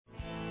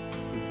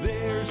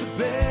there's a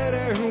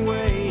better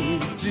way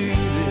to do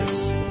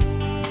this.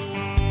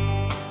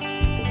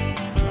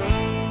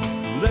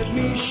 Let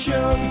me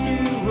show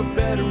you a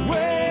better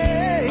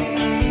way.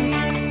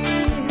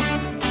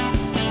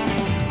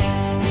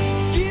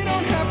 You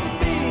don't have to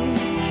be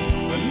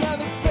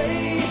another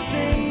face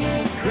in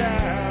the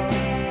crowd.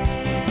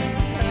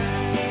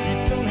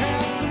 You don't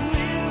have to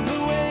live the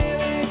way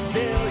they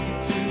tell you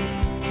to.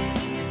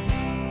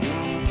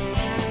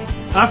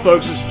 Hi,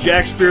 folks. This is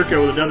Jack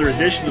Spirko with another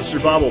edition of the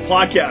Survival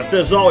Podcast.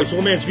 As always,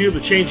 one man's view of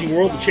the changing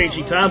world, the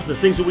changing times, and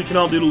the things that we can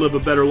all do to live a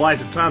better life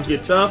if times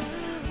get tough,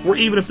 or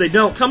even if they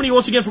don't. Coming to you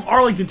once again from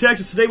Arlington,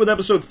 Texas, today with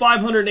episode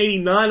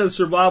 589 of the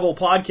Survival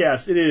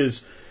Podcast. It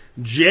is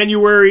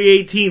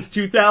January 18th,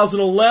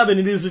 2011.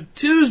 It is a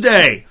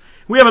Tuesday.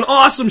 We have an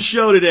awesome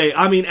show today.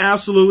 I mean,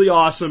 absolutely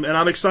awesome. And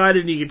I'm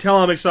excited, and you can tell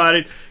I'm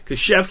excited because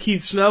Chef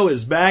Keith Snow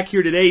is back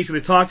here today. He's going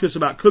to talk to us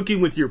about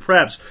cooking with your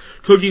preps,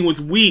 cooking with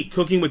wheat,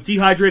 cooking with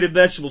dehydrated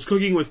vegetables,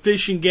 cooking with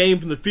fish and game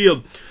from the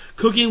field,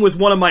 cooking with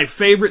one of my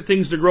favorite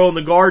things to grow in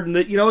the garden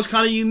that, is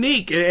kind of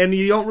unique, and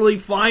you don't really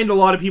find a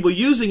lot of people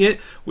using it,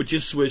 which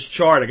is Swiss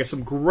chard. I got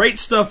some great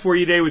stuff for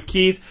you today with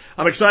Keith.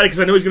 I'm excited because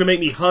I know he's going to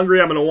make me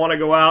hungry. I'm going to want to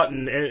go out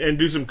and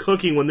do some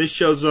cooking when this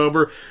show's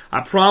over.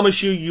 I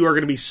promise you are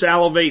going to be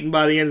salivating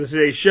by the end of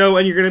today's show,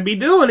 and you're going to be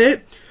doing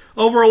it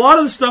over a lot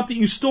of the stuff that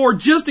you store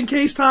just in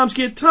case times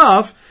get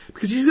tough,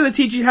 because he's going to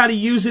teach you how to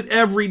use it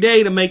every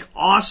day to make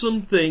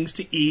awesome things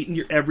to eat in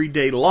your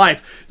everyday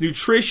life.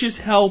 Nutritious,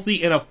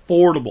 healthy, and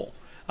affordable.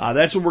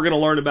 That's what we're going to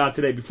learn about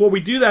today. Before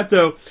we do that,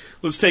 though,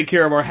 let's take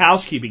care of our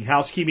housekeeping.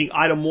 Housekeeping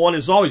item one,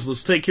 as always,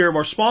 let's take care of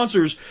our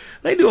sponsors.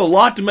 They do a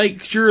lot to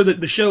make sure that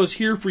the show is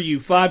here for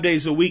you 5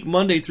 days a week,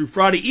 Monday through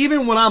Friday.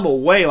 Even when I'm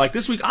away, like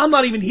this week, I'm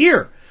not even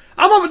here.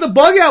 I'm up at the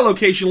bug out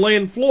location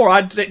laying floor.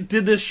 I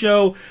did this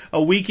show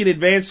a week in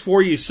advance for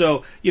you.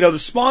 So, the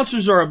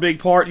sponsors are a big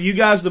part. You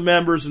guys, the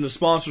members, and the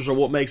sponsors are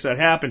what makes that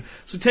happen.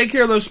 So take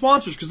care of those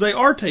sponsors because they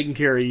are taking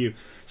care of you.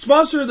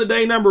 Sponsor of the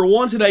day number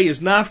one today is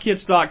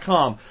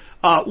knifekits.com.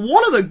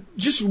 One of the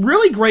just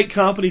really great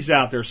companies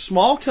out there,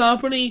 small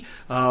company,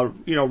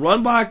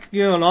 run by,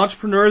 an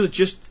entrepreneur that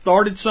just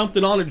started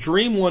something on a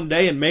dream one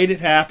day and made it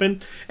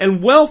happen,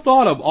 and well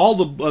thought of. All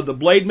the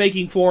blade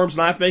making forums,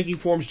 knife making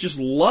forums just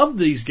love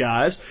these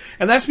guys,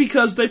 and that's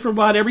because they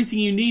provide everything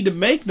you need to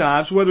make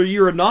knives, whether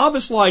you're a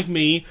novice like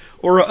me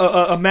or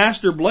a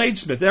master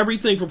bladesmith.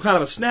 Everything from kind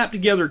of a snap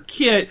together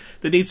kit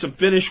that needs some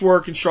finish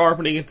work and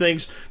sharpening and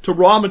things to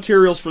raw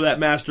materials for that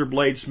master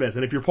bladesmith.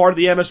 And if you're part of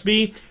the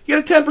MSB,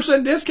 you get a 10%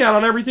 discount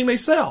on everything they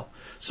sell.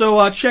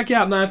 So check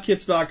out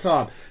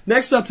knifekits.com.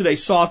 Next up today,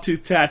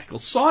 Sawtooth Tactical.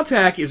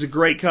 Sawtac is a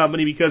great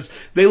company because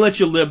they let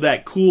you live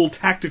that cool,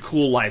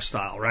 tactical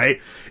lifestyle, right?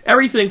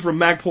 Everything from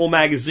Magpul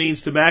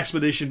magazines to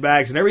Maxpedition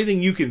bags and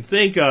everything you can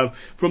think of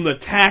from the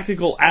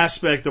tactical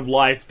aspect of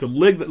life to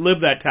live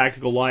that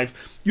tactical life,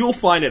 you'll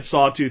find at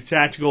Sawtooth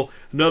Tactical,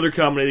 another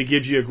company that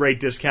gives you a great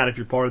discount if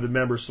you're part of the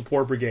Member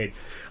Support Brigade.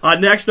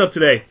 Next up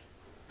today,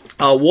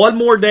 one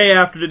more day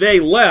after today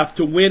left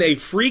to win a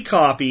free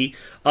copy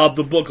of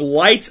the book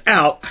Lights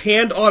Out,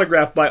 hand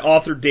autographed by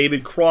author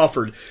David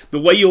Crawford.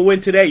 The way you'll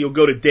win today, you'll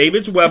go to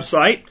David's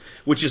website,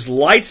 which is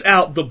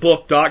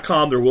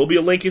lightsoutthebook.com. There will be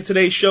a link in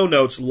today's show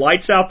notes,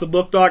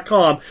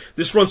 lightsoutthebook.com.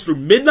 This runs through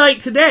midnight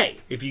today.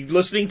 If you're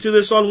listening to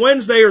this on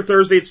Wednesday or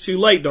Thursday, it's too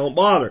late. Don't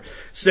bother.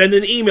 Send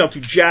an email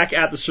to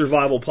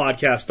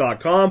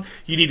jack@thesurvivalpodcast.com.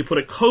 You need to put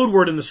a code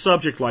word in the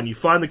subject line. You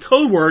find the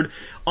code word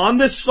on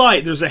this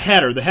site. There's a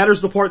header. The header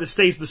is the part that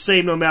stays the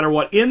same no matter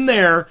what. In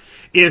there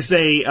is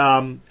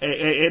an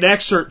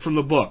excerpt from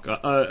the book,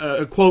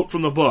 a quote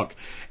from the book.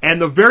 And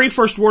the very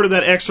first word of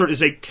that excerpt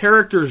is a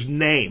character's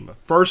name,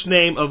 first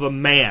name of a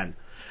man.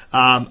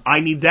 I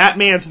need that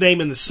man's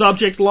name in the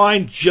subject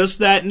line, just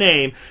that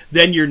name,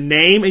 then your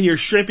name and your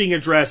shipping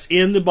address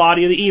in the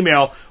body of the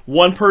email.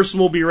 One person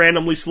will be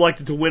randomly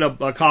selected to win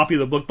a copy of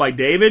the book by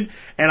David,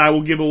 and I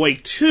will give away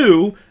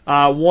 2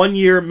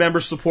 one-year Member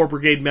Support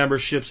Brigade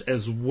memberships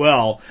as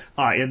well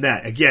in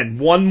that. Again,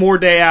 one more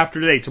day after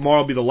today.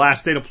 Tomorrow will be the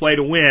last day to play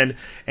to win,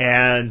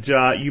 and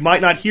you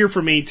might not hear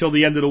from me till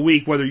the end of the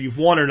week whether you've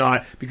won or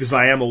not because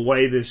I am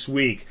away this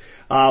week.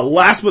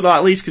 Last but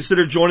not least,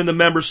 consider joining the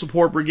Member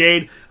Support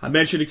Brigade. I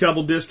mentioned a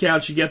couple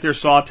discounts you get there,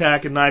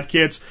 Sawtac and Knife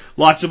Kits,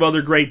 lots of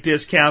other great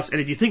discounts.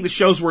 And if you think the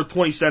show's worth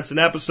 20 cents an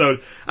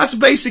episode, that's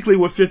basically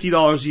what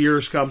 $50 a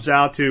year comes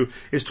out to,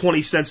 is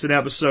 20 cents an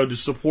episode to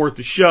support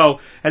the show.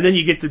 And then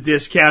you get the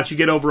discounts. You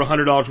get over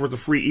 $100 worth of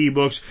free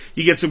ebooks.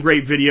 You get some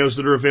great videos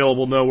that are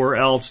available nowhere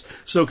else.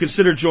 So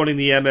consider joining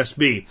the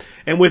MSB.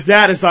 And with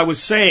that, as I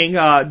was saying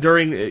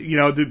during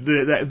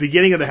the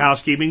beginning of the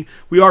housekeeping,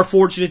 we are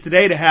fortunate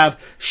today to have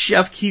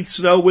Chef Keith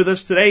Snow with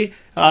us today.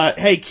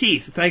 Hey,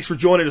 Keith, thanks for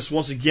joining us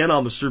once again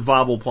on the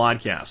Survival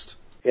Podcast.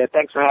 Yeah,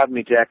 thanks for having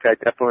me, Jack. I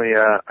definitely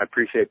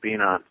appreciate being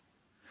on.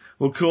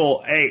 Well,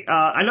 cool. Hey,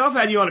 I know I've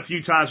had you on a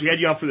few times. We had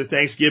you on for the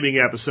Thanksgiving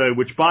episode,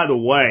 which, by the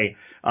way,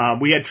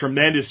 we had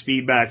tremendous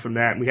feedback from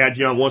that. We had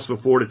you on once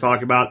before to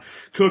talk about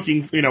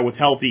cooking, with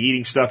healthy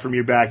eating stuff from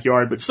your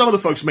backyard. But some of the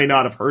folks may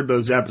not have heard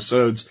those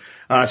episodes.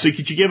 So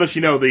could you give us,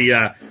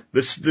 the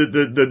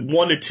the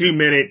 1 to 2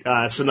 minute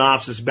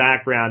synopsis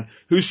background.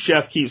 Whose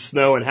chef keeps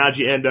snow, and how'd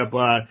you end up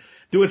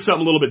doing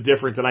something a little bit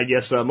different than I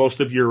guess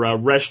most of your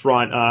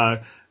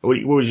restaurant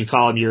what would you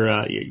call them, your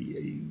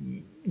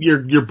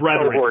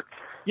brethren? Cohorts.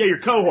 Yeah, your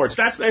cohorts.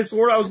 That's the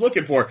word I was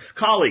looking for.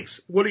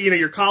 Colleagues.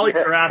 Your colleagues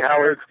are out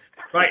there,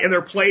 right? And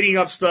they're plating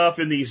up stuff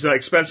in these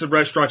expensive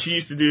restaurants. You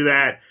used to do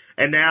that,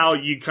 and now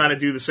you kind of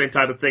do the same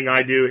type of thing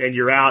I do, and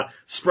you're out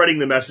spreading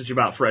the message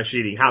about fresh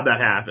eating. How'd that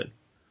happen?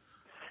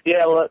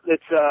 Yeah, well,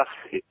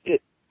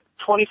 it's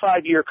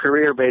 25-year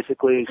career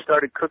basically.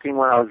 Started cooking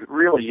when I was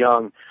really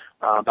young,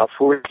 about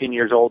 14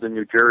 years old in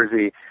New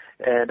Jersey,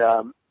 and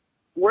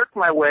worked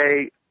my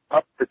way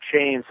up the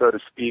chain, so to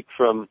speak,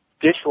 from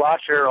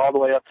dishwasher all the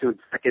way up to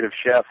executive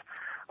chef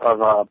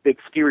of a big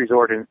ski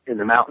resort in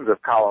the mountains of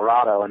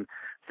Colorado. And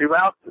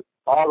throughout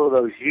all of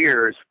those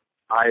years,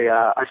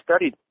 I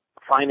studied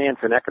finance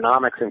and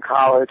economics in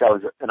college. I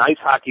was an ice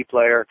hockey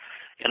player,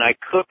 and I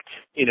cooked,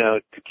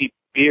 to keep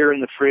beer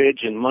in the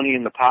fridge and money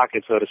in the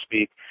pocket, so to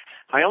speak.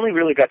 I only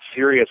really got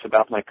serious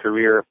about my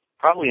career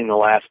probably in the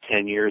last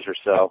 10 years or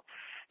so.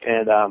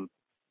 And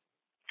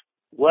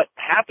what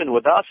happened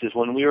with us is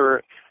when we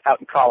were out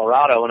in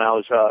Colorado and I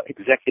was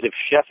executive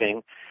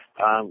chefing,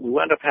 we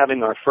wound up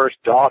having our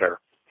first daughter.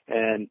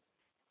 And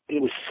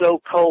it was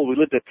so cold. We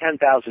lived at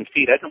 10,000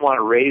 feet. I didn't want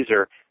to raise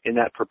her in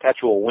that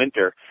perpetual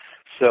winter.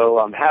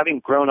 So having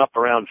grown up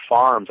around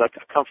farms, I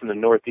come from the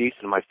Northeast,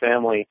 and my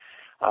family,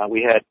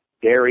 we had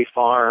dairy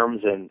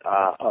farms, and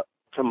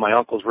some of my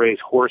uncles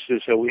raised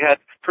horses. So we had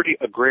pretty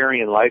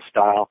agrarian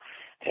lifestyle.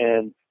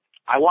 And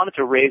I wanted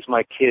to raise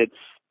my kids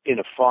in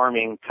a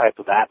farming type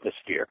of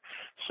atmosphere.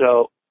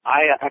 So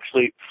I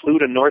actually flew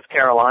to North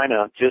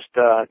Carolina, just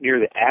near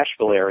the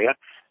Asheville area.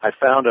 I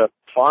found a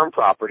farm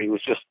property. It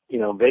was just,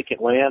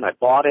 vacant land. I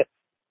bought it.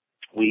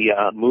 We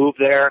moved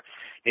there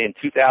in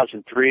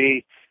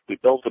 2003. We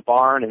built a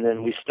barn, and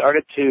then we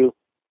started to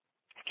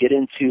get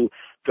into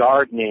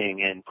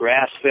gardening and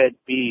grass-fed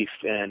beef,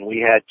 and we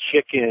had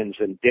chickens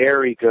and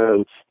dairy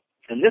goats.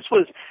 And this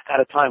was at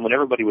a time when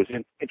everybody was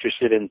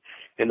interested in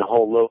the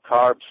whole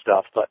low-carb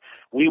stuff. But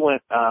we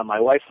went,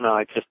 my wife and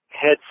I, just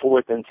head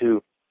forth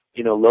into,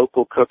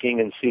 local cooking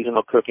and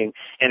seasonal cooking.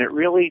 And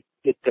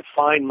it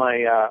defined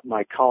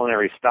my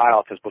culinary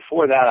style, because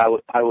before that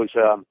I was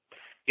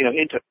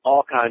into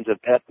all kinds of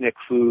ethnic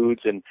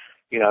foods, and,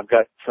 I've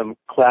got some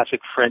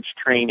classic French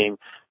training.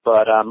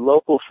 But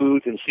local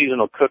foods and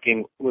seasonal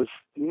cooking was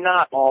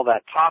not all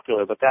that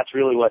popular, but that's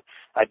really what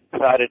I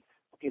decided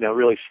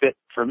really fit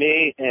for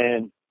me.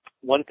 And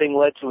one thing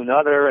led to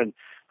another, and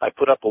I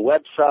put up a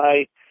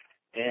website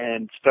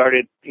and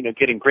started,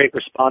 getting great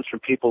response from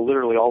people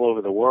literally all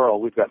over the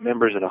world. We've got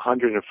members in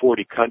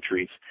 140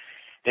 countries,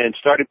 and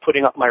started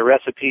putting up my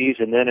recipes.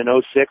 And then in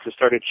 2006, I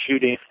started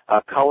shooting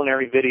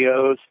culinary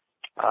videos.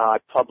 I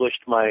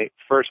published my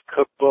first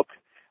cookbook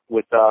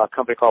with a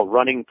company called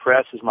Running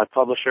Press is my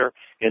publisher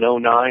in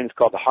 2009. It's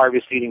called the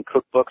Harvest Eating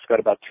Cookbook. It's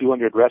got about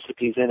 200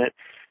 recipes in it.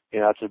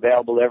 It's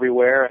available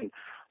everywhere. And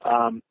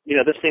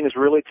this thing has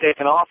really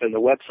taken off, and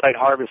the website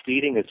Harvest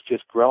Eating is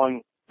just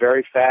growing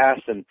very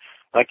fast. And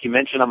like you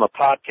mentioned, I'm a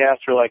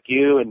podcaster like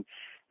you, and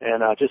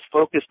just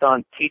focused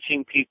on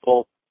teaching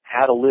people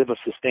how to live a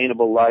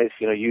sustainable life,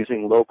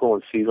 using local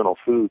and seasonal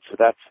food. So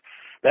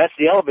that's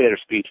the elevator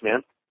speech,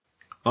 man.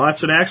 Oh,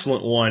 that's an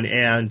excellent one,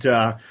 and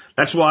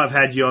that's why I've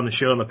had you on the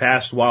show in the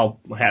past. Why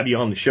I'll have you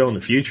on the show in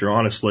the future,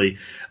 honestly,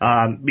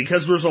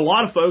 because there's a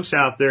lot of folks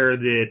out there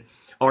that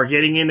are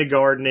getting into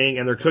gardening,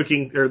 and they're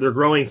cooking or they're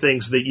growing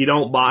things that you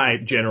don't buy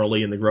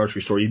generally in the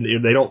grocery store. You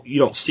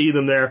don't see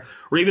them there,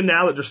 or even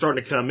now that they're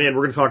starting to come in.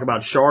 We're going to talk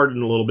about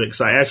chardon a little bit, because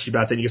I asked you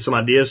about that. You get some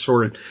ideas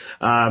for it.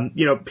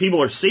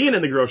 People are seeing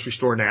in the grocery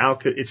store now.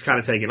 It's kind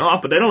of taken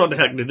off, but they don't know what the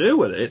heck to do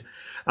with it.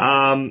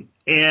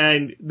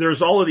 And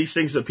there's all of these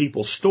things that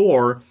people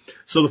store.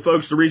 So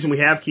the reason we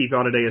have Keith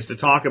on today is to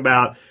talk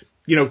about,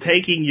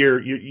 taking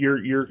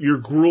your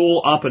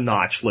gruel up a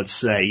notch, let's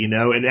say,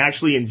 and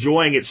actually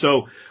enjoying it.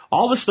 So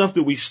all the stuff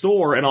that we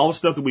store and all the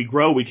stuff that we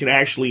grow, we can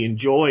actually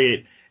enjoy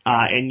it,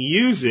 and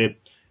use it.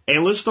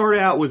 And let's start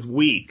out with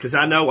wheat, because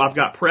I know I've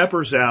got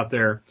preppers out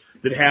there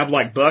that have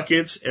like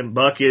buckets and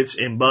buckets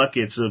and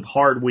buckets of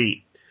hard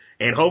wheat.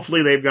 And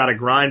hopefully they've got a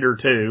grinder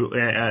too,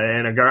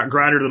 and a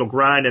grinder that'll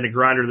grind and a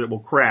grinder that will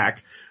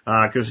crack,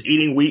 because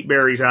eating wheat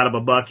berries out of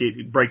a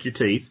bucket break your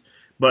teeth.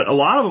 But a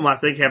lot of them, I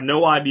think, have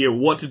no idea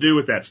what to do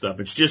with that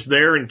stuff. It's just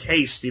there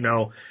encased,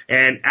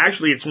 and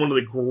actually it's one of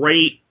the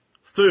great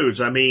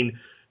foods. I mean,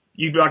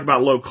 you talked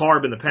about low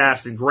carb in the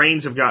past, and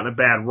grains have gotten a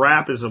bad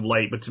rap as of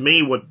late, but to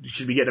me what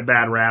should be getting a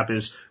bad rap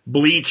is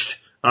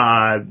bleached,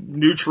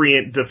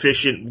 nutrient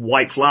deficient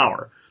white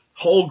flour.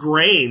 Whole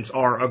grains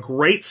are a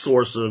great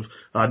source of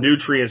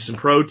nutrients and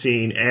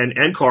protein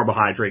and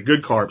carbohydrate,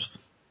 good carbs.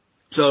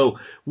 So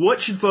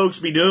what should folks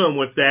be doing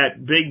with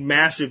that big,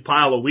 massive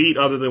pile of wheat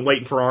other than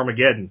waiting for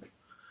Armageddon?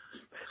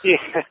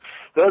 Yeah,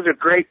 those are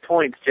great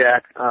points,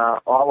 Jack,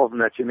 all of them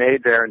that you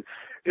made there. And,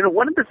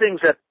 one of the things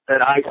that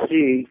I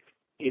see,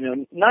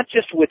 not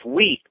just with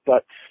wheat,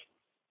 but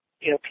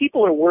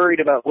people are worried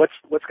about what's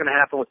going to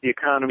happen with the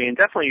economy, and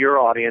definitely your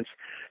audience,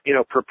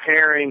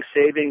 preparing,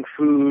 saving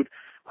food,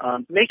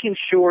 making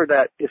sure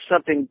that if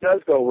something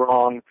does go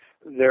wrong,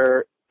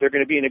 they're going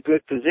to be in a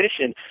good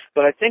position.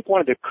 But I think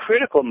one of the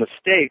critical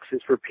mistakes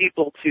is for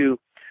people to,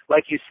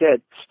 like you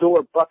said,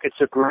 store buckets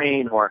of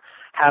grain or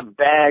have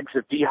bags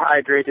of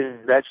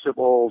dehydrated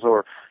vegetables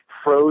or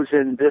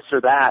frozen this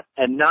or that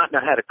and not know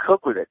how to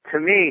cook with it. To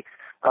me,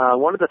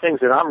 one of the things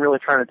that I'm really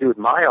trying to do with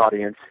my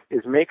audience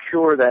is make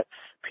sure that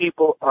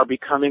people are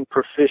becoming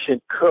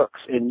proficient cooks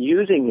in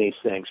using these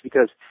things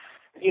because,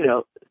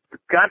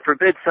 God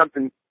forbid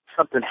something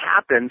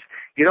happens,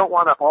 you don't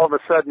want to all of a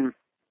sudden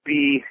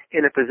be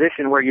in a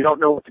position where you don't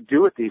know what to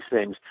do with these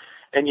things.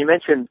 And you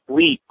mentioned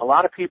wheat. A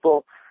lot of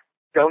people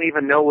don't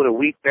even know what a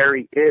wheat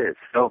berry is.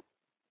 So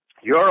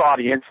your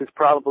audience is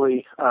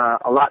probably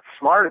a lot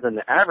smarter than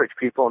the average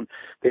people, and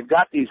they've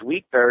got these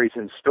wheat berries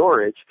in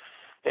storage.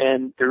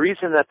 And the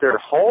reason that they're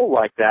whole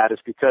like that is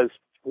because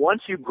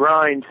once you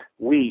grind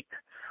wheat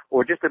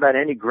or just about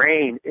any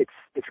grain, it's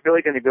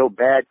really going to go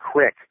bad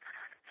quick.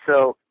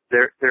 So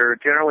they're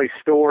generally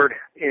stored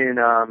in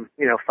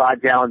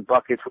 5-gallon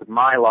buckets with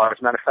Mylar. As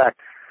a matter of fact,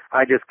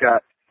 I just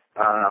got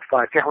a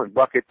 5-gallon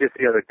bucket just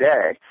the other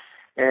day.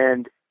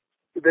 And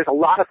there's a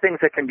lot of things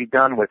that can be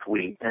done with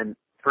wheat. And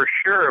for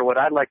sure, what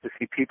I'd like to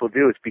see people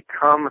do is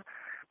become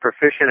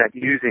proficient at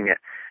using it.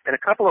 And a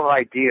couple of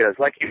ideas,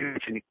 like you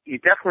mentioned, you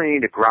definitely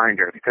need a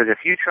grinder, because if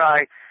you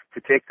try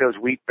to take those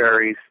wheat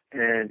berries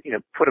and,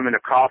 put them in a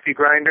coffee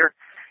grinder,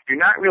 you're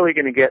not really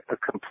going to get a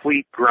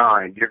complete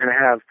grind. You're going to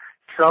have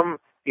some,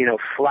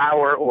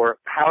 flour or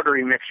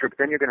powdery mixture, but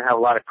then you're going to have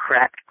a lot of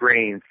cracked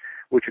grains,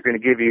 which are going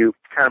to give you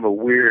kind of a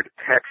weird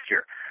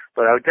texture.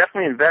 But I would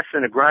definitely invest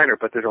in a grinder,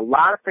 but there's a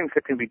lot of things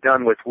that can be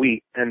done with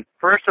wheat. And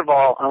first of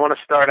all, I want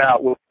to start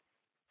out with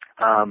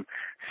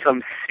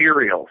some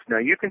cereals. Now,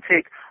 you can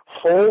take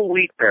whole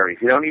wheat berries.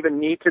 You don't even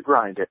need to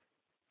grind it.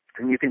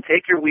 And you can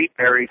take your wheat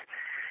berries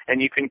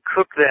and you can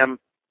cook them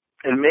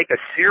and make a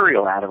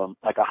cereal out of them,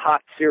 like a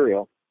hot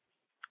cereal.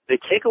 They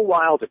take a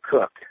while to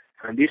cook.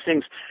 And these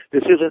things,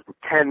 this isn't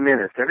 10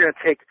 minutes. They're going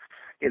to take,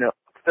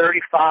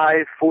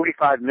 35,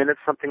 45 minutes,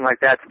 something like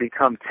that, to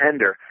become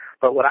tender.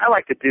 But what I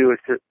like to do is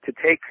to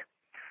take,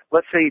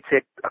 let's say you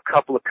take a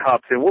couple of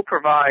cups, and we'll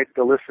provide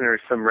the listeners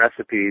some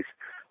recipes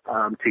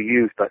to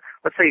use, but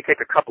let's say you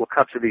take a couple of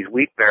cups of these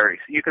wheat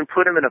berries. You can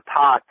put them in a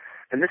pot,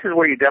 and this is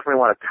where you definitely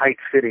want a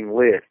tight-fitting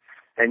lid.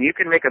 And you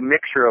can make a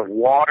mixture of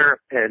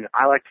water, and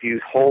I like to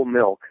use whole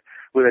milk,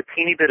 with a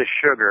teeny bit of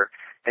sugar,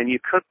 and you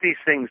cook these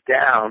things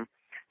down,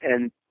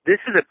 and this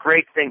is a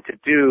great thing to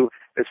do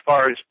as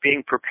far as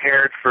being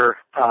prepared for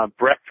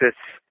breakfast.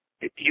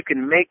 You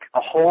can make a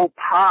whole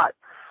pot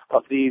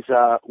of these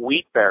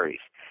wheat berries,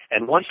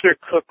 and once they're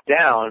cooked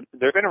down,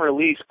 they're going to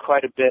release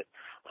quite a bit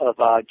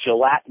of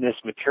gelatinous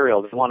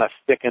material. They want to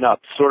thicken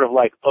up, sort of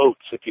like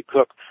oats. If you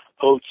cook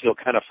oats, you'll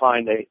kind of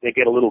find they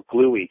get a little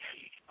gluey.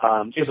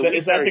 Is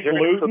that the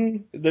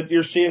gluten that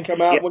you're seeing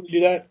come out when you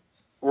do that?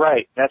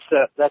 Right. That's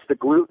the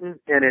gluten,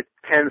 and it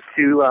tends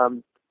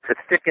to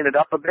thicken it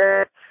up a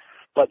bit.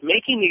 But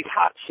making these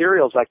hot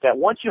cereals like that,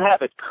 once you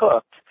have it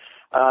cooked,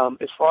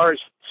 as far as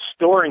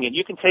storing it,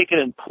 you can take it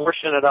and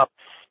portion it up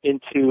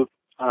into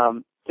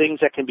things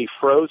that can be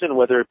frozen,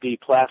 whether it be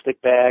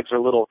plastic bags or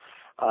little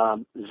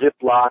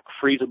Ziploc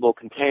freezable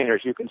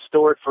containers. You can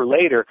store it for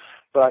later,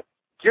 but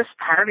just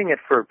having it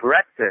for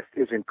breakfast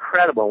is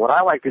incredible. What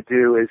I like to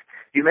do is,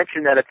 you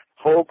mentioned that it's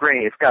whole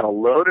grain. It's got a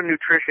load of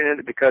nutrition in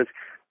it because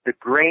the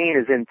grain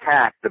is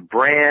intact. The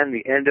bran,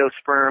 the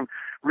endosperm,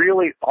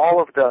 really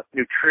all of the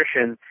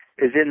nutrition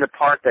is in the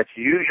part that's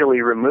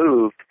usually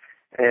removed.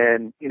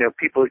 And,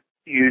 people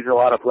use a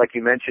lot of, like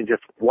you mentioned,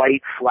 just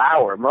white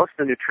flour. Most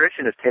of the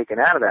nutrition is taken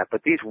out of that.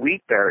 But these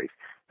wheat berries,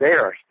 they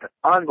are an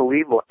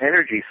unbelievable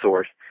energy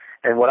source.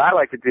 And what I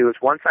like to do is,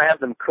 once I have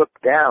them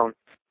cooked down,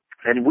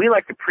 and we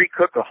like to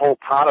pre-cook a whole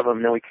pot of them,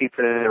 and then we keep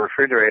it in the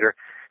refrigerator,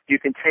 you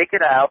can take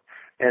it out,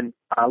 and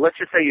let's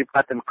just say you've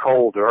got them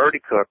cold or already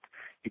cooked.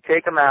 You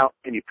take them out,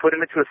 and you put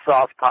them into a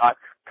sauce pot,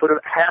 put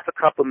half a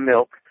cup of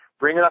milk,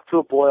 bring it up to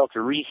a boil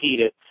to reheat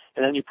it,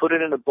 and then you put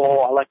it in a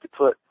bowl. I like to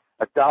put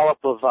a dollop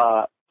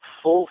of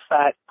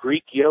full-fat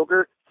Greek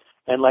yogurt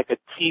and like a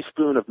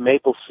teaspoon of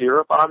maple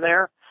syrup on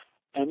there,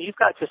 and you've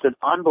got just an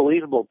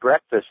unbelievable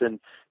breakfast.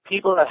 And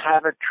people that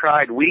haven't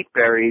tried wheat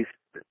berries,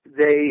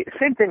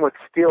 same thing with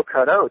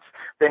steel-cut oats.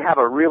 They have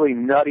a really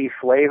nutty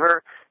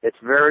flavor. It's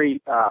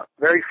very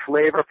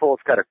flavorful.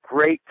 It's got a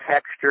great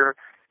texture.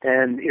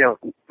 And,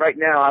 right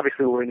now,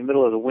 obviously, we're in the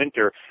middle of the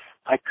winter.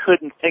 I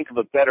couldn't think of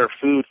a better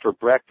food for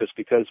breakfast,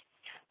 because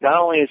not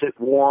only is it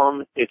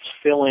warm, it's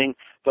filling,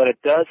 but it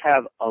does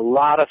have a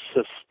lot of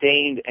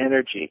sustained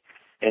energy.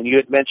 And you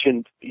had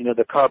mentioned,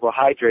 the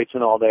carbohydrates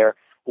and all there.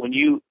 When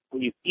you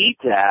eat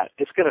that,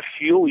 it's going to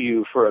fuel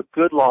you for a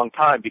good long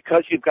time,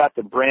 because you've got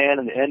the bran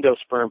and the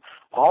endosperm.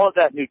 All of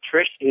that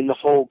nutrition in the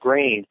whole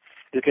grain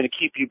is going to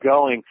keep you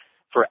going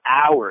for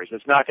hours.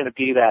 It's not going to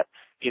be that,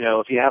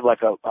 if you have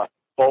like a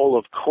bowl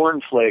of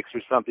cornflakes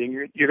or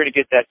something, you're going to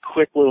get that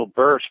quick little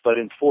burst, but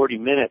in 40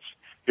 minutes,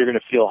 You're going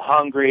to feel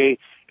hungry.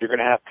 You're going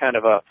to have kind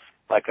of a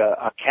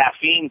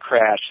caffeine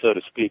crash, so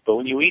to speak. But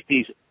when you eat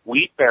these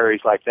wheat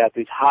berries like that,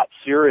 these hot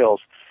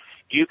cereals,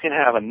 you can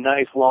have a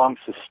nice, long,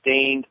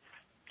 sustained,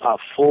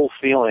 full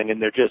feeling,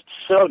 and they're just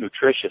so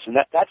nutritious. And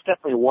that's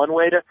definitely one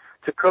way to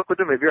cook with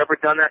them. Have you ever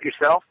done that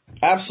yourself?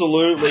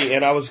 Absolutely,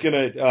 and I was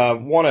going to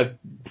want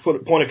to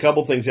point a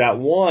couple things out.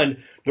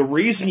 One, the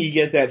reason you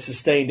get that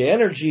sustained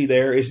energy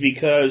there is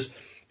because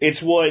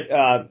it's what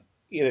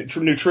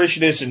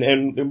nutritionist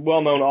and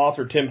well-known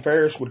author Tim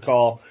Ferriss would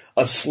call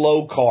a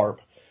slow carb.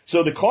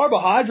 So the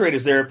carbohydrate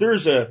is there. If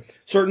there's a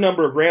certain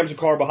number of grams of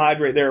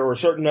carbohydrate there, or a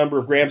certain number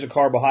of grams of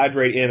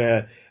carbohydrate in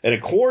a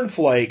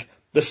cornflake,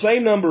 the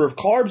same number of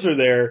carbs are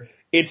there.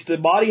 It's the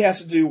body has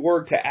to do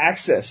work to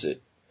access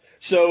it.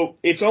 So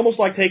it's almost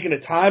like taking a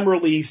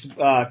time-released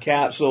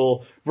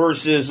capsule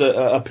versus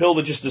a pill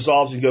that just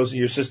dissolves and goes in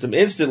your system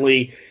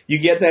instantly. You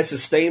get that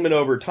sustainment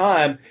over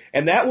time,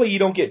 and that way you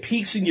don't get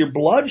peaks in your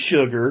blood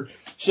sugar.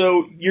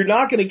 So you're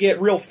not going to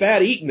get real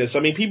fat eating this. I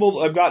mean,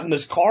 people have gotten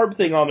this carb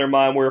thing on their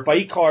mind where if I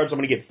eat carbs, I'm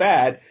going to get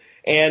fat.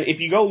 And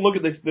if you go look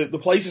at the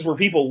places where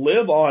people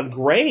live on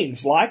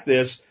grains like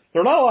this,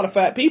 there are not a lot of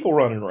fat people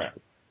running around.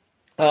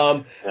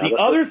 The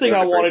other thing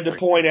I wanted to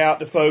point out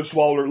to folks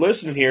while we're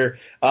listening here,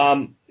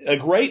 a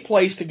great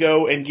place to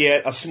go and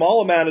get a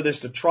small amount of this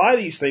to try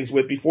these things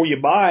with before you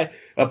buy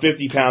a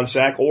 50-pound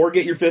sack or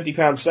get your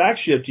 50-pound sack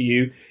shipped to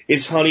you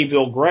is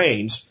Honeyville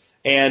Grains.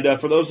 And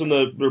for those in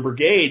the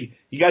brigade,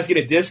 you guys get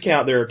a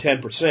discount there of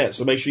 10%,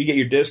 so make sure you get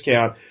your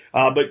discount.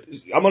 But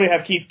I'm going to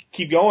have Keith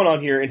keep going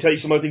on here and tell you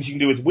some other things you can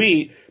do with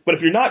wheat. But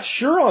if you're not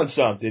sure on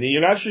something and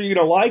you're not sure you're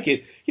going to like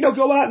it,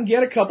 go out and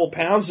get a couple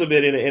pounds of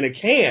it in a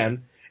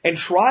can and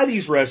try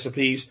these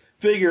recipes,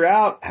 figure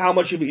out how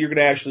much of it you're going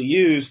to actually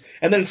use,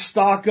 and then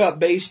stock up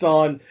based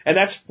on, and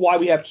that's why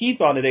we have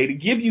Keith on today, to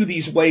give you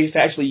these ways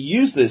to actually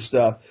use this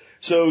stuff.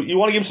 So you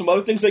want to give them some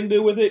other things they can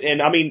do with it? And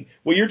I mean,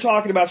 what you're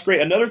talking about is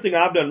great. Another thing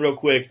I've done real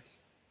quick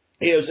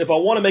is if I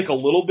want to make a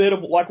little bit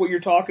of like what you're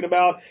talking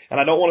about, and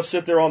I don't want to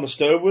sit there on the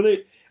stove with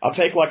it, I'll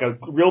take like a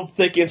real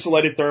thick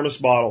insulated thermos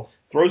bottle,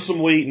 throw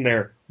some wheat in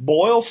there,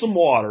 boil some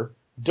water,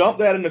 dump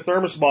that in the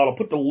thermos bottle,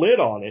 put the lid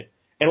on it,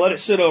 and let it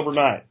sit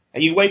overnight.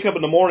 And you wake up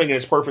in the morning and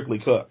it's perfectly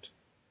cooked.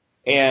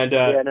 And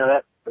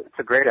that's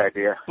a great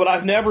idea. But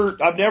I've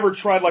never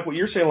tried like what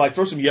you're saying, like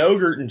throw some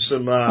yogurt and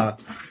some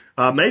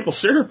maple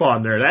syrup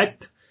on there.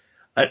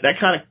 That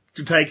kind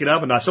of take it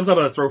up a notch. Sometimes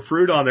I throw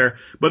fruit on there.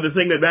 But the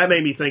thing that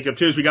made me think of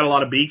too is we got a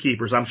lot of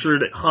beekeepers. I'm sure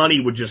that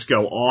honey would just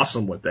go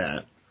awesome with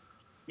that.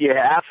 Yeah,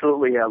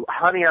 absolutely.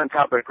 Honey on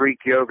top of Greek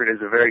yogurt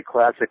is a very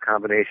classic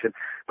combination.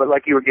 But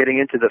like you were getting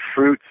into the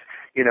fruits,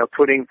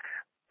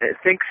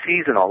 think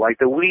seasonal. Like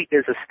the wheat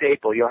is a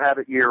staple. You'll have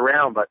it year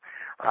round, but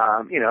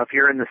if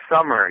you're in the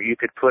summer, you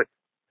could put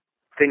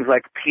things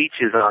like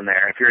peaches on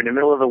there. If you're in the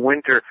middle of the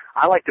winter,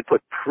 I like to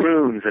put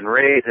prunes and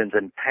raisins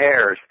and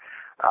pears,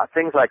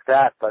 things like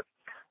that. But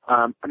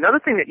another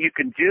thing that you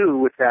can do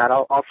with that,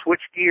 I'll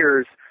switch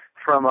gears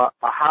from a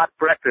hot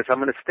breakfast. I'm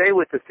going to stay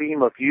with the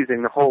theme of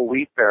using the whole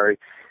wheat berry.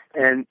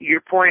 And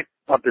your point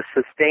of the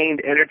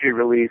sustained energy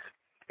release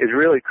is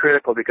really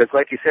critical because,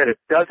 like you said, it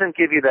doesn't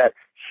give you that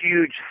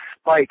huge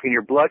spike in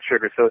your blood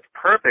sugar, so it's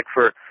perfect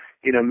for,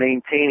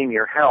 maintaining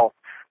your health.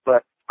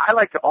 But I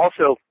like to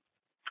also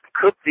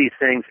cook these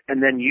things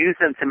and then use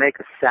them to make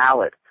a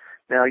salad.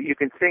 Now, you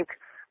can think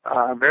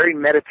very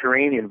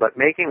Mediterranean, but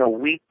making a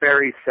wheat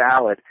berry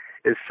salad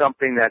is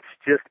something that's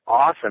just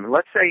awesome.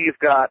 Let's say you've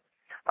got,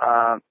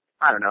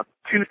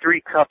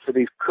 2-3 cups of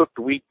these cooked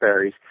wheat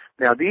berries.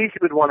 Now, these you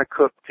would want to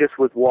cook just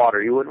with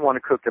water. You wouldn't want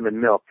to cook them in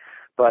milk.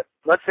 But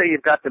let's say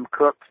you've got them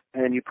cooked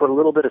and you put a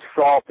little bit of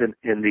salt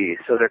in these.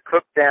 So they're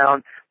cooked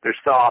down, they're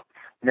soft.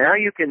 Now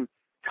you can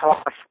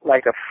toss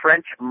like a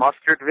French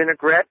mustard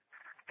vinaigrette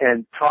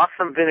and toss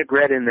some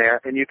vinaigrette in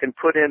there, and you can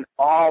put in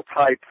all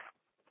types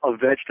of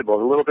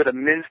vegetables, a little bit of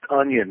minced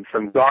onion,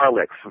 some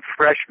garlic, some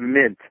fresh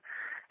mint,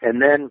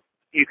 and then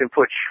you can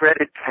put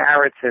shredded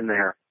carrots in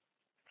there.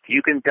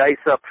 You can dice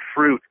up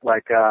fruit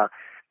like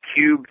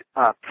cubed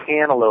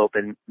cantaloupe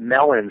and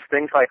melons,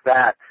 things like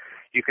that.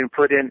 You can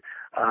put in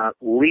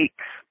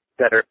leeks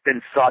that have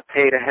been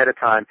sautéed ahead of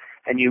time,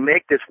 and you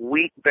make this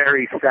wheat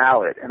berry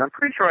salad. And I'm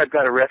pretty sure I've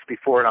got a recipe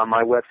for it on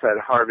my website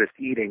at Harvest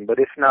Eating, but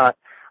if not,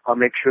 I'll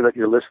make sure that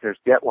your listeners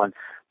get one.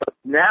 But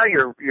now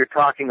you're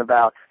talking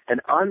about an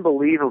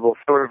unbelievable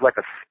sort of like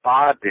a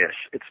spa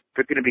dish. It's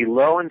going to be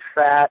low in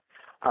fat,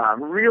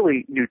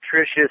 really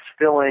nutritious,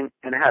 filling,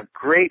 and have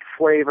great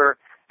flavor.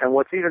 And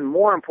what's even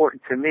more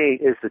important to me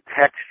is the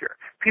texture.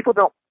 People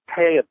don't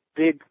pay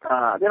they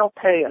don't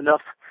pay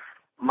enough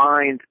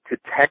mind to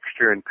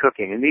texture in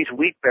cooking. And these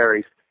wheat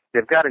berries,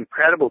 they've got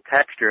incredible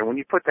texture. And when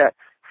you put that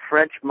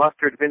French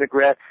mustard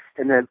vinaigrette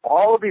and then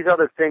all of these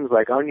other things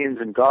like onions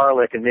and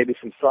garlic and maybe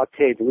some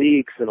sautéed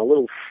leeks and a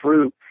little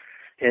fruit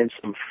and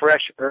some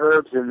fresh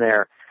herbs in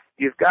there,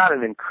 you've got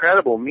an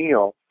incredible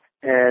meal.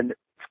 And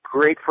it's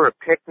great for a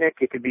picnic.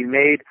 It can be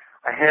made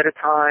ahead of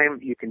time.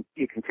 You can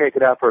take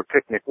it out for a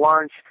picnic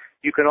lunch.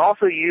 You can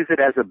also use it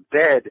as a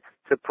bed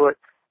to put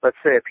let's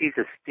say, a piece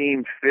of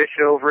steamed fish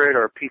over it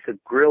or a piece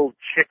of grilled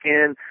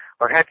chicken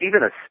or, heck,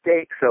 even a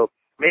steak. So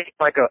making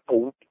like a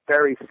wheat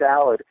berry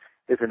salad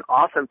is an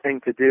awesome thing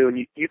to do.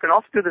 And you can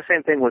also do the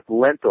same thing with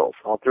lentils.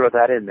 I'll throw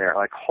that in there.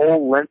 Like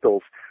whole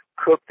lentils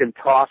cooked and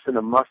tossed in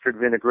a mustard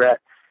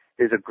vinaigrette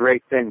is a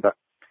great thing. But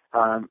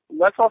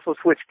let's also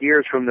switch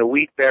gears from the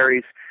wheat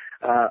berries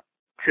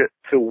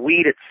to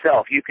wheat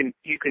itself. You can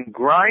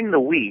grind the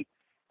wheat,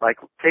 like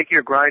take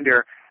your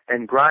grinder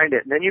and grind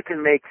it, and then you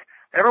can make,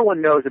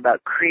 everyone knows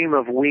about cream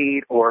of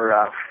wheat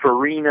or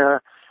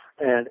farina,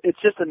 and it's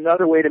just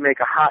another way to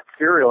make a hot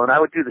cereal. And I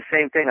would do the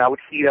same thing. I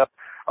would heat up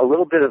a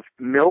little bit of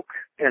milk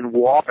and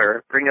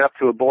water, bring it up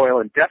to a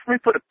boil, and definitely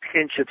put a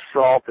pinch of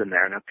salt in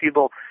there. Now,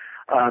 people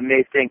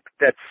may think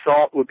that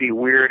salt would be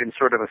weird in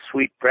sort of a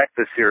sweet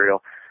breakfast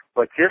cereal,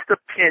 but just a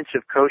pinch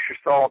of kosher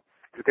salt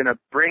is going to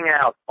bring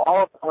out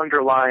all of the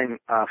underlying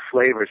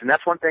flavors. And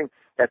that's one thing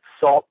that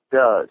salt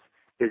does,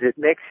 is it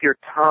makes your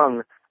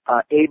tongue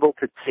able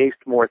to taste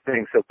more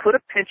things. So put a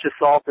pinch of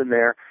salt in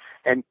there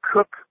and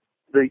cook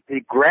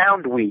the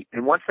ground wheat.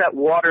 And once that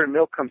water and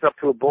milk comes up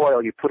to a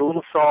boil, you put a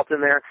little salt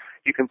in there.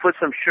 You can put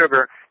some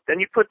sugar. Then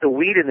you put the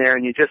wheat in there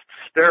and you just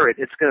stir it.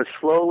 It's going to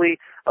slowly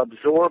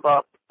absorb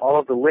up all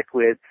of the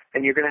liquid,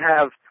 and you're going to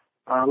have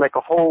like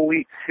a whole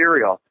wheat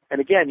cereal. And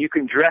again, you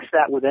can dress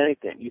that with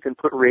anything. You can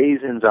put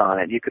raisins on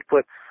it. You could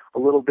put a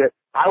little bit,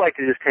 I like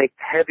to just take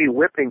heavy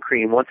whipping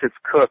cream once it's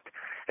cooked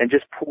and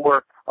just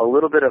pour a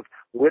little bit of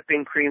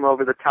whipping cream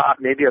over the top,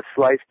 maybe a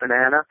sliced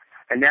banana,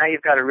 and now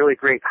you've got a really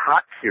great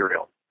hot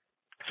cereal.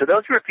 So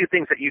those are a few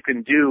things that you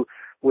can do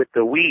with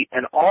the wheat.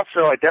 And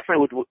also, I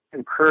definitely would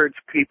encourage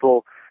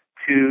people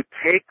to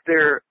take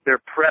their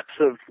preps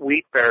of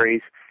wheat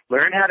berries,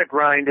 learn how to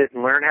grind it,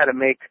 and learn how to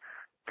make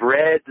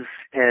breads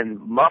and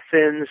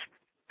muffins,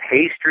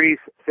 pastries,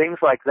 things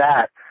like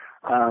that,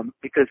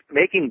 because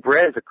making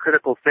bread is a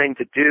critical thing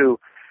to do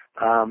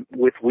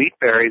with wheat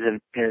berries.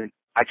 And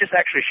I just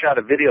actually shot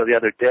a video the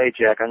other day,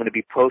 Jack. I'm going to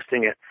be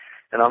posting it,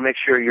 and I'll make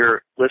sure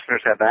your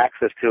listeners have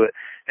access to it.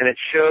 And it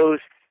shows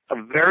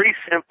a very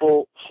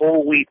simple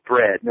whole wheat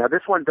bread. Now,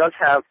 this one does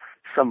have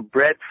some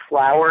bread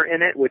flour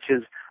in it, which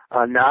is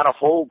not a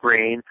whole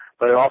grain,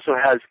 but it also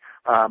has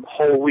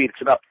whole wheat.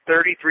 It's about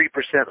 33%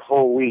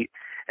 whole wheat.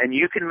 And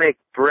you can make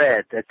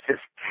bread that's just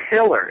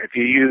killer if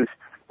you use,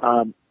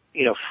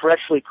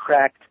 freshly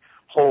cracked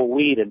whole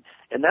wheat. And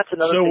that's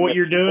another thing. So what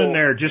you're doing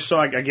there, just so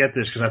I get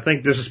this, because I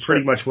think this is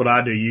pretty much what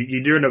I do.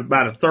 You're doing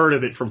about a third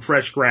of it from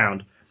fresh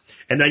ground.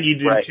 And then you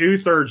do right.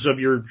 2/3 of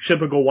your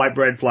typical white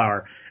bread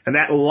flour. And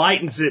that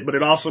lightens it, but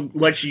it also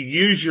lets you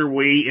use your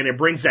wheat, and it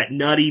brings that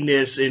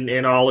nuttiness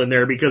and all in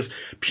there, because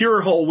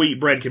pure whole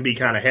wheat bread can be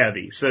kind of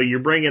heavy. So you're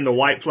bringing the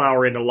white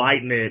flour in to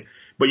lighten it,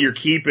 but you're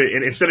keeping,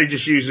 and instead of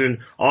just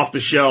using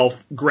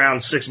off-the-shelf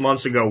ground 6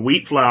 months ago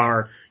wheat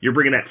flour, you're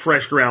bringing that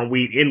fresh ground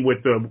wheat in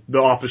with the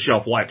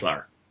off-the-shelf white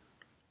flour.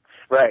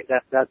 Right.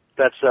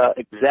 That's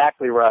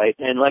exactly right.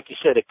 And like you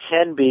said, it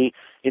can be,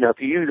 if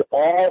you use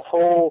all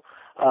whole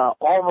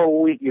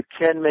wheat, you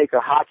can make a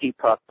hockey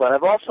puck. But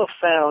I've also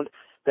found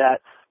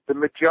that the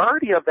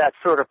majority of that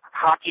sort of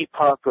hockey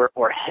puck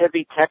or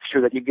heavy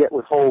texture that you get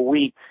with whole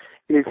wheat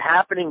is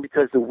happening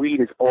because the wheat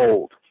is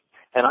old.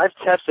 And I've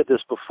tested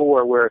this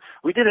before, where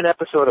we did an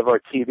episode of our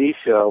TV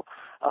show,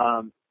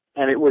 and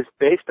it was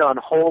based on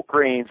whole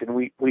grains, and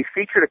we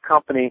featured a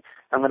company,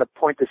 I'm going to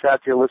point this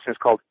out to your listeners,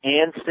 called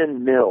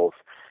Anson Mills.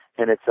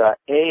 And it's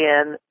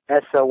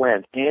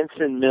ANSON,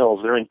 Anson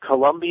Mills. They're in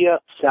Columbia,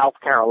 South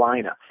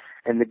Carolina.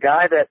 And the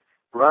guy that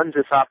runs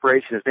this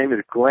operation, his name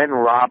is Glenn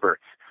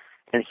Roberts.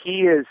 And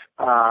he is,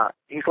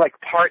 he's like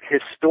part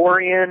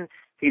historian.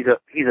 He's a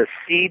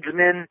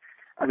seedsman.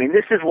 I mean,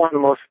 this is one of the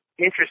most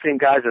interesting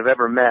guys I've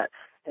ever met.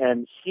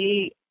 And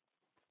he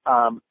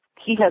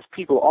has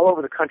people all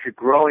over the country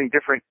growing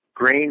different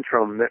grains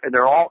from him, and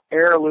they're all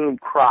heirloom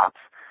crops.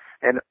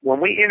 And when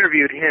we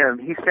interviewed him,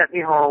 he sent me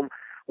home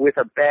with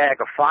a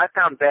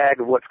 5-pound bag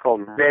of what's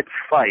called red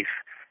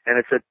fife. And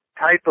it's a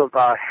type of,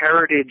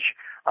 heritage,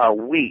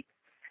 wheat.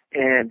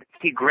 And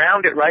he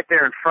ground it right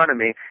there in front of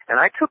me, and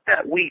I took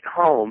that wheat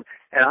home,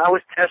 and I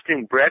was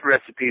testing bread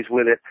recipes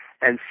with it,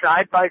 and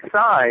side by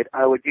side,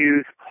 I would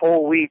use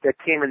whole wheat that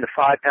came in the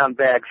 5-pound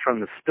bags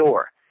from the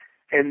store.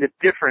 And the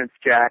difference,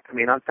 Jack, I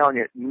mean, I'm telling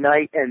you,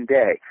 night and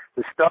day.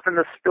 The stuff in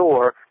the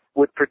store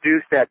would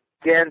produce that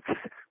dense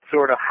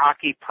sort of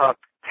hockey puck,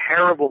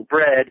 terrible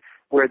bread,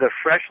 where the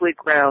freshly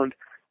ground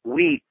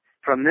wheat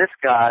from this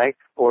guy,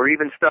 or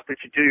even stuff that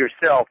you do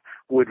yourself,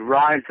 would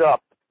rise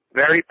up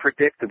very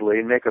predictably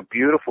and make a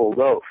beautiful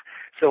loaf.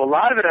 So a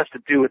lot of it has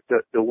to do with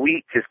the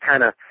wheat just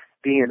kind of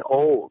being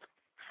old.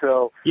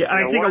 So yeah,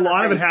 I think a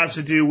lot of it has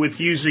to do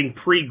with using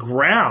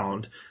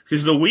pre-ground,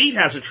 because the wheat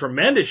has a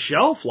tremendous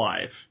shelf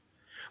life.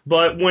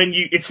 But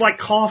it's like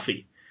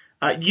coffee.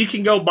 You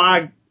can go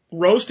buy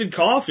roasted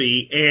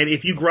coffee, and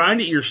if you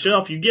grind it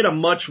yourself, you get a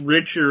much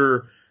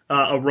richer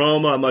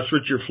aroma, a much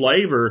richer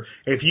flavor.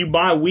 If you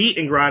buy wheat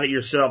and grind it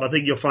yourself, I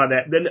think you'll find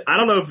that. Then I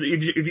don't know if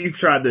you've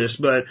tried this,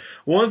 but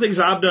one of the things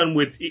I've done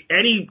with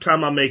any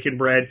time I'm making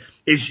bread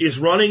is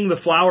running the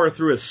flour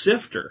through a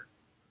sifter.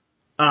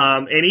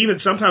 And even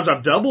sometimes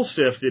I've double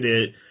sifted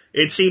it.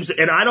 It seems,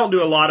 and I don't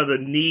do a lot of the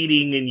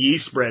kneading and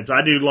yeast breads.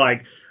 I do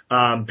like,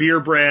 beer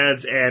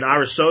breads and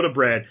Irish soda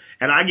bread.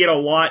 And I get a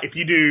lot, if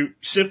you do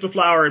sift the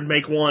flour and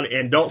make one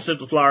and don't sift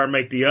the flour and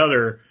make the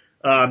other,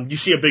 you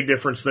see a big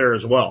difference there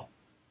as well.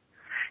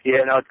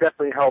 Yeah, no, it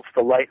definitely helps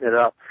to lighten it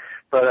up.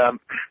 But,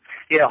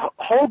 yeah,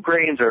 whole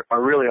grains are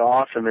really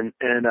awesome.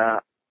 And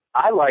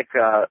I like,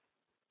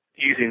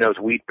 using those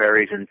wheat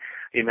berries. And,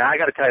 you know, I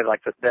got to tell you,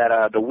 like,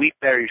 the wheat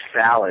berry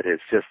salad is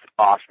just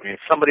awesome. I mean, if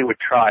somebody would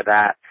try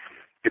that,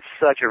 it's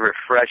such a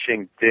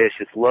refreshing dish.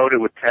 It's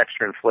loaded with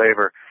texture and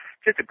flavor.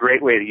 Just a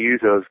great way to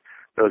use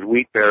those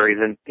wheat berries.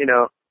 And, you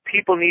know,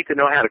 people need to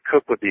know how to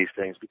cook with these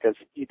things because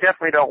you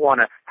definitely don't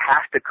want to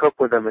have to cook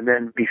with them and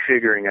then be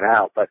figuring it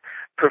out. But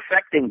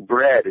perfecting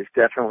bread is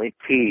definitely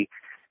key.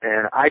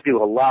 And I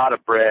do a lot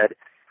of bread.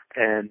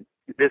 And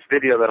this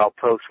video that I'll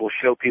post will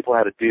show people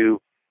how to do,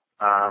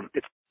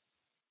 it's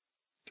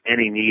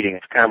any kneading.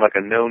 It's kind of like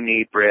a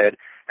no-knead bread.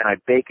 And I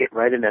bake it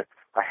right in a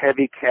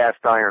heavy cast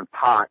iron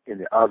pot in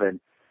the oven.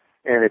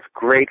 And it's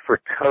great for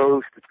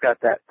toast. It's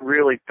got that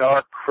really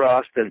dark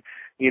crust and,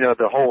 you know,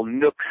 the whole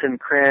nooks and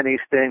crannies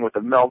thing with the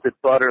melted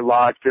butter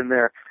lodged in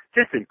there.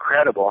 Just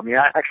incredible. I mean,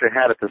 I actually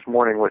had it this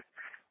morning with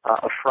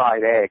a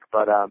fried egg.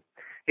 But,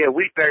 yeah,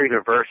 wheat berries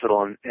are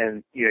versatile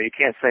and, you know, you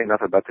can't say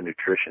enough about the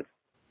nutrition.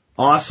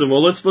 Awesome.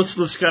 Well,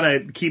 let's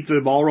kind of keep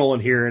the ball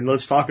rolling here and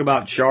let's talk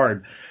about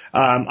chard.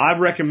 I've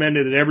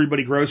recommended that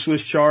everybody grow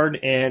Swiss chard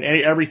and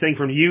everything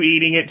from you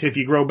eating it to if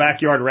you grow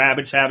backyard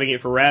rabbits, having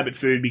it for rabbit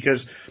food,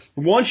 because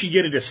once you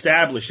get it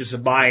established, it's a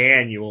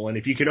biannual. And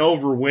if you can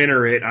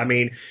overwinter it, I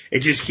mean, it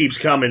just keeps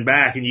coming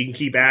back and you can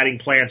keep adding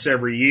plants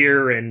every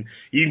year and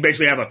you can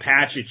basically have a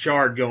patch of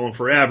chard going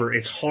forever.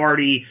 It's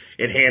hardy.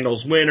 It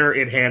handles winter.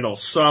 It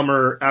handles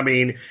summer. I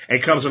mean,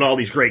 it comes in all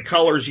these great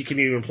colors. You can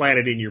even plant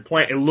it in your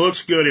plant. It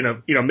looks good in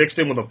a, you know, mixed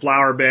in with a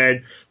flower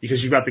bed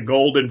because you've got the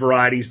golden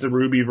varieties, the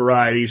ruby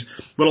varieties.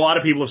 But a lot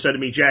of people have said to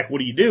me, Jack, what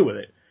do you do with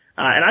it?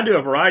 And I do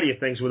a variety of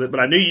things with it, but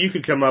I knew you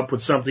could come up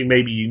with something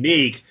maybe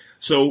unique.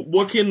 So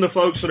what can the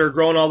folks that are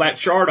growing all that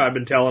chard I've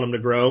been telling them to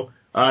grow,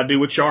 do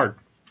with chard?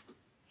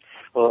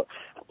 Well,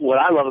 what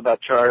I love about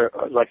chard,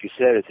 like you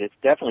said, is it's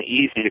definitely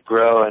easy to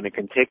grow and it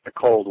can take the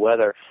cold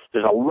weather.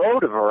 There's a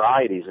load of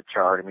varieties of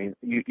chard. I mean,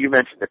 you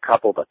mentioned a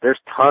couple, but there's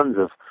tons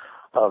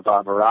of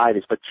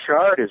varieties. But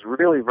chard is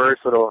really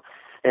versatile.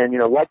 And, you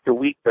know, like the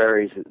wheat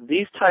berries,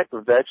 these type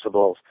of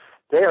vegetables,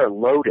 they are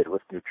loaded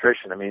with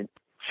nutrition. I mean,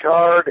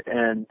 chard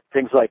and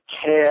things like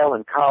kale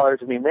and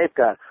collards, I mean, they've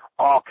got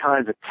all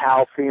kinds of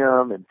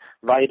calcium and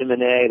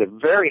vitamin A. They're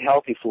very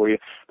healthy for you.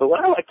 But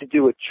what I like to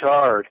do with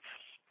chard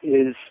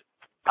is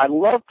I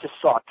love to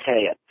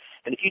saute it.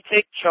 And if you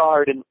take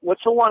chard, and what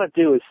you'll want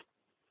to do is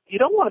you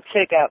don't want to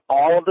take out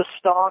all of the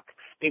stalk.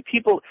 I mean,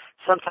 people,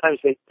 sometimes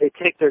they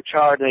take their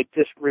chard and they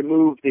just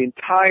remove the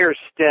entire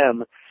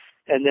stem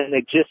and then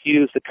they just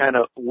use the kind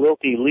of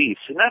wilty leaves.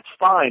 And that's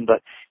fine,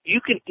 but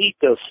you can eat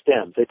those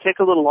stems. They take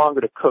a little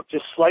longer to cook.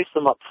 Just slice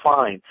them up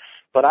fine.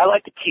 But I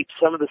like to keep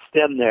some of the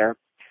stem there.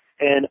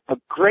 And a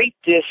great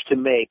dish to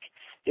make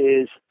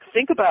is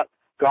think about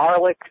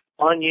garlic,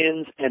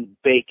 onions, and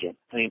bacon.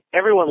 I mean,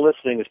 everyone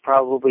listening is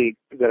probably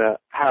going to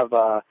have,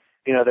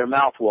 you know, their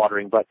mouth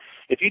watering. But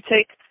if you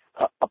take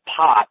a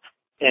pot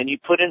and you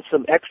put in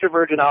some extra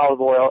virgin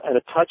olive oil and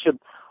a touch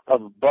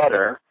of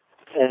butter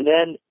and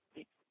then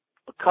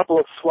a couple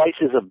of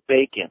slices of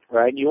bacon,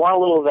 right? You want a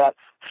little of that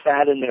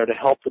fat in there to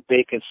help the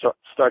bacon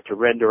start to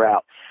render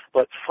out.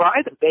 But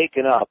fry the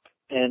bacon up,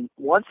 and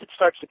once it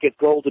starts to get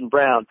golden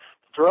brown,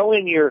 throw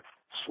in your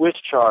Swiss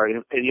chard,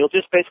 and you'll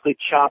just basically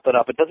chop it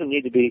up. It doesn't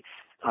need to be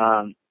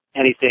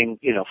anything,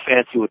 you know,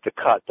 fancy with the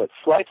cut, but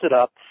slice it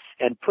up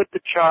and put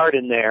the chard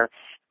in there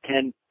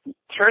and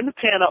turn the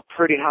pan up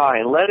pretty high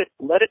and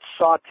let it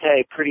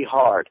saute pretty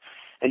hard.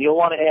 And you'll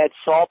want to add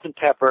salt and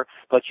pepper,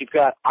 but you've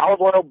got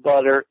olive oil,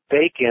 butter,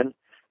 bacon,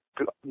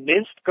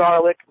 minced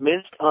garlic,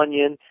 minced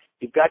onion.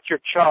 You've got your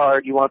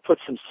chard. You want to put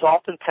some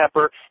salt and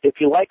pepper.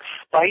 If you like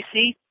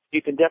spicy,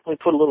 you can definitely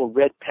put a little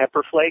red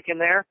pepper flake in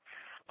there.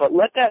 But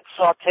let that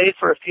saute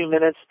for a few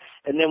minutes,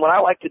 and then what I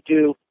like to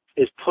do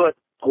is put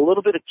a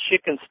little bit of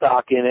chicken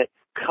stock in it,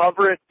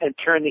 cover it, and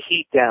turn the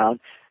heat down,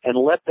 and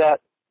let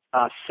that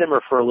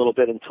simmer for a little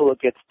bit until it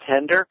gets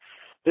tender.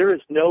 There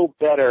is no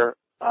better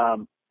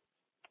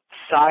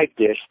side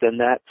dish than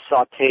that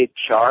sautéed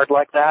chard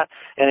like that.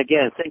 And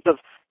again, think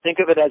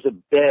of it as a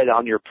bed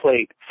on your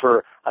plate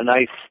for a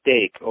nice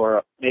steak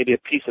or maybe a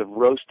piece of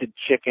roasted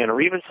chicken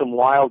or even some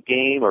wild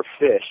game or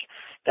fish.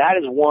 That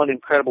is one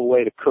incredible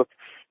way to cook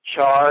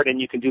chard,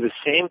 and you can do the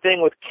same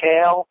thing with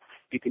kale.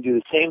 You can do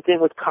the same thing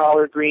with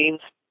collard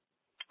greens.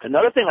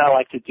 Another thing I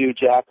like to do,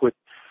 Jack, with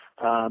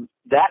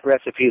that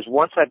recipe is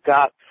once I've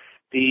got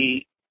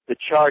the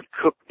chard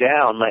cooked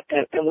down,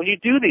 and when you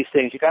do these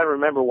things, you got to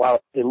remember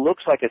while it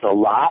looks like it's a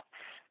lot,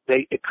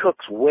 it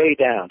cooks way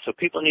down. So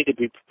people need to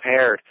be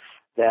prepared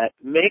that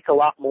make a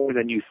lot more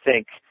than you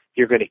think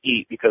you're going to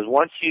eat, because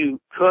once you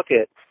cook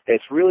it,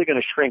 it's really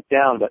going to shrink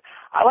down. But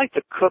I like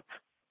to cook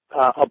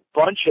a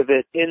bunch of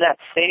it in that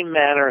same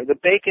manner. The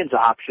bacon's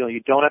optional. You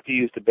don't have to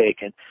use the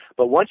bacon.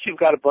 But once you've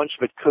got a bunch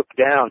of it cooked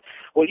down,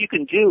 what you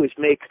can do is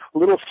make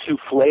little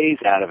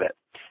soufflés out of it.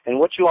 And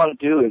what you want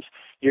to do is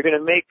you're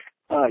going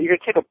to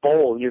take a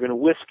bowl and you're going to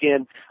whisk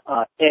in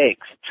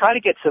eggs. Try to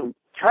get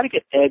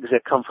eggs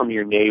that come from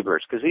your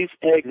neighbors, because these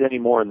eggs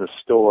anymore in the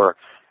store,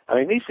 I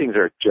mean, these things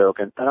are a joke.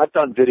 And I've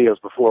done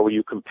videos before where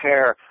you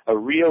compare a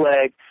real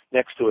egg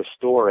next to a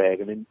store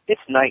egg. I mean,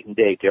 it's night and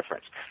day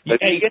difference.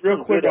 But hey,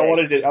 real quick, I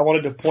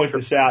wanted to point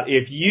this out.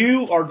 If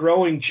you are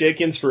growing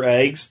chickens for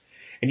eggs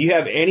and you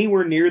have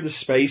anywhere near the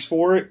space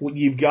for it, what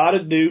you've got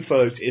to do,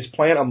 folks, is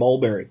plant a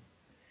mulberry.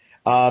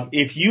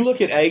 If you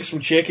look at eggs from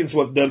chickens,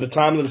 the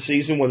time of the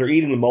season when they're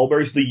eating the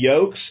mulberries, the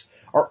yolks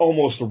are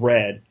almost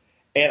red.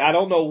 And I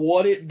don't know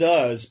what it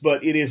does,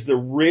 but it is the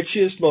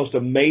richest, most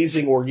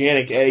amazing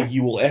organic egg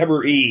you will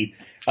ever eat.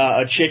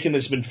 A chicken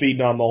that's been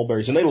feeding on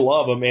mulberries, and they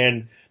love them.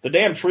 And the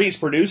damn trees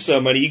produce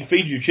so many, you can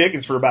feed your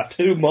chickens for about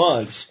 2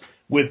 months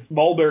with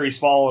mulberries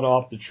falling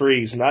off the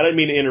trees. And I didn't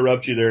mean to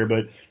interrupt you there,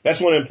 but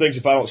that's one of them things.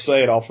 If I don't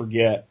say it, I'll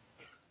forget.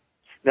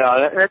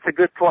 No, that's a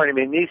good point. I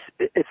mean,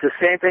 it's the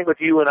same thing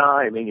with you and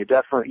I. I mean,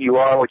 you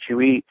are what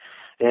you eat,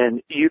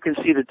 and you can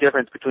see the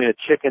difference between a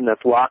chicken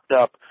that's locked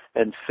up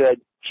and fed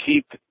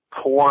cheap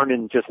corn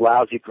and just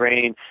lousy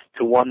grain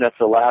to one that's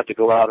allowed to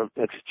go out.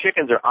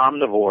 Chickens are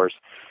omnivores,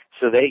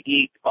 so they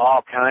eat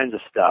all kinds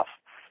of stuff.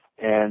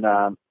 And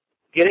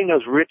getting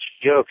those rich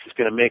yolks is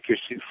going to make your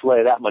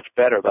souffle that much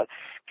better. But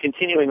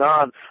continuing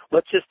on,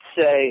 let's just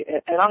say,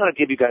 and I'm going to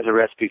give you guys a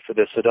recipe for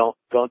this, so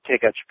don't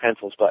take out your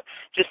pencils, but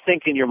just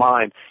think in your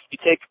mind. You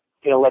take,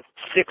 let's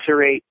 6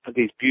 or 8 of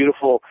these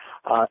beautiful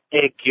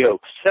egg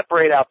yolks.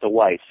 Separate out the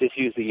whites. Just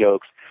use the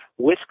yolks.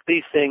 Whisk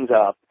these things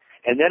up.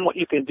 And then what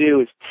you can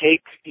do is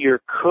take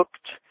your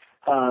cooked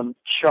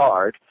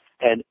chard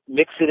and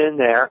mix it in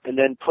there, and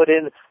then put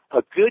in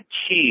a good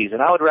cheese.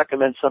 And I would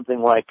recommend something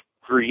like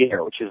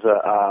Gruyere, which is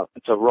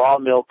it's a raw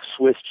milk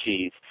Swiss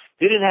cheese.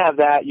 If you didn't have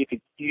that, you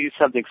could use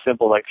something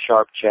simple like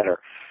sharp cheddar.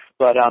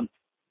 But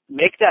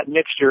make that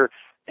mixture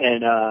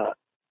and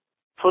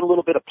put a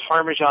little bit of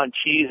Parmesan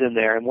cheese in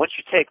there. And once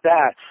you take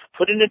that,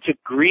 put it into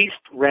greased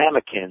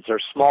ramekins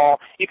or small.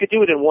 You could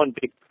do it in one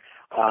big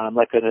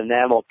like an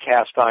enamel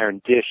cast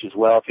iron dish as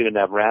well if you didn't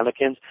have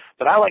ramekins.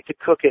 But I like to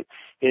cook it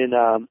in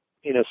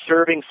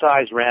serving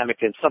size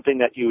ramekins, something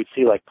that you would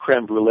see like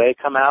creme brulee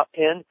come out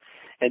in,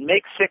 and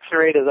make 6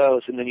 or 8 of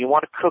those. And then you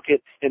want to cook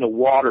it in a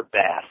water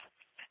bath,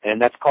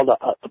 and that's called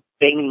a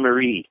bain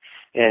marie.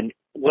 And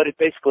what it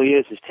basically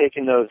is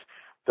taking those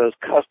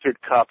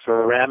custard cups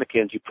or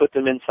ramekins, you put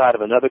them inside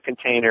of another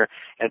container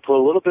and put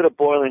a little bit of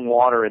boiling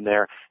water in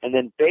there, and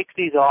then bake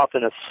these off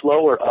in a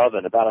slower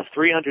oven, about a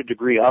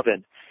 300-degree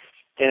oven.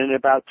 And in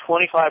about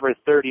 25 or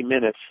 30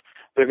 minutes,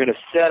 they're going to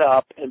set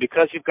up, and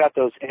because you've got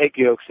those egg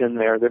yolks in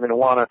there, they're going to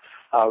want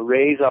to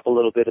raise up a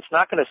little bit. It's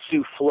not going to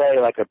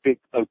souffle like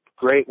a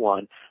great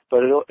one,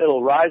 but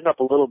it'll rise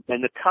up a little.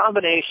 And the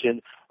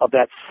combination of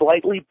that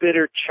slightly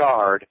bitter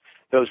chard,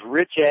 those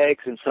rich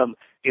eggs, and some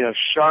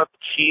sharp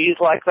cheese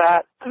like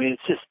that, I mean,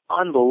 it's just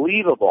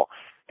unbelievable.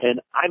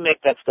 And I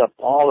make that stuff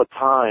all the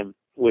time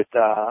with,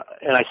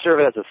 and I serve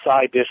it as a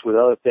side dish with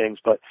other things,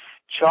 but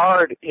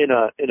chard in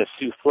a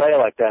souffle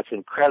like that's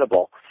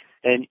incredible.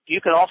 And you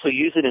can also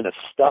use it in a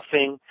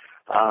stuffing,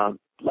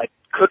 like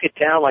cook it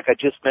down like I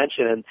just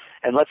mentioned,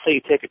 and let's say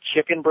you take a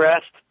chicken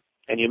breast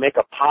and you make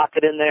a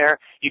pocket in there.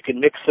 You can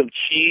mix some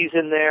cheese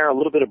in there, a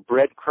little bit of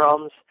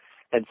breadcrumbs,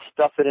 and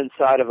stuff it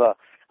inside of a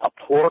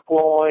pork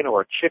loin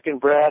or a chicken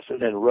breast,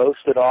 and then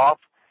roast it off.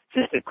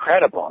 It's just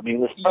incredible. I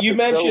mean, you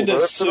mentioned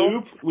a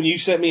soup when you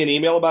sent me an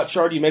email about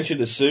chard. You mentioned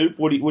a soup.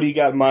 What do you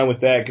got in mind with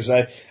that? Because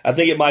I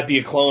think it might be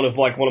a clone of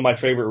like one of my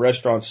favorite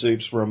restaurant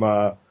soups from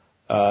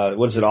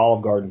what is it,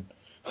 Olive Garden.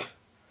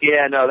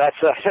 Yeah, no, that's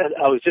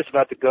I was just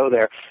about to go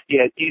there.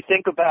 Yeah, you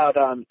think about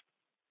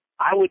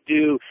I would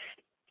do.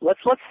 Let's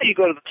say you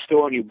go to the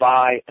store and you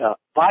buy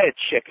a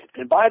chicken,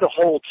 and buy the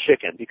whole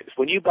chicken, because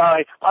when you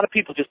buy, a lot of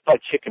people just buy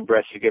chicken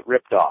breasts, you get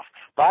ripped off.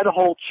 Buy the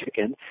whole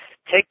chicken,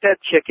 take that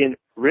chicken,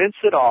 rinse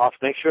it off,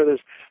 make sure there's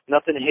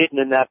nothing hidden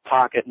in that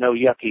pocket, no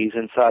yuckies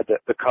inside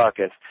the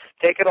carcass.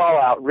 Take it all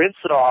out, rinse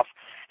it off,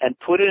 and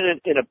put it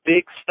in a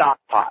big stock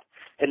pot,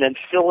 and then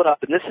fill it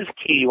up. And this is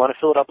key, you want to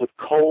fill it up with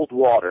cold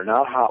water,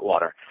 not hot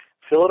water.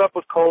 Fill it up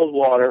with cold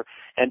water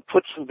and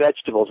put some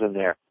vegetables in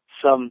there.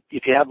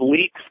 If you have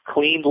leeks,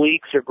 cleaned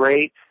leeks are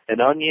great,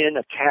 an onion,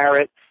 a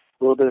carrot,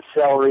 a little bit of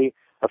celery,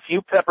 a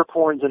few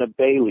peppercorns, and a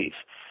bay leaf.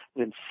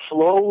 And then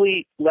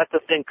slowly let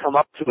the thing come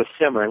up to a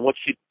simmer. And what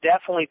you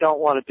definitely don't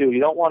want to do, you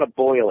don't want to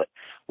boil it.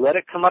 Let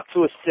it come up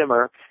to a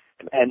simmer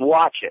and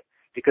watch it.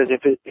 Because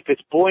if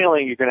it's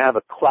boiling, you're going to have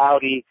a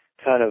cloudy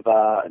kind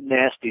of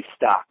nasty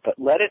stock. But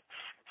let it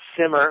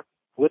simmer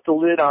with the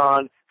lid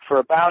on for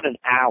about an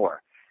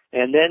hour.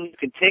 And then you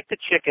can take the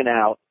chicken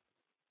out.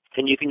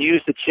 And you can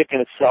use the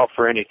chicken itself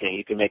for anything.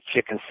 You can make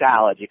chicken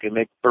salad. You can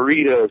make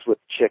burritos with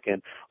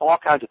chicken, all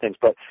kinds of things.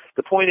 But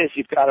the point is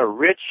you've got a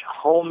rich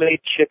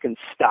homemade chicken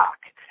stock.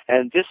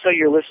 And just so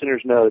your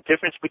listeners know, the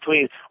difference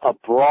between a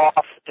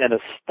broth and a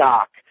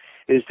stock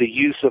is the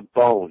use of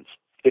bones.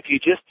 If you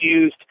just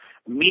used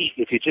meat,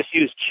 if you just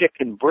used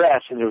chicken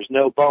breast and there was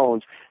no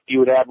bones, you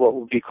would have what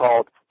would be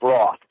called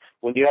broth.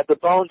 When you have the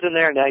bones in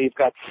there, now you've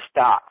got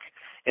stock.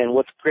 And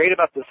what's great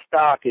about the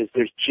stock is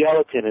there's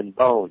gelatin and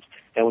bones.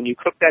 And when you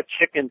cook that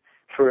chicken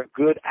for a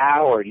good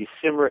hour, you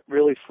simmer it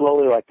really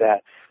slowly like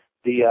that,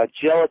 the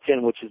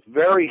gelatin, which is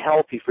very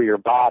healthy for your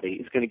body,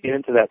 is going to get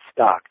into that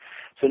stock.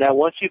 So now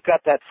once you've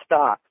got that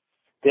stock,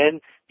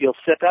 then you'll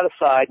set that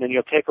aside, and then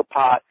you'll take a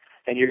pot,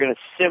 and you're going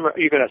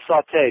to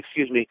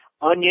saute,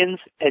 onions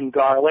and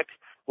garlic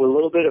with a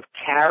little bit of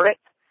carrot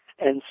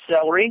and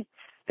celery.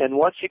 And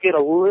once you get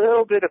a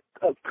little bit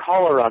of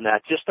color on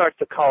that, just start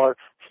to color,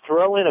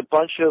 throw in a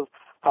bunch of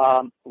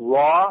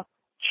raw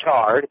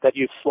chard that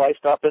you've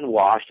sliced up and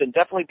washed. And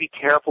definitely be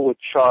careful with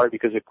chard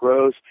because it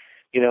grows,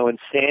 in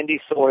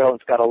sandy soil.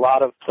 It's got a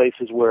lot of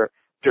places where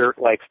dirt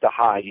likes to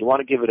hide. You want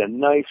to give it a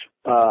nice,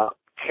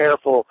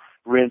 careful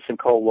rinse in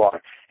cold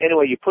water.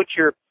 Anyway, you put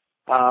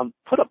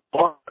a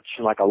bunch,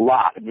 like a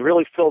lot, and you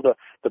really fill the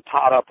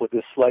pot up with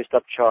this sliced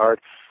up chard.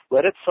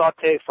 Let it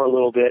saute for a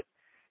little bit,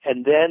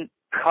 and then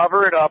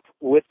cover it up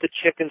with the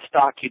chicken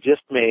stock you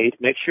just made.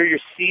 Make sure you're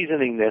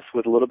seasoning this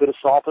with a little bit of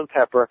salt and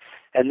pepper,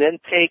 and then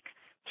take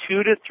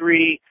 2 to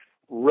 3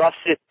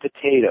 russet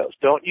potatoes.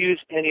 Don't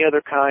use any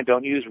other kind.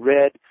 Don't use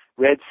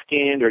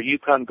red-skinned or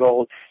Yukon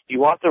Gold. You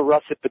want the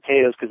russet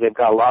potatoes because they've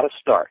got a lot of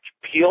starch.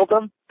 Peel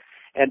them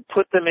and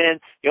put them in.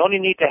 You only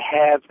need to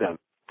halve them.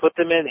 Put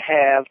them in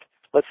halved.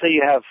 Let's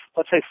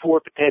say 4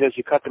 potatoes.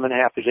 You cut them in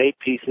half. There's 8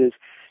 pieces.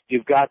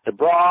 You've got the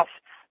broth,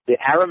 the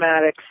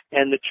aromatics,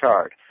 and the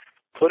chard.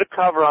 Put a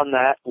cover on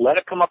that. Let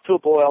it come up to a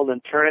boil,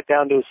 then turn it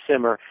down to a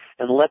simmer,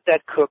 and let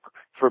that cook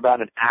for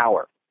about an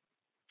hour.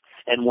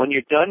 And when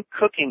you're done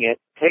cooking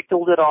it, take the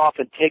lid off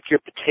and take your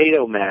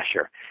potato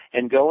masher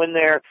and go in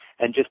there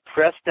and just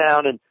press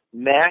down and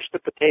mash the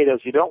potatoes.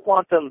 You don't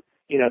want them,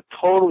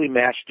 totally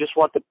mashed. You just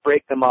want to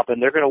break them up,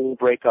 and they're going to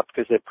break up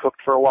because they've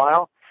cooked for a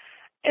while.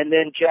 And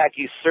then, Jack,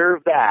 you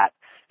serve that,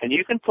 and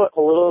you can put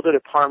a little bit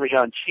of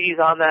Parmesan cheese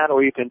on that,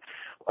 or you can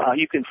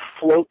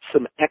float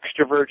some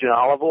extra virgin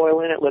olive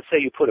oil in it. Let's say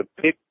you put a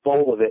big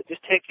bowl of it.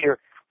 Just take your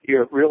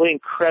really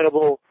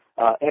incredible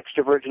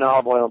extra virgin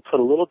olive oil and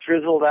put a little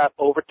drizzle of that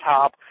over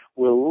top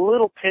with a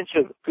little pinch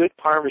of good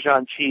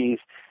Parmesan cheese,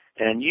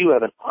 and you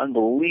have an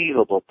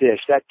unbelievable dish.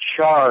 That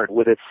chard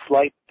with its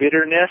slight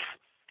bitterness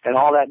and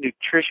all that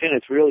nutrition,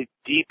 it's really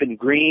deep and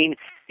green.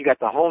 You got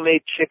the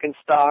homemade chicken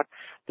stock,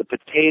 the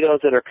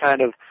potatoes that are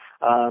kind of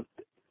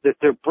that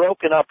they're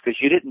broken up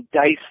because you didn't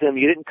dice them,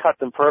 you didn't cut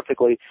them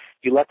perfectly.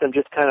 You let them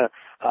just kind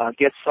of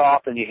get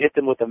soft, and you hit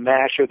them with a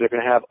masher. They're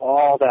going to have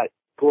all that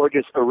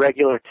gorgeous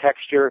irregular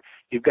texture.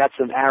 You've got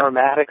some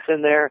aromatics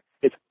in there.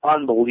 It's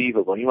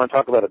unbelievable. You want to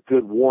talk about a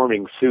good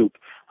warming soup.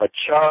 A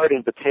chard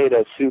and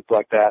potato soup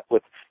like that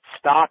with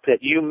stock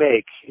that you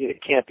make,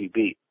 it can't be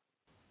beat.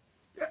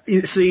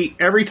 You see,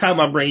 every time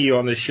I bring you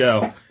on this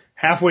show,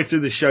 halfway through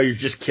the show, you're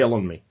just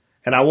killing me.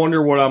 And I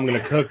wonder what I'm going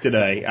to cook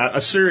today.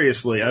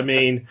 Seriously, I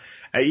mean,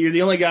 you're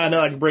the only guy I know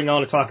I can bring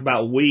on to talk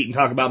about wheat and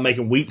talk about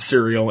making wheat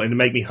cereal and to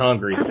make me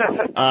hungry.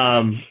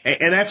 And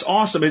that's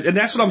awesome. And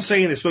that's what I'm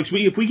saying is, folks,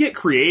 if we get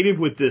creative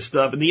with this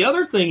stuff. And the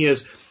other thing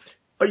is,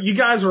 you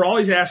guys are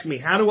always asking me,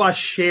 how do I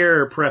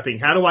share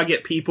prepping? How do I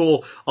get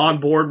people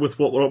on board with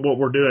what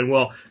we're doing?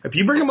 Well, if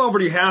you bring them over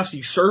to your house,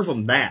 you serve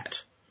them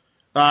that.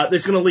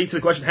 That's going to lead to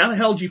the question, how the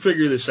hell did you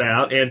figure this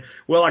out? And,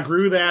 well, I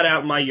grew that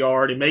out in my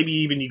yard, and maybe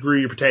even you grew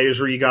your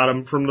potatoes or you got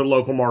them from the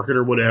local market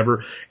or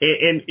whatever.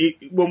 And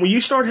when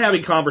you start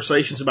having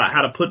conversations about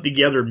how to put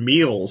together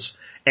meals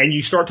and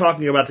you start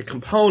talking about the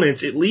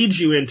components, it leads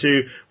you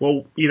into,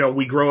 well,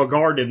 we grow a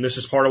garden, this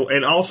is part of,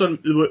 and also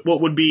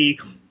what would be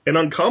an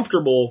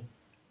uncomfortable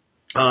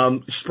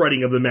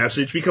spreading of the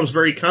message becomes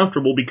very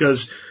comfortable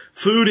because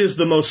food is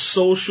the most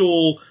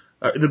social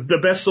the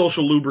best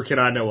social lubricant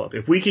I know of.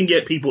 If we can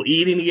get people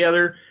eating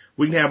together,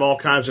 we can have all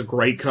kinds of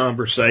great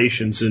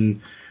conversations, and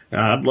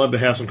I'd love to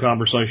have some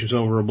conversations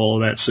over a bowl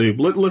of that soup.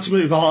 Let's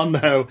move on,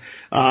 though,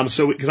 because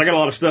I got a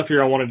lot of stuff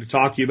here I wanted to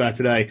talk to you about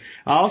today.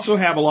 I also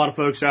have a lot of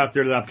folks out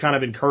there that I've kind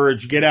of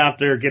encouraged, get out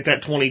there, get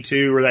that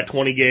 22 or that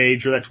 20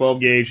 gauge or that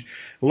 12 gauge,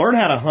 learn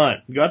how to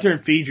hunt. Go out there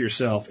and feed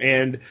yourself.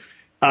 And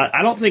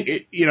I don't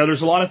think,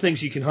 there's a lot of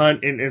things you can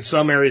hunt in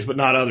some areas, but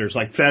not others,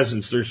 like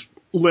pheasants. There's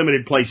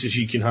limited places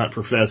you can hunt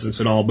for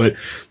pheasants and all, but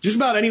just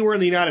about anywhere in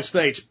the United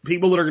States,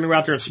 people that are going to go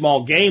out there and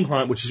small game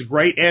hunt, which is a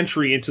great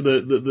entry into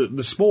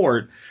the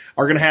sport,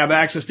 are going to have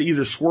access to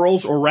either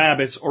squirrels or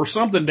rabbits or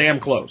something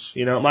damn close.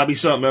 It might be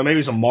something,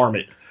 maybe it's a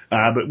marmot.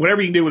 But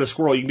whatever you can do with a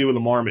squirrel, you can do with a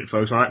marmot,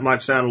 folks. It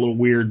might sound a little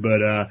weird,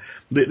 but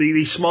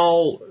these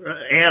small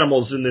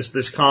animals in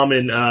this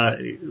common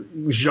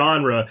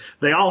genre,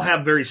 they all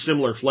have very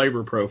similar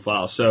flavor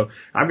profiles. So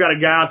I've got a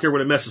guy out there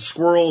with a mess of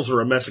squirrels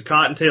or a mess of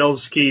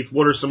cottontails. Keith,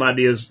 what are some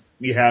ideas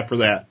you have for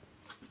that?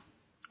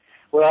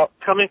 Well,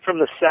 coming from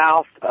the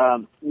South,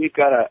 we've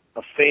got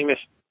a famous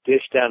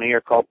dish down here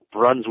called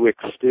Brunswick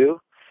stew,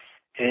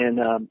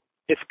 and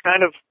it's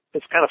kind of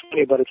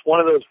funny, but it's one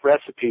of those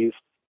recipes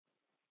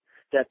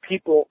that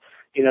people,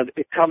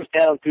 it comes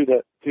down through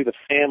through the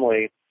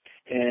family,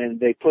 and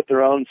they put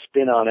their own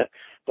spin on it.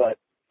 But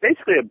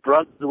basically a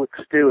Brunswick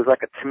stew is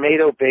like a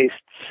tomato-based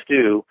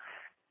stew.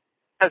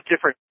 It has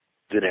different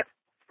in it,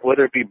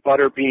 whether it be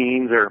butter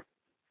beans or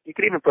you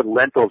could even put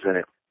lentils in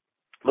it.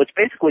 But it's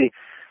basically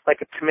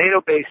like a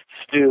tomato-based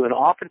stew, and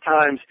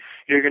oftentimes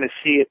you're going to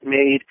see it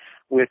made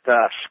with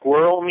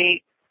squirrel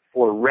meat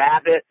or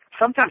rabbit.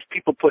 Sometimes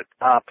people put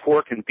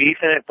pork and beef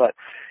in it, but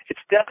it's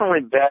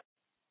definitely best.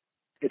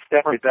 It's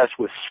definitely best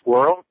with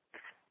squirrel.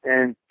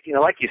 And you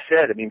know, like you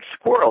said, I mean,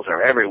 squirrels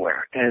are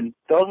everywhere, and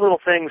those little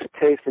things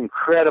taste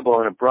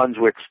incredible in a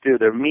Brunswick stew.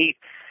 Their meat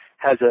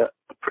has a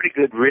pretty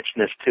good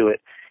richness to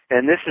it,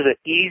 and this is an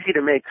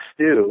easy-to-make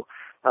stew.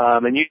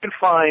 And you can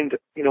find,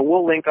 you know,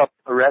 we'll link up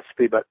a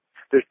recipe, but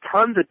there's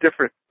tons of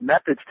different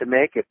methods to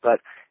make it. But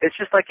it's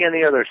just like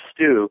any other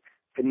stew.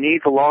 It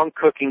needs a long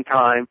cooking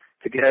time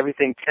to get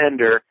everything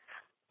tender,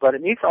 but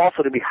it needs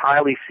also to be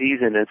highly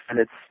seasoned. And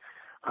it's,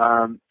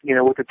 you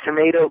know, with a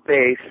tomato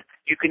base,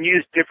 you can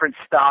use different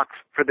stocks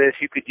for this.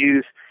 You could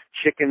use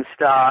chicken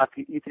stock.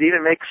 You could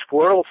even make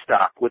squirrel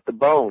stock with the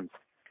bones.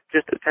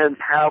 Just depends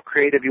how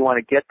creative you want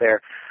to get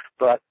there.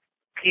 But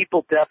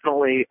people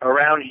definitely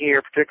around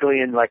here,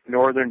 particularly in like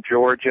northern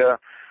Georgia,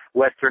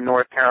 western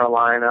North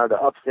Carolina, the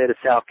upstate of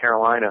South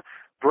Carolina,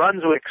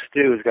 Brunswick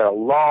stew has got a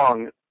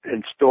long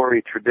and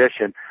storied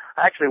tradition.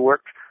 I actually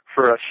worked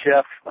for a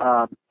chef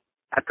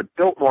at the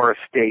Biltmore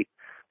Estate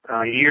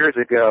years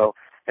ago,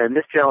 and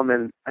this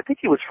gentleman, I think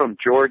he was from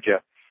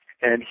Georgia,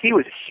 and he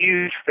was a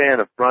huge fan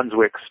of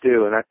Brunswick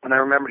stew, and I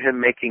remember him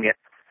making it,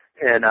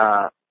 and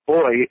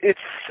boy, it's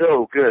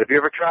so good. Have you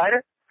ever tried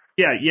it?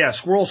 Yeah.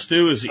 Squirrel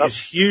stew is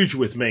huge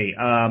with me.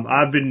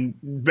 I've been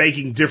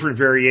baking different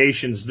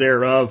variations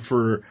thereof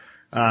for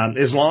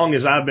as long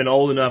as I've been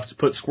old enough to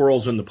put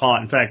squirrels in the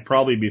pot. In fact,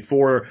 probably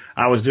before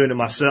I was doing it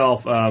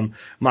myself, my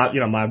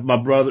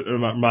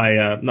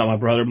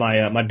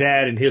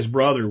dad and his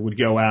brother would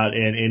go out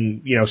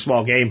and you know,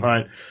 small game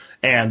hunt.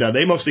 And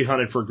they mostly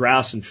hunted for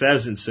grouse and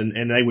pheasants,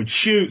 and they would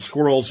shoot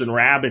squirrels and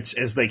rabbits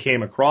as they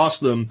came across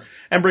them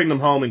and bring them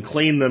home and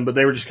clean them. But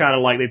they were just kind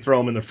of like they'd throw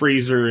them in the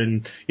freezer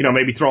and, you know,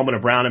 maybe throw them in a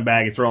browning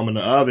bag and throw them in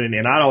the oven.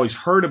 And I'd always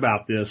heard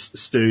about this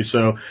stew,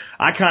 so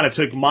I kind of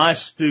took my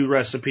stew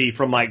recipe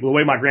from the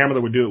way my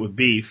grandmother would do it with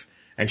beef,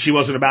 and she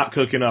wasn't about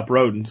cooking up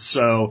rodents.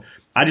 So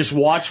I just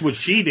watched what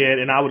she did,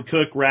 and I would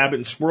cook rabbit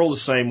and squirrel the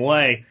same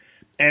way.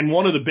 And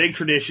one of the big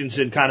traditions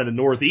in kind of the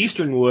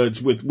northeastern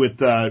woods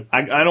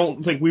I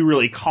don't think we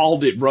really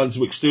called it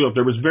Brunswick stew. If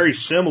there was very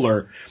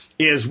similar,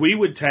 is we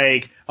would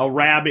take a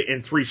rabbit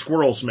and 3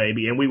 squirrels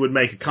maybe, and we would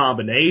make a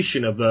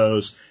combination of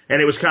those.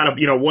 And it was kind of,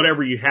 you know,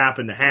 whatever you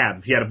happen to have.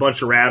 If you had a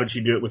bunch of rabbits,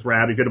 you do it with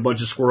rabbit. If you had a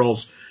bunch of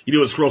squirrels, you do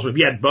it with squirrels. But if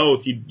you had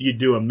both, you'd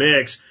do a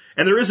mix.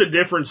 And there is a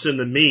difference in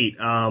the meat.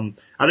 I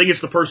think it's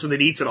the person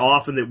that eats it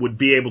often that would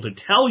be able to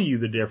tell you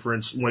the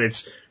difference when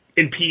it's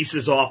in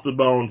pieces off the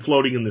bone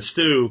floating in the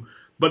stew.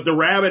 But the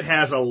rabbit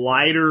has a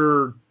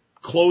lighter,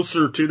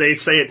 closer to, they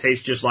say it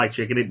tastes just like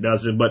chicken, it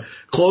doesn't, but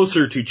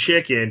closer to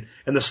chicken.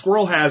 And the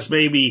squirrel has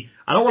maybe,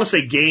 I don't want to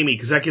say gamey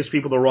because that gives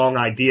people the wrong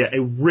idea,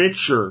 a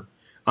richer,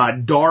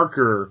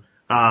 darker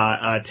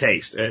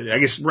taste. I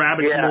guess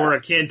rabbit's more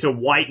akin to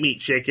white meat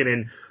chicken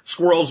and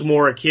squirrel's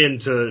more akin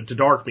to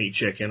dark meat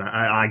chicken,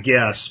 I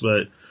guess.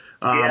 But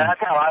yeah,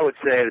 that's how I would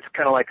say it. It's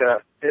kind of like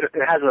it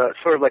has a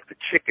sort of like the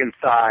chicken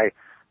thigh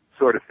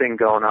sort of thing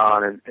going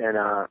on, and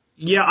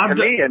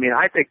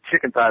I think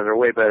chicken thighs are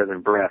way better than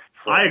breasts.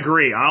 So. I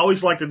agree. I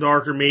always like the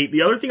darker meat.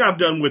 The other thing I've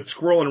done with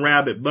squirrel and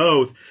rabbit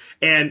both,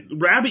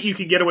 and rabbit you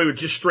can get away with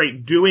just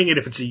straight doing it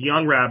if it's a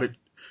young rabbit,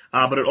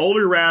 but an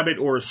older rabbit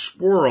or a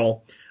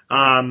squirrel,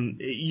 what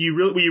you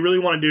really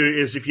want to do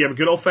is if you have a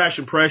good old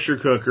fashioned pressure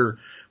cook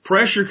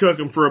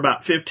them for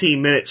about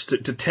 15 minutes to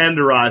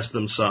tenderize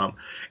them some,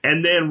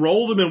 and then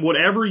roll them in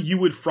whatever you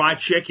would fry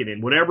chicken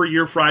in, whatever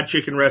your fried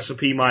chicken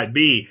recipe might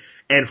be.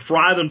 And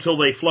fry them till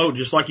they float,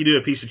 just like you do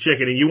a piece of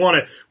chicken. And you want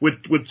to,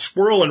 with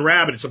squirrel and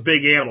rabbit, it's a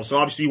big animal. So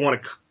obviously you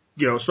want to,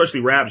 you know, especially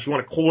rabbits, you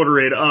want to quarter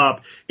it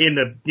up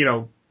into, you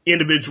know,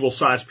 individual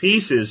sized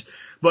pieces.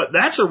 But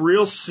that's a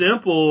real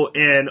simple,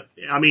 and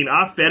I mean,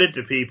 I fed it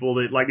to people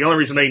that, like, the only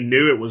reason they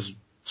knew it was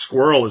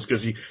squirrel is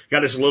because you got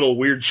this little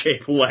weird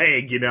shaped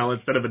leg, you know,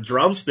 instead of a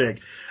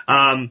drumstick.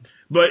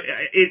 But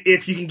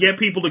if you can get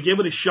people to give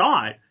it a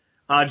shot,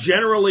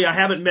 generally, I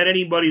haven't met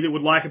anybody that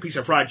would like a piece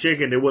of fried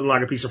chicken that wouldn't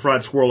like a piece of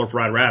fried squirrel or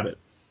fried rabbit.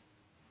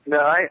 No,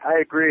 I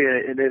agree.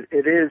 It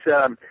is,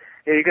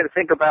 you got to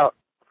think about,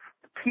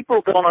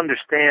 people don't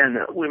understand.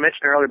 We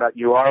mentioned earlier about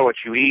you are what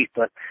you eat,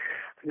 but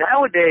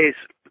nowadays,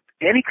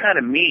 any kind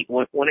of meat,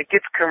 when it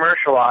gets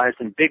commercialized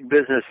and big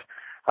business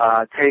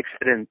takes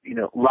it and, you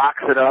know,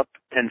 locks it up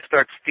and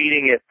starts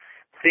feeding it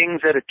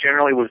things that it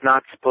generally was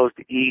not supposed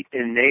to eat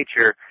in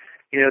nature,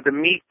 you know, the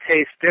meat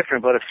tastes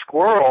different. But a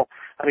squirrel,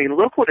 I mean,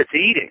 look what it's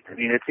eating. I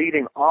mean, it's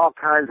eating all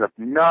kinds of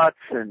nuts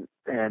and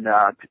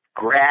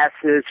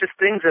grasses, just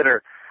things that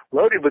are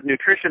loaded with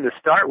nutrition to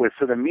start with.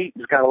 So the meat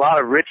has got a lot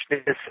of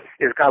richness.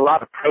 It's got a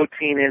lot of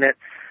protein in it.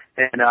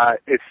 And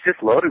it's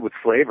just loaded with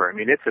flavor. I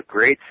mean, it's a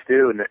great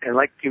stew, and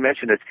like you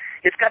mentioned,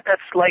 it's got that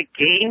slight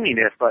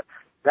gaminess, but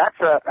that's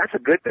a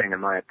good thing in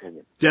my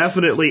opinion.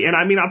 Definitely. And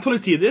I mean, I'll put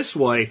it to you this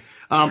way.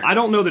 I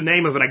don't know the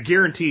name of it. I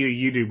guarantee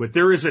you do, but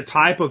there is a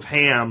type of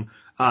ham.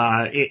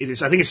 I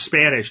think it's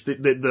Spanish.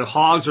 The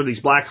hogs are these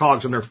black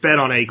hogs, and they're fed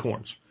on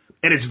acorns.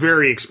 And it's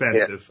very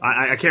expensive.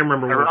 Yeah. I can't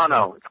remember what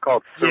Serrano. It's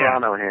called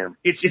Serrano ham.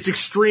 It's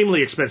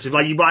extremely expensive.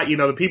 Like you buy,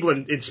 the people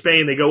in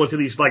Spain, they go into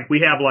these, like we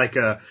have like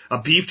a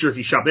beef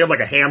jerky shop. They have like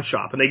a ham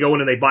shop, and they go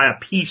in and they buy a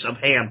piece of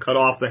ham, cut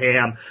off the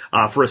ham,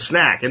 for a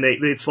snack. And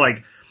it's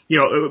like,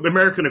 the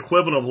American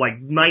equivalent of like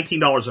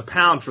 $19 a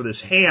pound for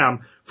this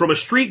ham from a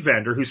street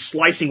vendor who's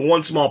slicing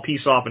one small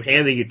piece off and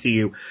handing it to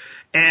you.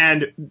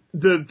 And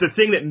the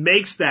thing that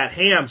makes that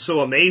ham so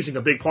amazing,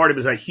 a big part of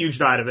it is that huge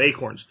diet of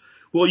acorns.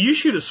 Well, you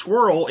shoot a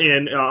squirrel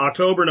in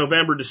October,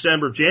 November,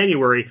 December,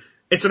 January,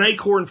 it's an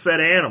acorn-fed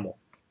animal.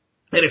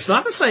 And it's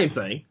not the same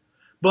thing,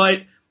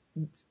 but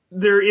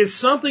there is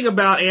something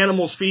about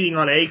animals feeding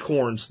on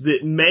acorns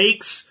that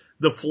makes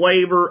the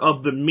flavor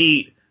of the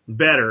meat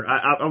better.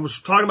 I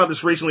was talking about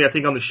this recently, I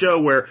think, on the show,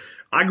 where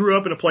I grew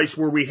up in a place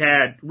where we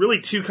had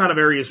really two kind of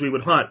areas we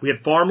would hunt. We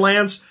had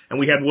farmlands and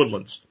we had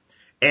woodlands.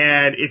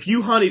 And if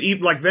you hunted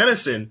even like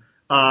venison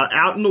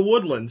out in the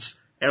woodlands,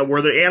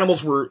 where the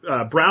animals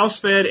were browse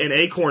fed and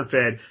acorn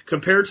fed,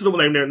 compared to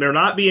they're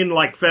not being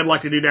like fed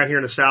like they do down here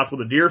in the South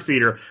with a deer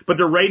feeder, but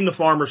they're raiding the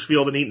farmer's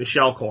field and eating the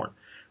shell corn.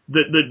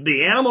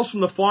 The animals from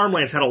the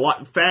farmlands had a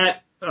lot of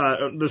fat.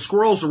 The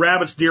squirrels, the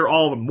rabbits, deer,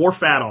 all of them, more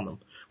fat on them.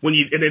 And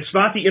it's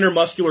not the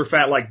intermuscular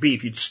fat like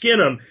beef. You'd skin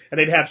them, and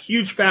they'd have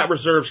huge fat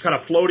reserves kind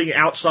of floating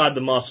outside the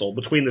muscle,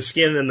 between the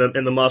skin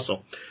and the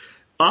muscle.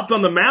 Up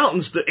on the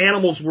mountains, the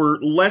animals were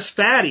less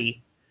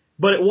fatty,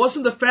 but it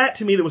wasn't the fat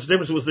to me that was the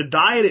difference. It was the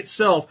diet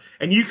itself,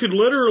 and you could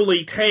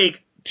literally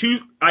take two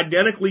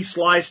identically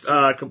sliced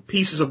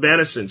pieces of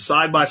venison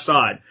side by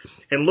side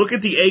and look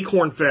at the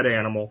acorn-fed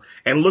animal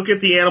and look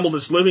at the animal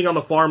that's living on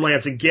the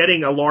farmlands and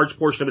getting a large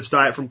portion of its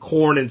diet from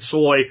corn and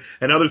soy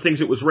and other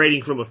things it was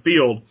raiding from a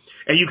field,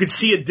 and you could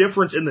see a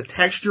difference in the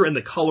texture and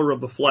the color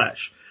of the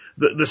flesh.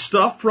 The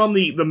stuff from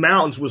the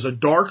mountains was a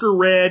darker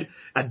red,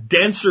 a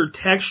denser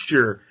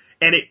texture,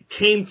 and it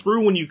came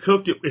through when you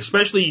cooked it.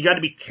 Especially, you got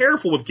to be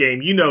careful with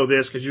game. You know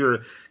this because you're a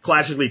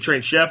classically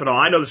trained chef and all.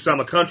 I know this because I'm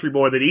a country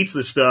boy that eats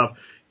this stuff.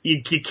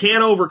 You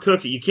can't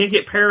overcook it. You can't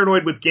get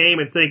paranoid with game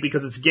and think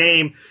because it's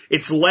game,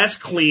 it's less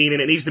clean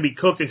and it needs to be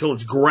cooked until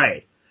it's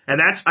gray. And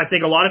that's, I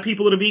think, a lot of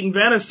people that have eaten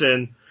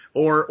venison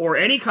or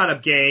any kind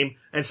of game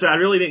and said, I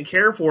really didn't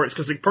care for it. It's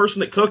because the person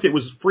that cooked it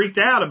was freaked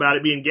out about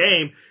it being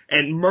game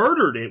and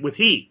murdered it with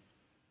heat.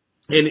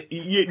 And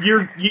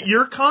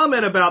your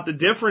comment about the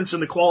difference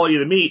in the quality of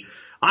the meat,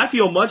 I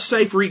feel much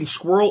safer eating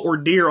squirrel or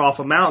deer off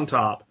a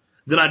mountaintop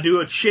than I do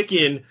a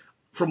chicken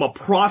from a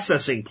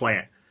processing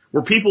plant.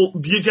 Where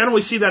you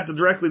generally see that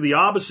directly the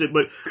opposite,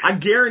 but I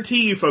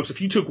guarantee you folks, if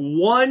you took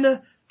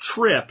one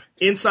trip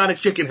inside a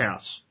chicken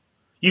house,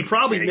 you'd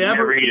probably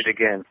never eat it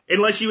again.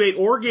 Unless you ate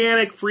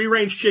organic,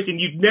 free-range chicken,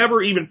 you'd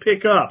never even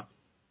pick up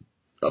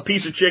a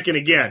piece of chicken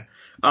again.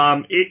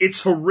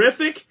 It's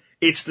horrific.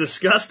 It's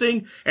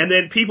disgusting. And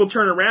then people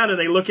turn around and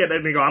they look at it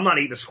and they go, I'm not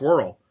eating a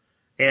squirrel.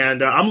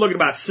 And I'm looking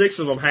at about 6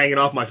 of them hanging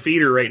off my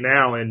feeder right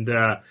now, and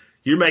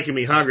you're making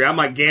me hungry. I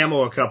might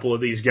gammo a couple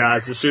of these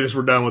guys as soon as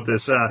we're done with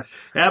this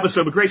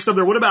episode. But great stuff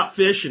there. What about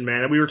fishing,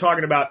 man? We were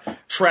talking about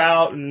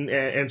trout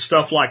and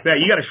stuff like that.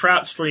 You got a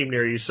trout stream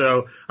near you,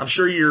 so I'm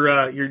sure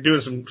you're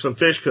doing some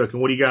fish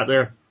cooking. What do you got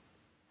there?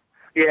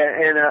 Yeah,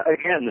 and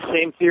again, the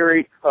same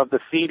theory of the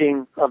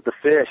feeding of the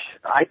fish.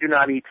 I do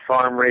not eat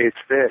farm-raised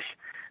fish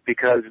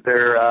because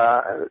they're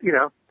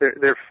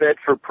fed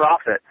for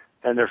profit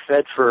and they're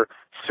fed for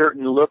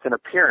certain look and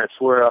appearance.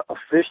 Where a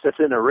fish that's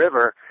in a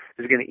river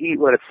is going to eat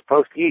what it's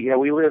supposed to eat.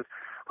 We live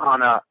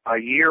on a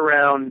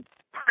year-round,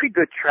 pretty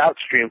good trout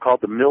stream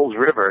called the Mills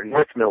River,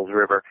 North Mills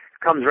River.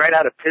 It comes right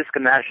out of Pisgah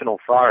National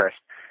Forest,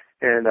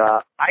 and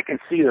I can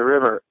see the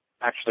river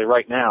actually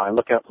right now. I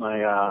look out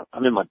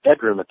I'm in my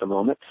bedroom at the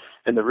moment,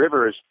 and the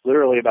river is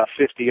literally about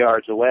 50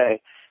 yards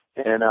away,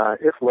 and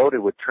it's loaded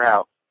with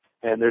trout.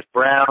 And there's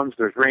browns,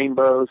 there's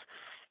rainbows,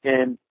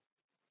 and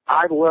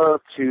I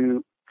love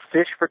to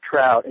fish for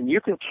trout, and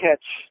you can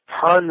catch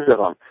tons of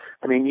them.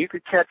 I mean, you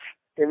could catch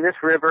in this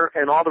river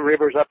and all the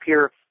rivers up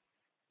here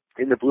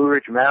in the Blue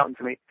Ridge Mountains.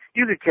 I mean,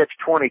 you could catch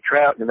 20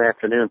 trout in an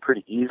afternoon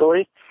pretty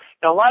easily.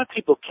 Now, a lot of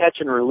people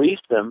catch and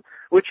release them,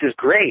 which is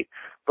great,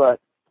 but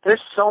there's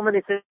so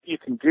many things you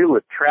can do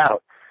with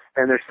trout,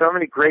 and there's so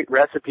many great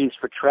recipes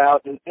for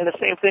trout, and the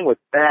same thing with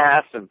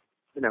bass and,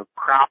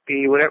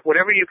 crappie,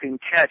 whatever you can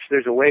catch,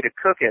 there's a way to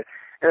cook it.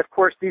 And, of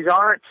course, these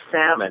aren't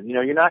salmon.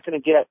 You're not going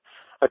to get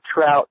a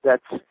trout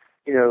that's,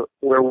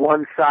 where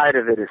one side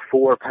of it is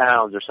 4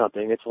 pounds or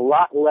something. It's a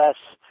lot less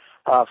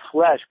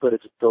flesh, but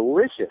it's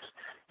delicious.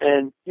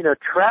 And,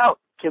 trout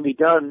can be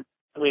done,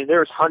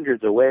 there's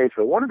hundreds of ways,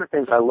 but one of the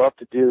things I love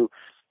to do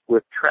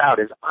with trout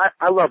is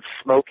I love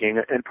smoking,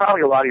 and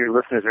probably a lot of your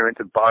listeners are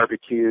into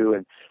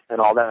barbecue and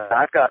all that.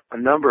 I've got a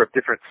number of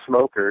different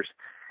smokers,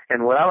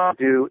 and what I'll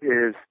do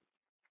is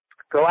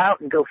go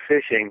out and go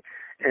fishing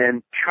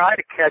and try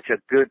to catch a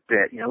good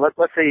bit.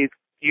 Let's say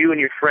you and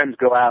your friends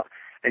go out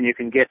and you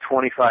can get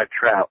 25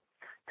 trout.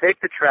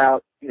 Take the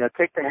trout,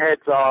 take the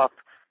heads off,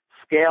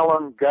 scale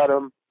them, gut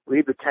them,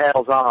 leave the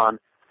tails on,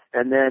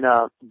 and then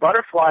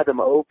butterfly them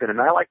open.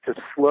 And I like to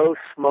slow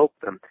smoke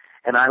them.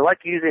 And I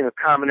like using a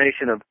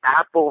combination of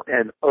apple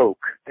and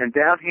oak. And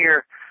down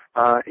here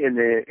in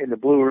the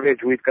Blue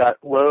Ridge, we've got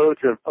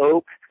loads of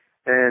oak.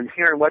 And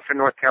here in western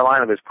North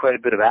Carolina, there's quite a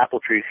bit of apple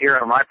trees. Here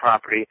on my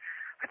property,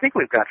 I think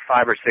we've got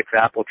 5 or 6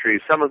 apple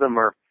trees. Some of them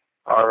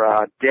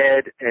are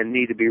dead and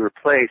need to be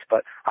replaced,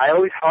 but I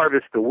always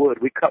harvest the wood.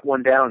 We cut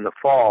one down in the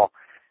fall,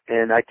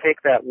 and I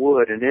take that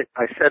wood and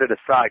I set it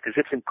aside because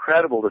it's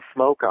incredible to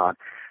smoke on.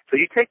 So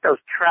you take those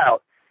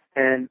trout,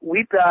 and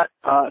we've got,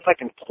 if I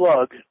can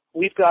plug,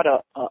 we've got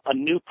a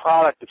new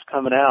product that's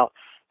coming out,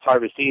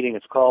 Harvest Eating.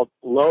 It's called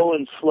Low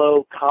and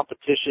Slow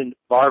Competition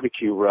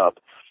Barbecue Rub.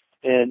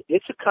 And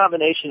it's a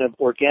combination of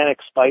organic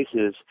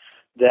spices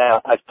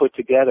that I've put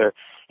together.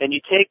 And you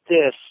take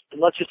this,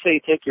 and let's just say you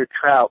take your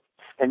trout,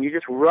 and you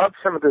just rub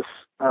some of this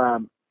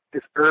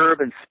herb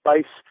and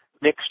spice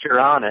mixture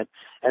on it,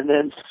 and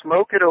then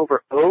smoke it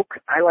over oak.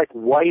 I like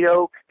white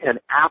oak and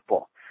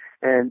apple.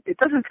 And it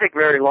doesn't take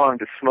very long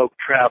to smoke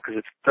trout because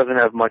it doesn't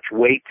have much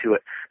weight to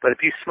it. But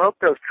if you smoke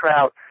those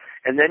trout,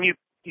 and then you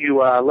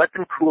let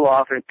them cool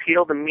off and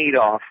peel the meat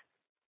off,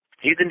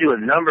 you can do a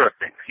number of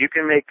things. You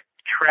can make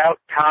trout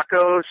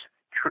tacos,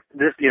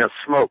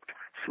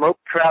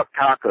 smoked trout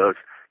tacos,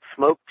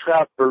 smoked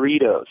trout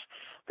burritos.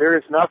 There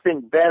is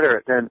nothing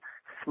better than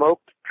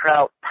smoked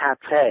trout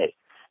pate.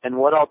 And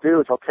what I'll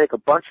do is I'll take a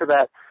bunch of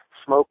that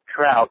smoked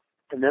trout,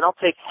 and then I'll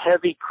take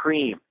heavy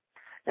cream.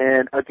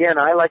 And again,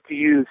 I like to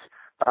use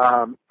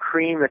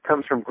cream that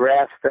comes from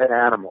grass-fed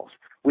animals.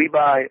 We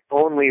buy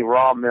only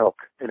raw milk,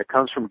 and it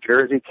comes from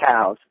Jersey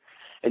cows.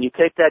 And you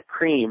take that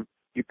cream,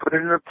 you put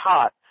it in a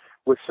pot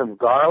with some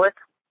garlic,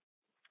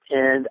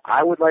 and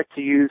I would like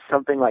to use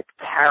something like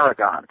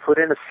tarragon. Put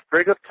in a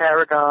sprig of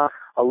tarragon,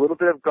 a little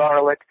bit of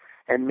garlic,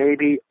 and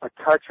maybe a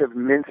touch of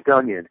minced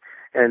onion.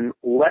 And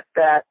let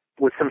that,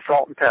 with some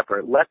salt and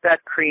pepper, let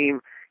that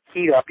cream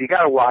heat up. You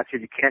got to watch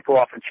it. You can't go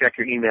off and check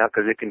your email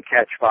because it can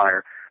catch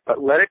fire.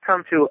 But let it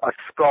come to a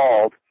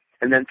scald,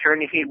 and then turn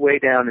the heat way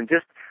down, and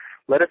just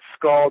let it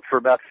scald for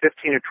about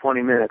 15 or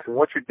 20 minutes. And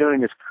what you're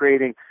doing is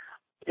creating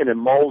an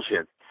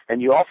emulsion.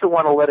 And you also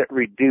want to let it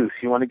reduce.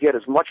 You want to get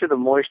as much of the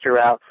moisture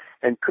out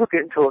and cook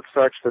it until it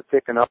starts to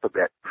thicken up a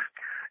bit.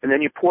 And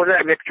then you pour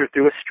that mixture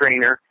through a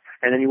strainer,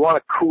 and then you want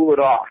to cool it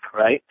off,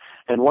 right?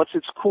 And once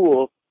it's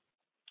cool,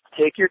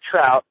 take your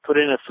trout, put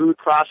it in a food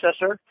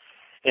processor,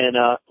 and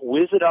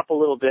whiz it up a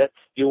little bit.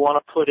 You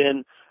want to put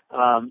in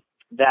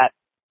that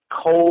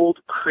cold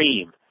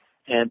cream.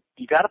 And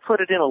you got to put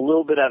it in a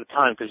little bit at a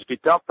time, because if you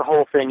dump the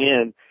whole thing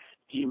in,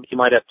 you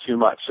might have too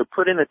much. So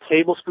put in a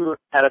tablespoon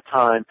at a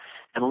time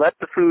and let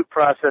the food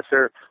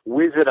processor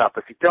whiz it up.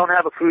 If you don't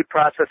have a food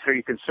processor,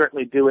 you can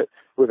certainly do it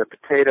with a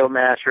potato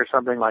masher or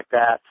something like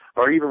that,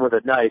 or even with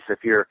a knife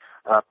if you're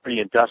pretty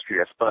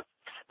industrious. But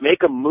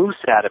make a mousse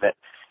out of it.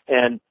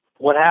 And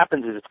what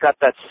happens is it's got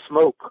that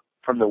smoke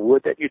from the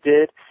wood that you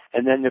did,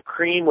 and then the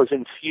cream was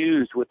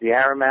infused with the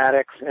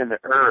aromatics and the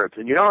herbs.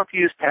 And you don't have to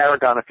use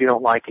tarragon if you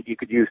don't like it. You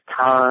could use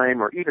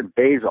thyme or even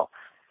basil.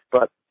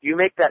 But you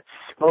make that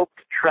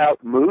smoked trout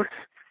mousse,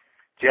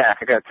 Jack,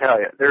 I got to tell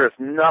you, there is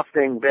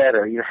nothing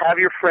better. You have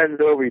your friends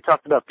over. You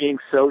talked about being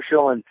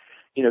social and,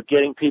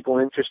 getting people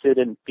interested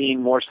in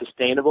being more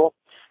sustainable.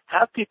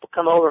 Have people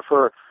come over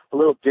for a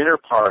little dinner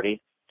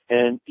party,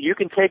 and you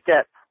can take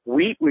that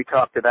wheat we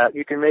talked about.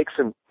 You can make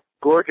some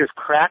gorgeous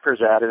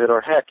crackers out of it,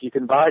 or heck, you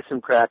can buy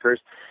some crackers,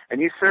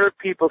 and you serve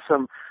people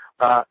some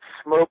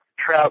smoked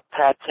trout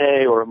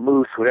pate or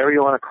mousse, whatever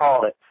you want to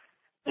call it.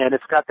 And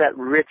it's got that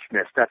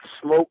richness, that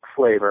smoke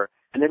flavor.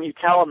 And then you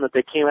tell them that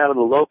they came out of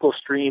the local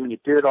stream and you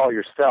did it all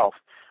yourself.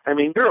 I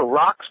mean, you're a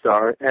rock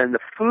star, and the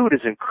food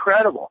is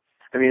incredible.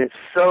 I mean, it's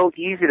so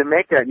easy to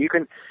make that. You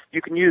can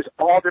use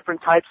all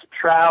different types of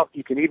trout.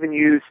 You can even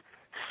use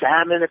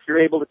salmon if you're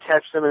able to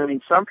catch them. I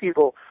mean, some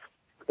people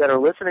that are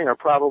listening are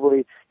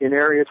probably in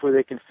areas where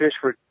they can fish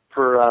for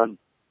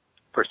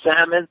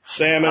salmon.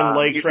 Salmon,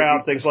 lake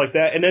trout, things like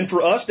that. And then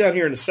for us down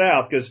here in the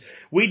South, because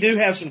we do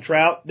have some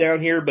trout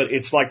down here, but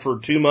it's like for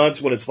 2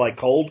 months when it's like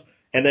cold,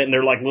 and then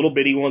they're like little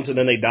bitty ones, and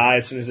then they die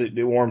as soon as it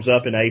warms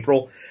up in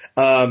April.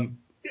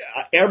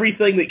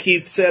 Everything that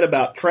Keith said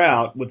about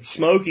trout with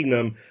smoking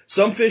them,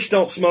 some fish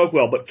don't smoke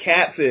well, but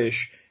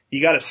catfish,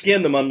 you got to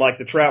skin them, unlike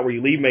the trout where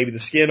you leave maybe the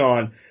skin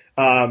on.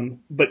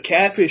 But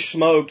catfish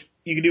smoked,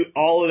 you can do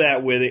all of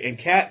that with it, and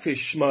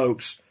catfish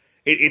smokes.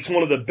 It's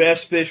one of the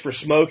best fish for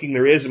smoking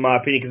there is, in my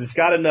opinion, because it's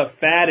got enough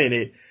fat in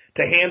it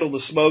to handle the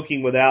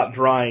smoking without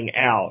drying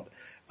out.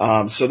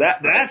 So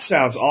that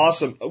sounds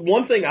awesome.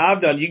 One thing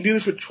I've done, you can do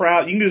this with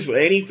trout, you can do this with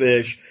any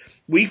fish.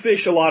 We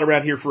fish a lot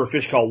around here for a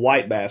fish called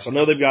white bass. I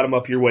know they've got them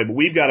up your way, but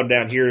we've got them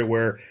down here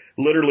where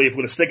literally if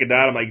with a stick of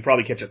dynamite, you can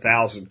probably catch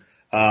 1,000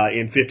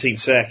 in 15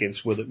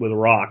 seconds with a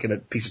rock and a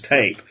piece of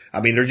tape. I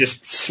mean, they're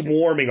just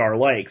swarming our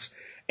lakes.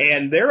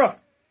 And they're a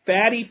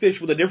fatty fish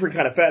with a different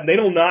kind of fat. They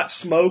do not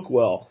smoke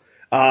well.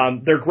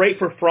 They're great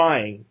for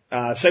frying.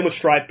 Same with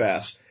striped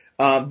bass.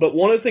 But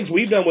one of the things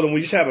we've done with them,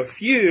 we just have a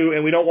few,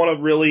 and we don't want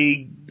to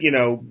really,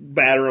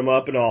 batter them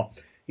up and all.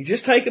 You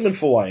just take them and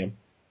fillet them.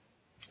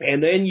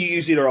 And then you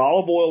use either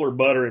olive oil or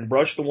butter and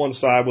brush the one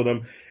side with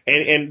them.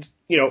 And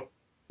a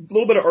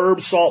little bit of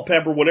herbs, salt,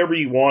 pepper, whatever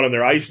you want in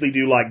there. I usually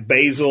do like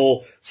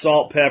basil,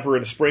 salt, pepper,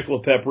 and a sprinkle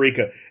of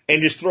paprika.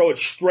 And just throw it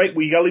straight.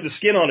 Well, you gotta leave the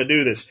skin on to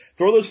do this.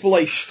 Throw those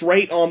fillets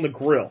straight on the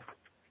grill.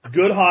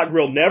 Good hot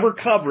grill. Never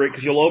cover it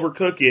because you'll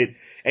overcook it.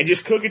 And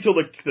just cook it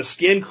till the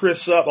skin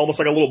crisps up, almost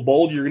like a little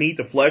bowl you're gonna eat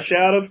the flesh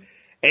out of.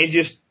 And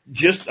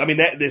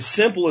that as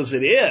simple as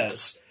it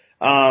is,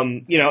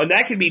 and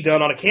that can be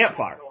done on a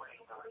campfire.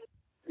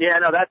 Yeah,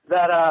 no,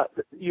 that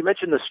you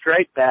mentioned the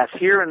striped bass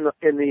here in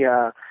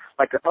the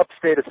like the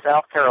upstate of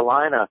South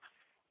Carolina.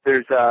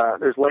 There's a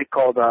lake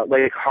called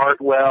Lake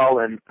Hartwell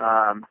and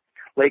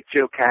Lake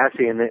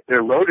Jocassee, and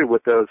they're loaded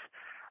with those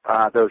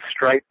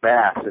striped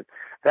bass. And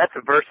that's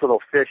a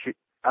versatile fish.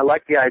 I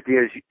like the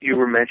idea as you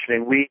were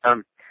mentioning. We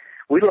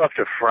love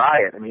to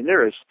fry it. I mean,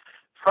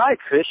 fried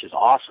fish is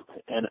awesome,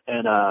 and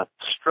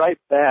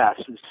striped bass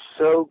is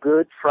so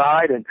good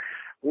fried. And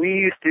we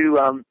used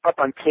to up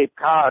on Cape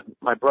Cod.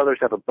 My brothers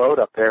have a boat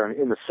up there, and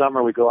in the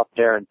summer we go up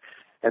there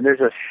and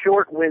there's a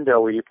short window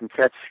where you can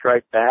catch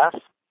striped bass.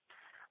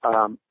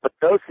 But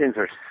those things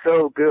are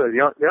so good.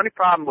 The only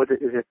problem with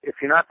it is if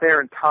you're not there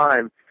in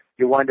time,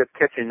 you wind up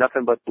catching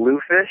nothing but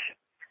bluefish.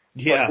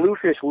 Yeah. But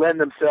bluefish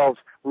lend themselves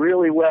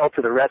really well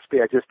to the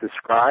recipe I just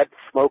described.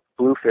 Smoked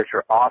bluefish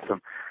are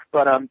awesome.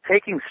 But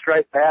taking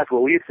striped bass,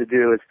 what we used to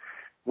do is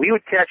we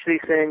would catch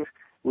these things,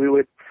 we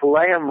would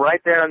fillet them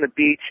right there on the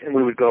beach, and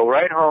we would go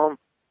right home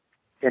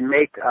and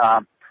make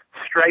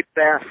striped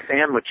bass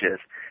sandwiches.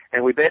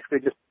 And we basically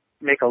just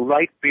make a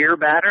light beer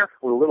batter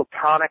with a little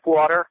tonic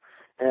water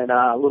and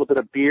a little bit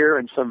of beer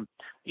and some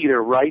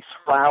either rice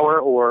flour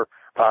or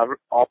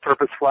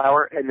all-purpose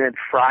flour, and then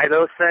fry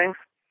those things.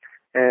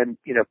 And,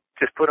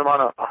 just put them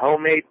on a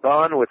homemade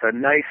bun with a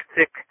nice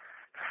thick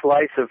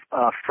slice of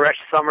fresh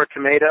summer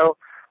tomato,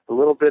 a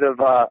little bit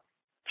of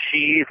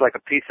cheese, like a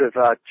piece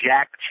of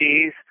jack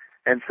cheese,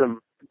 and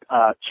some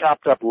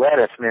chopped up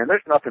lettuce. Man,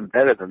 there's nothing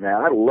better than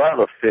that. I love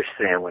a fish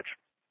sandwich.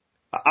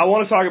 I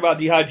want to talk about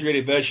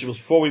dehydrated vegetables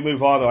before we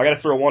move on, though. I got to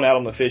throw one out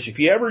on the fish. If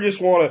you ever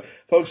just want to,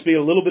 folks, be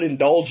a little bit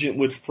indulgent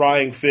with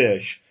frying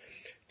fish,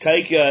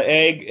 take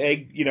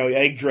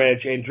egg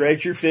dredge and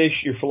dredge your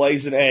fish, your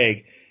fillets and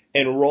egg,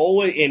 and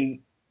roll it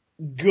in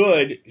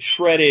good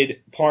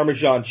shredded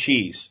Parmesan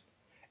cheese.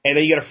 And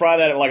then you got to fry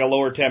that at like a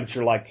lower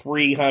temperature, like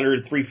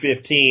 300,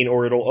 315,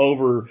 or it'll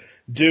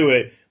overdo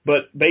it.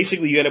 But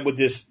basically, you end up with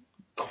this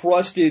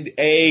crusted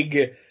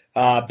egg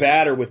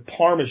batter with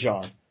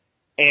Parmesan.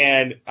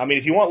 And I mean,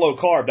 if you want low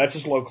carb, that's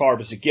as low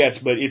carb as it gets,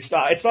 but it's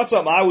not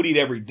something I would eat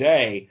every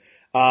day.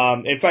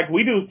 In fact,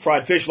 we do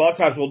fried fish. A lot of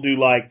times we'll do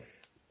like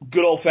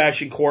good old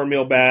fashioned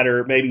cornmeal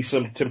batter, maybe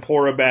some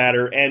tempura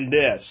batter and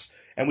this.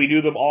 And we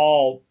do them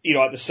all,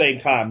 at the same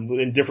time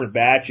in different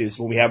batches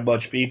when we have a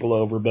bunch of people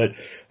over. But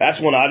that's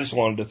one I just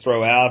wanted to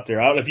throw out there.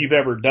 I don't know if you've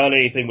ever done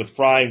anything with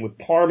frying with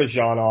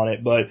Parmesan on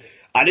it, but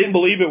I didn't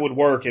believe it would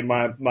work. And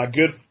my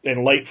good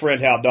and late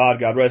friend Hal Dodd,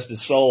 God rest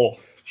his soul,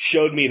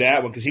 showed me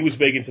that one because he was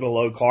big into the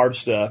low carb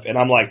stuff. And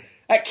I'm like,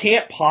 that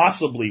can't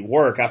possibly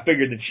work. I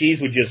figured the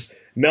cheese would just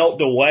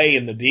melt away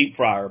in the deep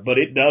fryer, but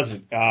it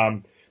doesn't.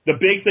 The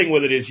big thing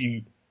with it is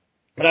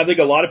and I think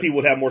a lot of people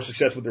would have more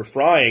success with their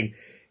frying.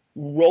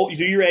 Do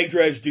your egg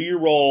dredge, do your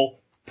roll,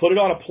 put it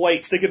on a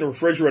plate, stick it in the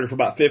refrigerator for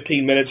about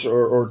 15 minutes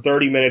or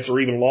 30 minutes or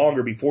even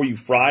longer before you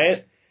fry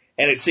it.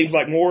 And it seems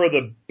like more of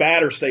the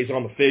batter stays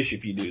on the fish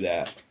if you do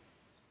that.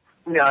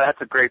 Yeah, that's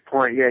a great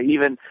point. Yeah,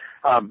 even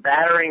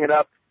battering it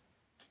up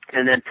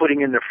and then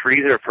putting in the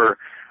freezer for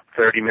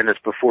 30 minutes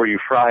before you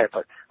fry it.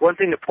 But one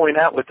thing to point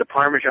out with the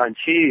Parmesan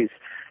cheese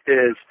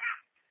is,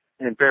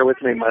 and bear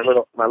with me, my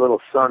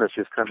little son has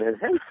just come in.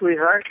 Hey,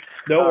 sweetheart.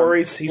 No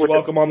worries. He's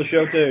welcome on the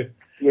show too.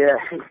 Yeah,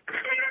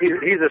 he's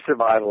a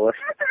survivalist.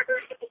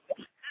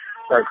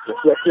 Sorry,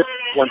 just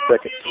 1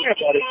 second. Yeah,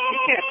 buddy, you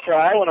can't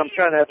cry when I'm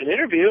trying to have an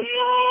interview.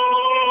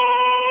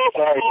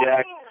 Sorry,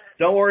 Jack.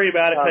 Don't worry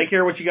about it. Take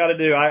care of what you got to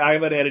do. I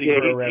have an editing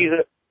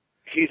program.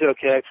 He's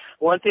okay.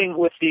 One thing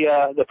with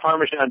the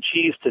Parmesan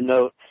cheese to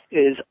note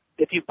is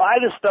if you buy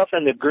the stuff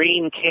in the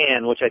green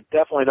can, which I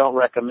definitely don't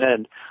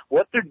recommend,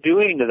 what they're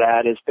doing to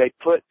that is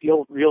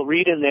you'll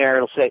read in there,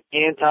 it'll say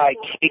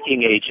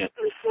anti-caking agent.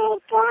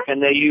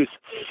 And they use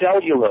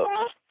cellulose.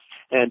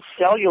 And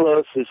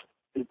cellulose is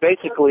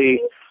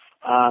basically,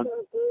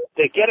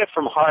 they get it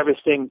from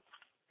harvesting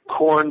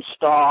corn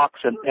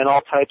stalks and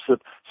all types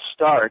of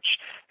starch,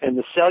 and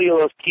the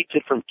cellulose keeps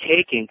it from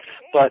caking.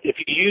 But if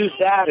you use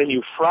that and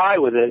you fry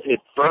with it, it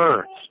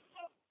burns.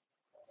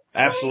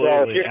 Absolutely.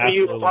 So if you're going to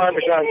use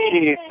Parmesan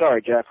cheese,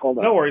 sorry, Jack, hold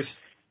on. No worries.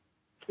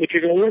 If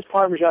you're going to use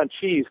Parmesan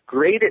cheese,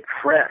 grate it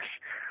fresh,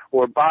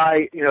 or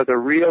buy, the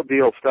real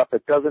deal stuff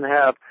that doesn't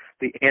have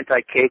the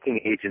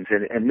anti-caking agents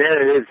in it. And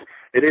then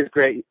it is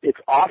great. It's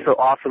also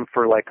awesome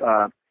for like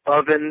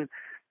oven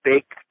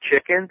baked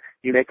chicken.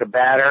 you make a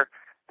batter,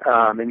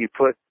 and you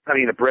put, a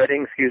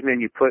breading,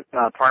 and you put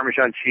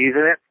Parmesan cheese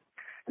in it,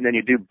 and then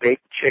you do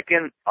baked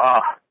chicken.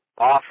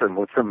 Awesome,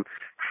 with some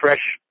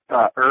fresh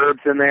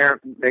herbs in there.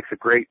 Makes a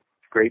great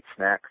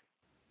snack.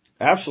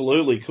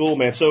 Absolutely. Cool,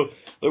 man. So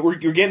you're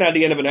getting at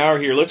the end of an hour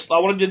here.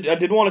 I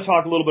did want to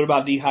talk a little bit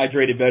about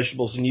dehydrated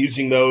vegetables and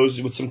using those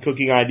with some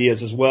cooking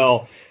ideas as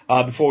well,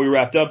 before we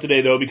wrapped up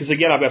today though, because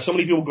again, I've got so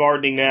many people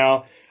gardening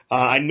now.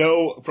 I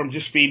know from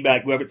just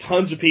feedback, we have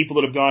tons of people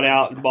that have gone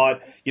out and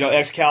bought,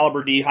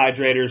 Excalibur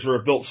dehydrators or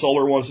have built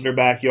solar ones in their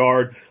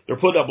backyard. They're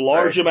putting up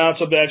large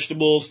amounts of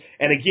vegetables.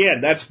 And again,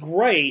 that's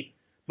great,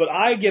 but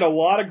I get a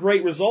lot of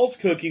great results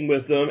cooking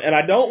with them. And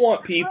I don't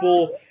want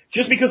people,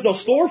 just because they'll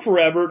store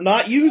forever,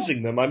 not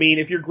using them. I mean,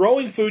 if you're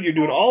growing food, you're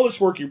doing all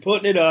this work, you're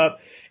putting it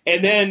up,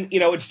 and then,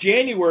 it's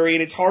January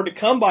and it's hard to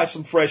come by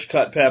some fresh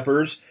cut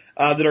peppers,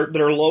 that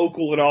are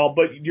local and all,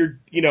 but you're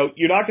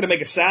not going to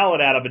make a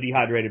salad out of a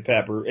dehydrated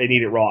pepper and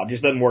eat it raw. It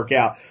just doesn't work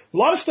out. A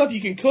lot of stuff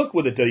you can cook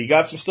with it though. You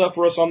got some stuff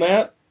for us on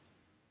that?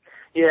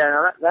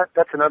 Yeah,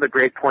 that's another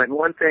great point.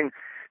 One thing,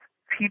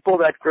 people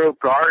that grow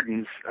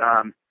gardens,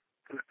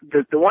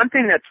 the one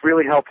thing that's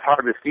really helped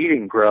Harvest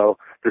Eating grow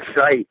the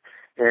site,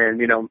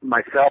 and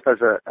myself as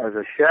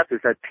a chef, is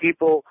that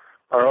people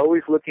are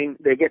always looking.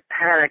 They get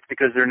panicked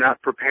because they're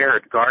not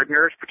prepared.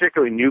 Gardeners,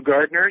 particularly new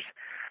gardeners,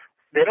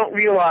 they don't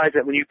realize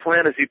that when you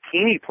plant a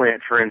zucchini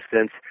plant, for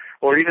instance,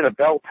 or even a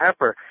bell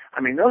pepper,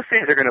 those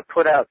things are going to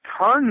put out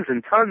tons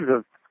and tons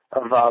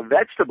of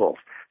vegetables.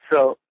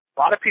 So a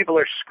lot of people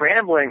are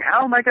scrambling.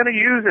 How am I going to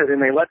use it?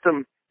 And they let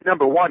them,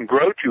 number one,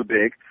 grow too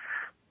big,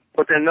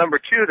 but then number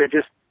two, they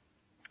just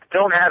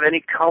don't have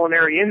any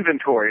culinary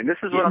inventory. And this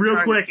is what I'm real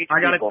trying quick. to teach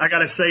I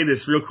gotta say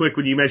this real quick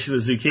when you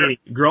mentioned the zucchini.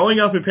 Sure. Growing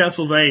up in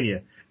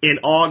Pennsylvania in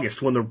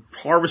August, when the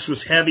harvest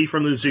was heavy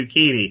from the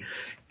zucchini,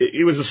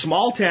 it was a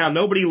small town.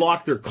 Nobody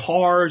locked their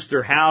cars,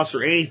 their house,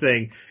 or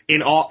anything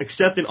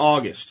except in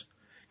August.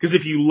 Because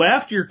if you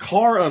left your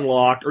car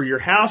unlocked or your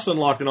house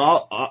unlocked in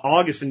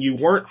August and you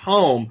weren't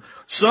home,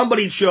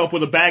 somebody'd show up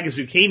with a bag of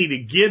zucchini to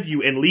give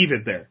you and leave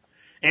it there.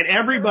 And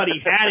everybody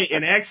had it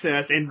in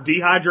excess, and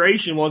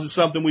dehydration wasn't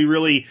something we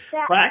really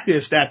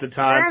practiced at the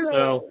time.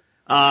 So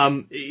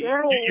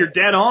you're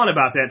dead on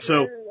about that.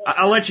 So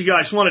I'll let you go.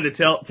 I just wanted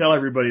to tell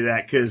everybody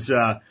that, because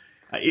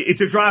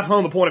it's a drive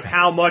home the point of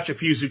how much a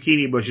few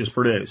zucchini bushes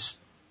produce.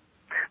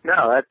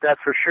 No, that's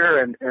for sure,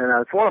 and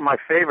it's one of my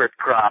favorite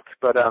crops.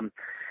 But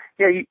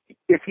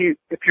if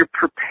you're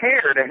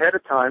prepared ahead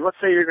of time, let's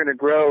say you're going to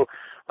grow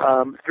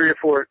 3 or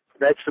 4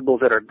 vegetables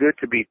that are good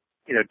to be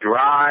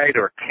dried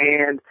or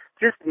canned,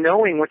 just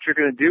knowing what you're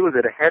going to do with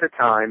it ahead of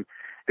time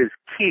is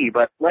key.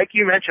 But like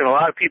you mentioned, a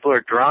lot of people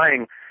are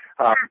drying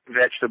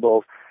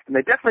vegetables, and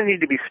they definitely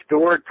need to be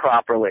stored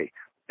properly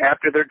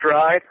after they're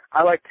dried.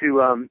 I like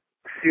to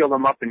seal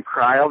them up in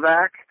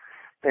cryovac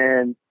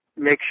and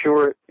make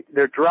sure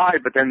they're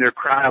dried, but then they're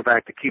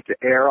cryovac to keep the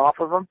air off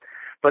of them.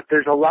 But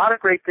there's a lot of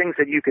great things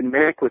that you can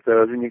make with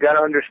those, and you got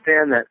to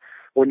understand that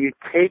when you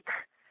take,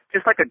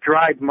 just like a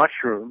dried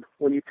mushroom,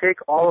 when you take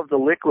all of the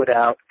liquid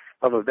out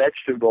of a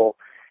vegetable,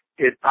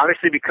 it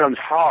obviously becomes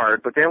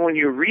hard, but then when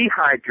you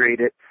rehydrate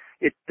it,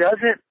 it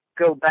doesn't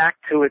go back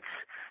to its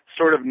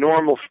sort of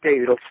normal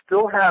state. It'll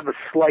still have a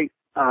slight,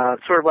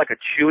 sort of like a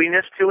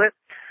chewiness to it,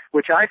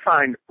 which I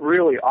find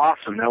really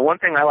awesome. Now, one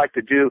thing I like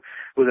to do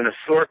with an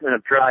assortment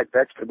of dried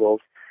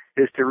vegetables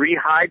is to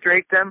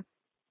rehydrate them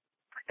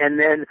and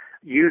then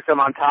use them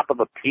on top of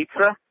a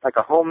pizza, like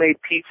a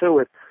homemade pizza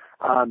with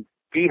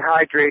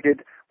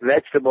dehydrated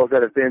vegetables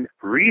that have been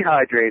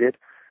rehydrated,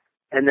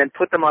 and then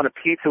put them on a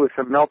pizza with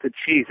some melted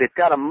cheese. They've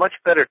got a much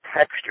better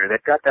texture.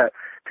 They've got that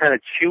kind of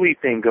chewy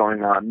thing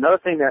going on. Another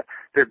thing that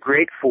they're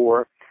great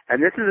for,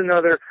 and this is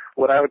another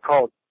what I would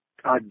call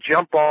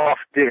jump-off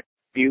dish.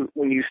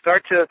 When you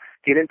start to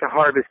get into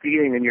harvest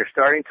eating and you're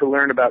starting to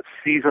learn about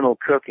seasonal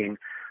cooking,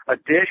 a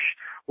dish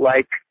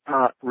like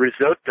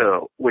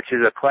risotto, which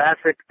is a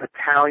classic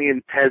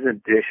Italian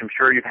peasant dish. I'm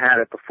sure you've had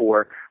it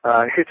before.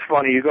 It's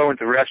funny, you go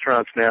into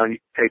restaurants now and you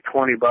pay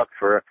 $20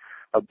 for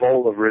a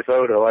bowl of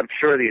risotto. I'm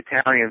sure the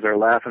Italians are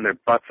laughing their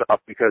butts off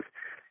because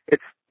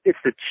it's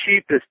the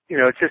cheapest,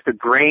 it's just a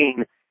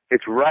grain.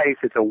 It's rice.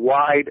 It's a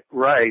wide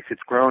rice.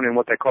 It's grown in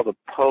what they call the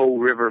Po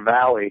River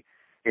Valley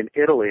in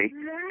Italy,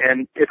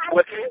 and it's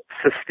what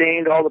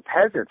sustained all the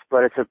peasants.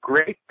 But it's a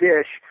great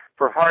dish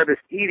for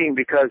harvest eating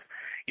because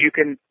you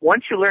can,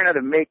 once you learn how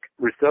to make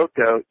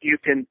risotto, you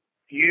can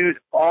use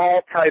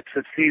all types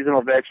of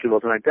seasonal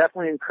vegetables. And I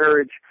definitely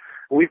encourage,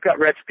 we've got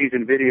recipes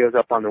and videos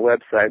up on the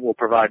website. We'll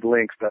provide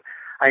links, but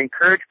I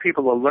encourage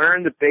people to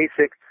learn the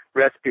basic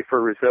recipe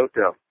for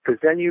risotto, because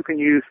then you can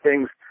use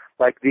things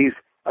like these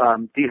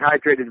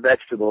dehydrated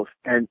vegetables,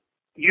 and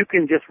you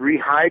can just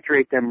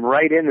rehydrate them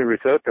right in the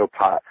risotto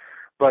pot.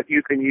 But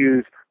you can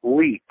use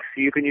leeks,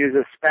 you can use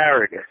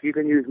asparagus, you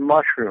can use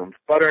mushrooms,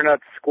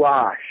 butternut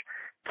squash,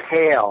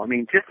 kale. I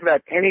mean, just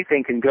about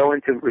anything can go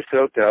into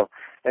risotto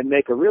and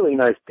make a really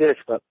nice dish.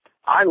 But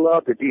I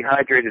love the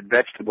dehydrated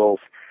vegetables.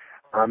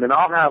 And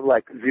I'll have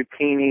like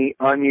zucchini,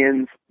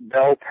 onions,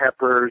 bell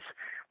peppers,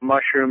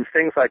 mushrooms,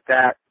 things like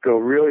that go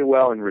really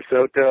well in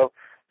risotto.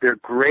 They're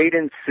great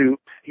in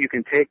soups. You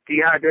can take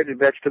dehydrated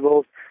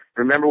vegetables.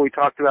 Remember we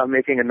talked about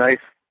making a nice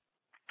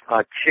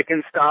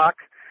chicken stock?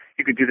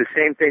 You could do the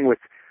same thing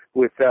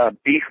with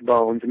beef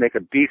bones and make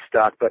a beef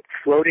stock, but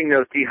floating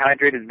those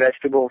dehydrated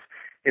vegetables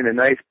in a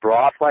nice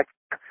broth like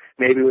that,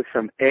 maybe with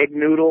some egg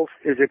noodles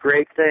is a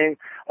great thing.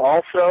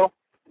 Also,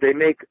 they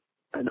make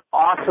an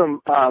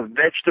awesome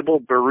vegetable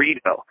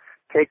burrito.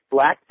 Take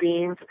black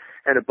beans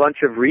and a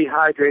bunch of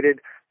rehydrated,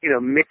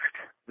 mixed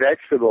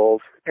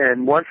vegetables,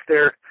 and once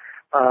they're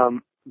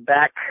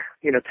back,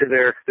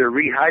 to they're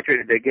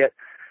rehydrated, they get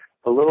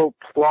a little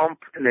plump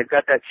and they've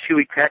got that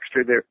chewy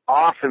texture. They're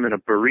awesome in a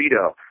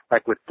burrito,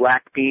 like with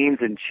black beans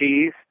and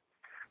cheese.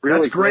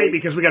 Really That's great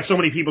because we got so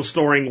many people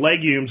storing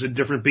legumes and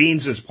different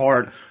beans as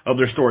part of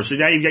their store. So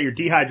now you've got your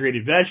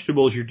dehydrated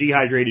vegetables, your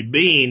dehydrated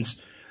beans,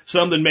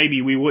 something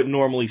maybe we wouldn't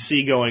normally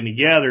see going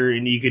together,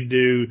 and you could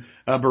do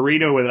a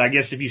burrito with it. I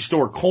guess if you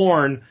store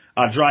corn,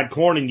 dried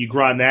corn, and you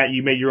grind that,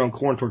 you make your own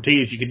corn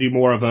tortillas, you could do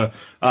more of an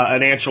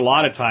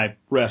enchilada type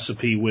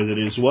recipe with it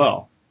as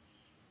well.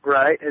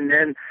 Right, and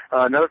then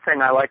another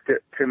thing I like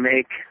to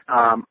make,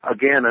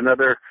 again,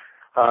 another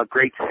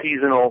great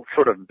seasonal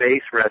sort of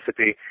base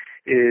recipe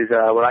is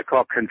what I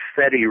call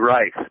confetti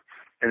rice.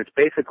 And it's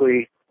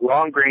basically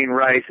long grain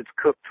rice. It's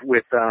cooked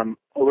with a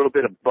little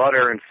bit of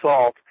butter and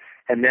salt,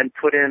 and then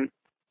put in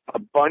a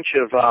bunch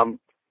of,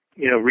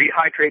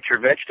 rehydrate your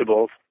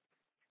vegetables.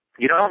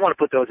 You don't want to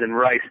put those in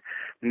rice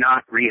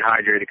not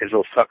rehydrated because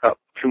they'll suck up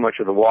too much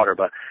of the water.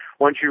 But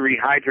once you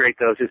rehydrate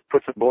those, just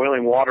put some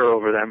boiling water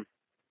over them,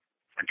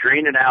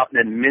 drain it out, and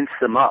then mince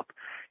them up.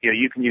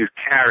 You can use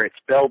carrots,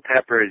 bell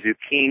peppers,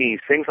 zucchinis,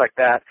 things like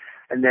that,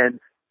 and then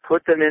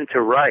put them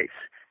into rice.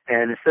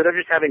 And instead of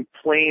just having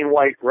plain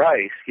white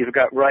rice, you've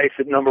got rice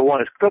that, number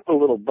one, is cooked with a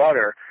little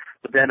butter,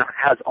 but then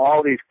has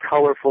all these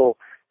colorful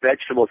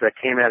vegetables that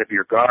came out of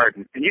your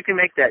garden. And you can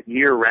make that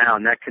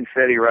year-round. That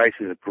confetti rice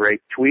is a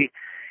great tweak.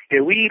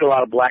 We eat a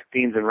lot of black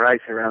beans and rice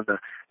around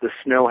the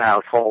Snow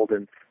household,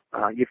 and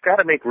you've got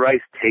to make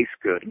rice taste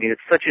good. I mean,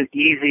 it's such an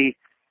easy,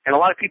 and a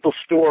lot of people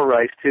store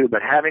rice too,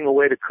 but having a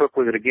way to cook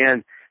with it,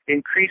 again,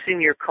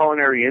 increasing your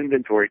culinary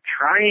inventory,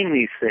 trying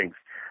these things.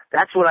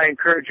 That's what I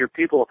encourage your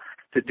people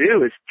to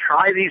do, is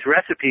try these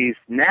recipes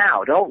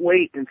now. Don't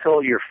wait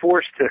until you're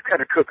forced to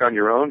kind of cook on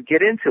your own.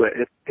 Get into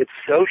it. It's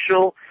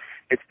social.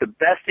 It's the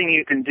best thing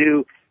you can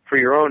do for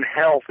your own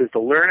health, is to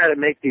learn how to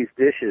make these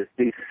dishes,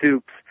 these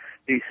soups,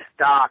 these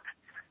stocks,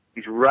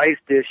 these rice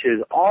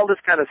dishes. All this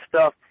kind of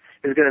stuff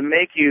is going to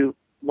make you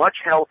much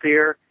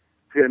healthier.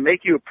 It's going to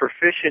make you a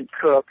proficient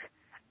cook,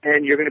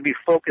 and you're going to be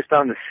focused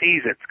on the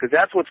seasons, because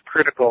that's what's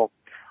critical.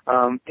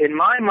 In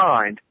my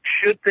mind,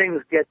 should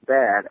things get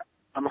bad,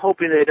 I'm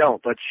hoping they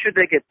don't, but should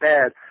they get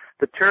bad,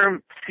 the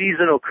term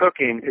seasonal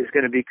cooking is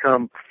going to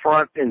become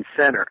front and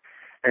center.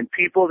 And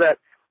people that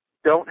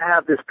don't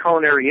have this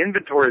culinary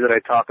inventory that I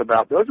talk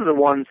about, those are the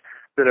ones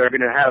that are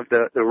going to have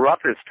the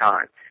roughest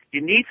time.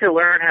 You need to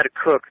learn how to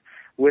cook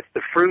with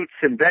the fruits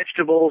and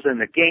vegetables and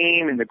the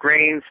game and the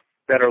grains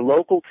that are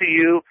local to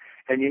you,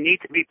 and you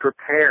need to be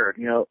prepared.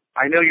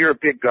 I know you're a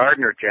big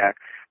gardener, Jack,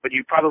 but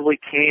you probably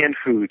can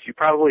foods. You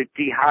probably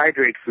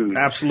dehydrate foods.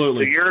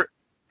 Absolutely. So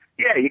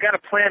you got to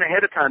plan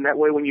ahead of time. That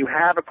way, when you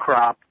have a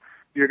crop,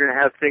 you're going to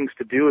have things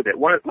to do with it.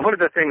 One of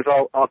the things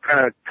I'll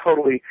kind of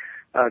totally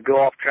go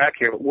off track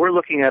here. We're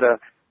looking at a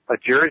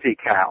Jersey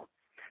cow,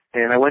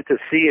 and I went to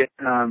see it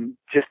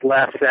just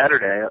last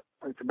Saturday.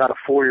 It's about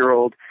a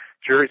 4-year-old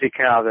Jersey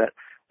cow that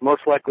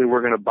most likely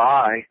we're going to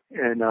buy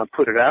and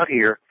put it out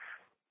here.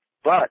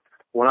 But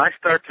when I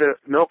start to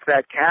milk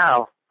that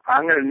cow,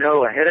 I'm going to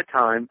know ahead of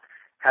time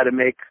how to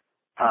make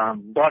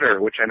butter,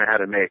 which I know how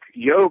to make,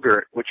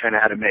 yogurt, which I know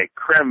how to make,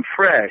 creme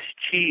fraiche,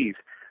 cheese.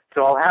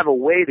 So I'll have a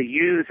way to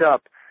use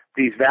up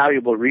these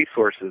valuable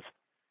resources.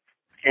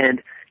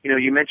 And,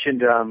 you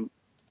mentioned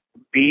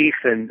beef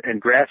and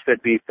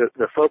grass-fed beef.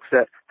 The folks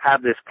that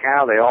have this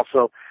cow, they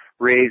also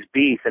raise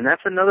beef. And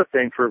that's another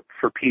thing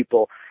for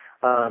people.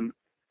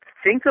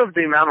 Think of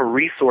the amount of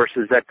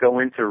resources that go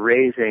into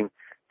raising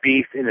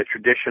beef in a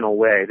traditional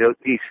way.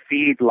 These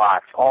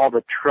feedlots, all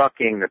the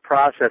trucking, the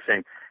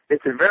processing.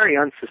 It's a very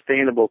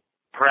unsustainable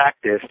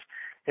practice,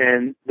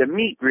 and the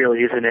meat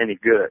really isn't any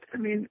good. I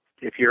mean,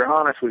 if you're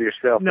honest with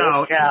yourself,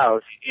 no, those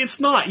cows. It's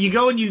not. You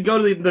go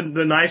to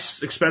the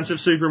nice, expensive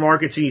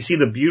supermarkets and you see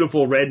the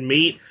beautiful red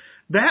meat.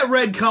 That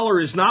red color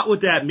is not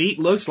what that meat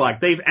looks like.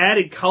 They've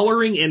added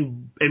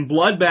coloring and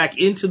blood back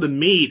into the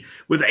meat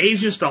with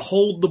agents to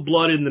hold the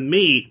blood in the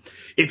meat.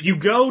 If you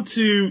go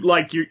to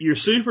like your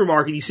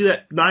supermarket, you see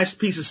that nice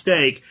piece of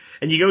steak,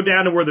 and you go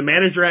down to where the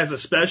manager has the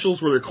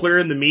specials where they're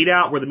clearing the meat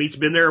out, where the meat's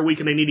been there a week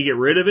and they need to get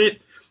rid of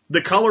it.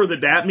 The color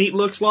that meat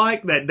looks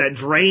like, that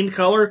drained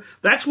color,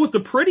 that's what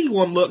the pretty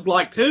one looked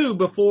like too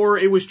before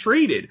it was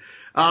treated.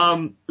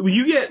 When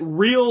you get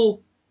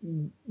real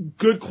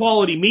good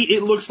quality meat,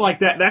 it looks like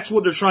that. That's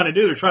what they're trying to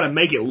do. They're trying to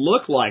make it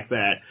look like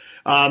that.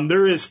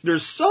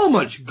 There's so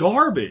much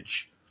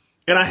garbage.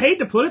 And I hate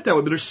to put it that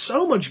way, but there's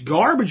so much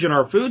garbage in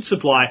our food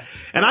supply.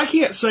 And I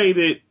can't say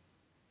that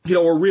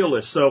we're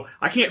realists, so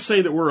I can't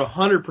say that we're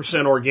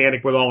 100%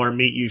 organic with all our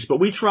meat use, but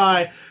we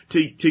try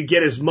to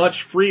get as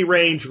much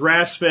free-range,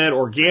 grass-fed,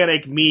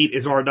 organic meat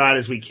as our diet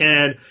as we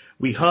can.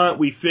 We hunt,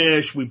 we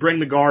fish, we bring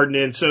the garden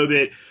in so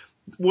that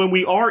when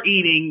we are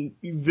eating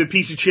the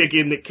piece of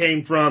chicken that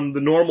came from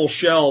the normal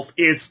shelf,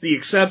 it's the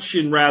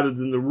exception rather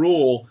than the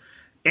rule,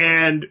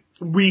 and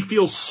we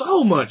feel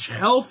so much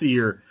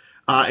healthier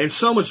and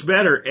so much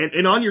better.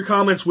 And on your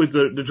comments with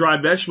the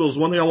dried vegetables,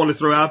 one thing I want to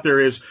throw out there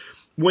is,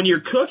 when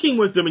you're cooking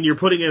with them and you're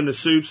putting in the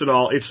soups and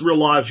all, it's real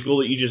logical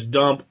that you just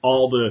dump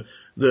all the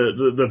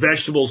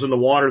vegetables in the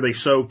water they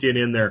soaked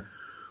in there.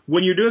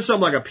 When you're doing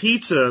something like a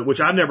pizza, which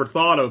I've never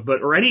thought of,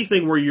 or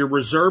anything where you're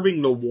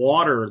reserving the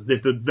water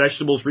that the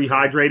vegetables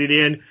rehydrated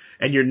in,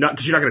 and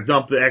because you're not going to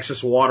dump the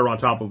excess water on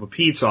top of a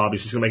pizza,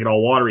 obviously it's going to make it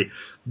all watery.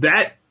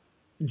 That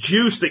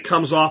juice that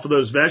comes off of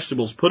those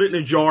vegetables, put it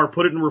in a jar,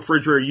 put it in the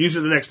refrigerator, use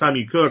it the next time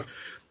you cook.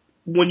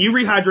 When you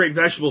rehydrate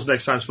vegetables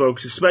next time,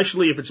 folks,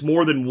 especially if it's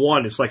more than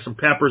one, it's like some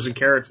peppers and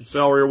carrots and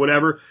celery or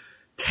whatever,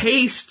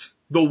 taste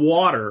the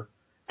water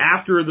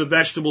after the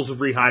vegetables have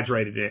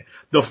rehydrated it.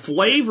 The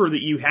flavor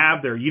that you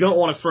have there, you don't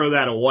want to throw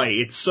that away.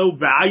 It's so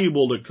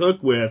valuable to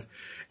cook with.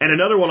 And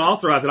another one I'll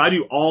throw out that I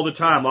do all the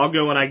time, I'll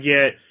go and I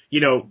get,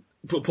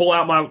 pull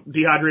out my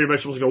dehydrated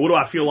vegetables and go, what do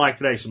I feel like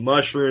today? Some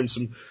mushrooms,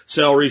 some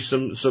celery,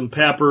 some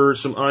pepper,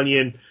 some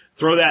onion,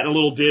 throw that in a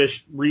little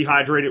dish,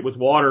 rehydrate it with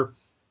water,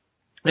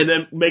 and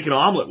then make an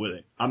omelet with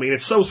it. I mean,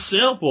 it's so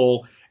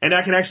simple, and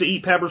I can actually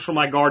eat peppers from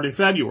my garden in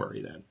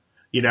February then.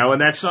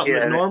 And that's something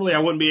that normally I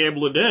wouldn't be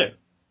able to do.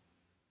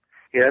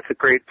 Yeah, that's a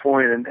great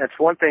point, and that's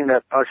one thing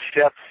that us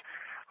chefs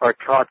are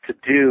taught to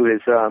do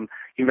is,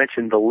 you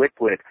mentioned the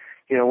liquid.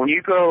 When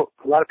you go,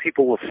 a lot of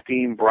people will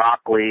steam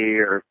broccoli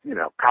or,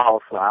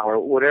 cauliflower,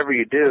 whatever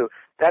you do,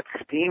 that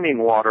steaming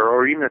water,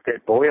 or even if they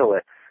boil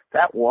it,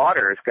 that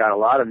water has got a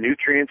lot of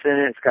nutrients in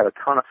it, it's got a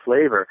ton of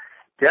flavor.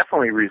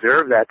 Definitely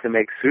reserve that to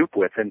make soup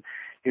with. And,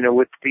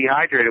 with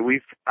dehydrated,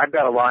 I've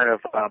got a line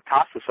of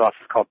pasta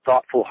sauces called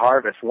Thoughtful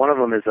Harvest. One of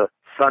them is a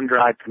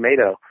sun-dried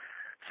tomato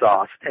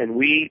sauce, and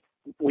we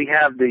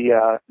have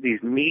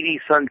these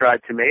meaty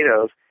sun-dried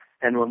tomatoes,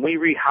 and when we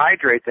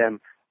rehydrate them,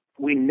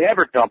 we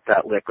never dump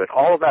that liquid.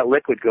 All of that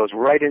liquid goes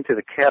right into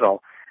the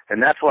kettle,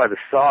 and that's why the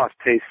sauce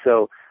tastes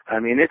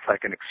it's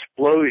like an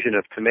explosion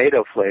of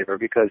tomato flavor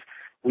because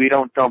we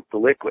don't dump the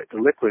liquid.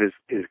 The liquid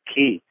is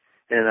key.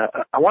 And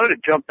I wanted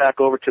to jump back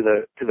over to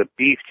the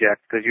beef, Jack,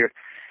 because you're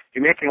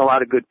making a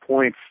lot of good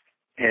points.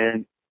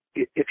 And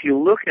if you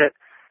look at,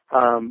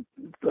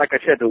 like I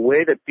said, the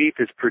way that beef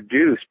is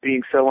produced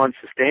being so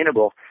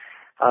unsustainable,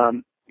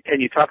 and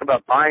you talk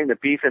about buying the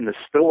beef in the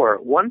store,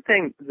 one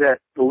thing that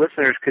the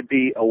listeners could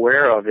be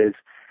aware of is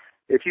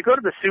if you go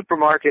to the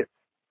supermarket,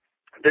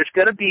 there's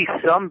going to be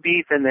some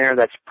beef in there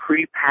that's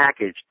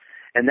prepackaged.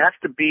 And that's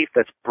the beef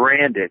that's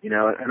branded, and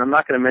I'm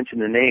not going to mention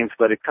the names,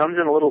 but it comes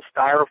in a little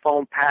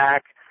styrofoam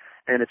pack,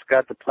 and it's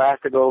got the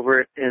plastic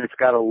over it, and it's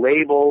got a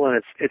label,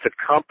 and it's a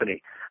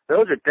company.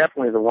 Those are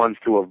definitely the ones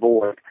to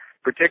avoid,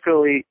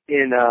 particularly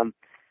in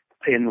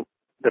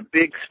the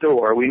big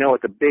store. We know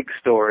what the big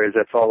store is.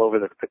 That's all over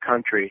the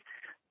country.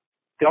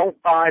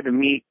 Don't buy the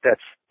meat that's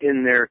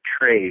in their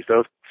trays.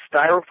 Those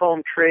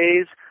styrofoam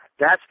trays,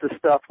 that's the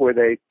stuff where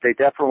they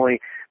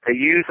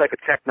use like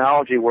a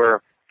technology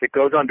where it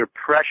goes under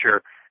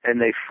pressure, and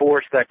they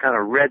force that kind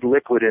of red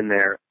liquid in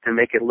there to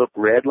make it look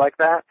red like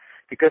that.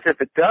 Because if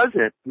it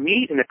doesn't,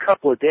 meat in a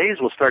couple of days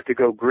will start to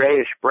go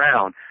grayish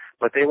brown,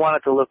 but they want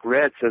it to look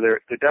red, so they're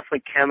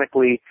definitely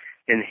chemically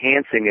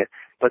enhancing it.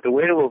 But the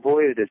way to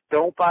avoid it is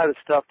don't buy the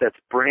stuff that's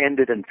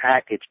branded and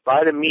packaged.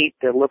 Buy the meat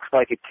that looks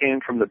like it came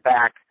from the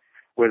back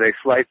where they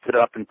sliced it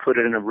up and put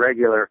it in a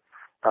regular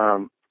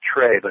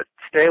tray. But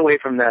stay away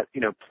from that,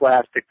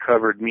 plastic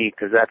covered meat,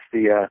 because that's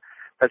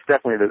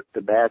definitely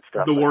the bad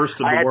stuff. The worst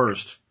of the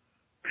worst.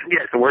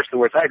 Yes, the worst of the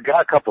worst. I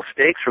got a couple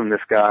steaks from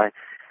this guy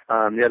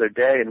the other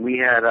day, and we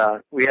had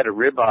a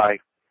ribeye,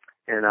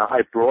 and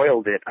I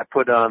broiled it. I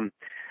put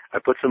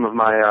some of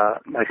my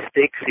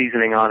steak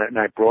seasoning on it, and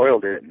I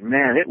broiled it.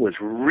 Man, it was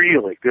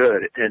really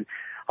good. And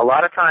a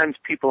lot of times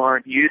people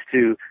aren't used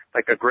to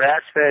like a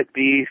grass-fed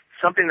beef,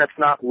 something that's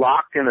not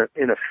locked in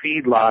a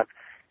feedlot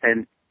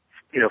and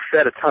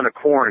fed a ton of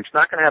corn. It's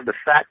not going to have the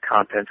fat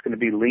content. It's going to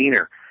be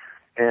leaner,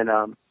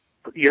 and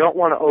you don't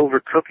want to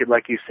overcook it,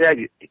 like you said.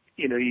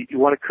 You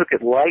want to cook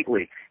it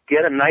lightly.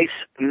 Get a nice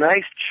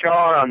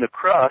char on the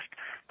crust,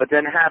 but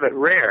then have it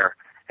rare,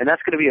 and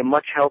that's going to be a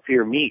much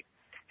healthier meat.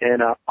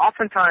 And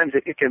oftentimes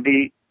it can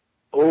be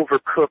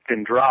overcooked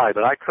and dry.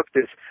 But I cooked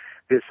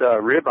this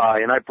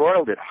ribeye, and I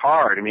broiled it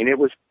hard. I mean, it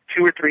was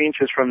 2 or 3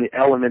 inches from the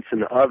elements in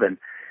the oven,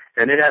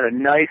 and it had a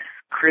nice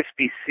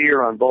crispy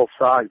sear on both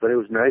sides, but it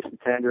was nice and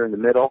tender in the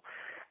middle.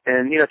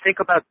 And think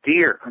about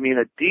deer. I mean,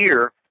 a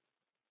deer,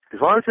 as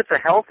long as it's a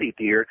healthy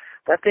deer,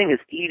 that thing is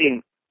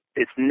eating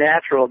its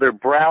natural. They're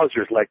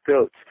browsers like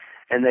goats,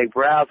 and they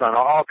browse on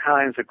all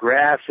kinds of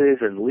grasses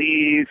and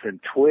leaves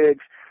and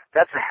twigs.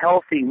 That's a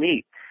healthy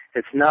meat.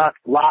 It's not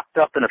locked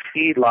up in a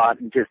feedlot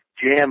and just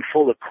jammed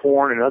full of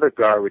corn and other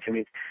garbage. I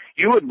mean,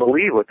 you wouldn't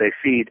believe what they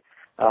feed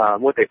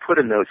what they put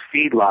in those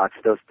feedlots,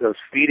 those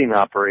feeding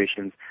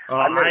operations.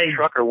 I met a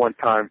trucker one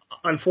time.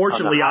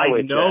 Unfortunately,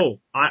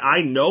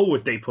 I know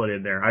what they put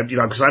in there.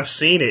 Because I've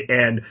seen it,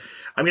 and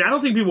I mean, I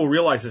don't think people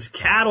realize this.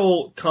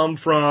 Cattle come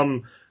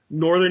from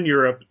Northern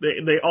Europe.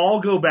 They all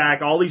go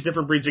back, all these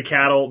different breeds of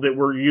cattle that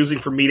we're using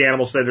for meat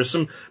animals today. There's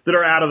some that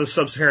are out of the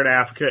sub-Saharan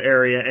Africa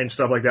area and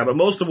stuff like that. But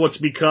most of what's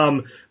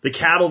become the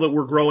cattle that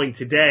we're growing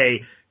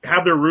today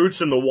have their roots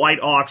in the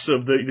white ox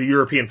of the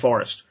European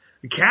forest.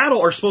 The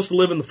cattle are supposed to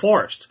live in the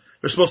forest.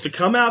 They're supposed to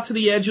come out to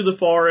the edge of the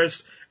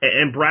forest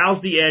and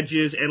browse the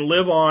edges and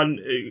live on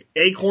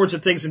acorns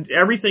and things and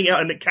everything else.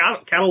 And the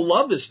cattle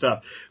love this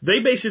stuff. They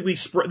basically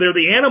they're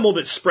the animal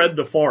that spread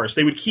the forest.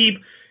 They would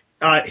keep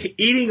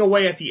eating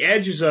away at the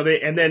edges of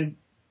it and then,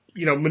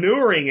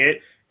 manuring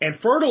it and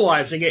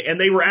fertilizing it. And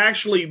they were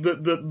actually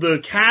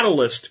the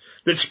catalyst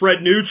that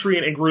spread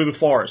nutrient and grew the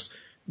forest.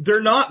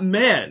 They're not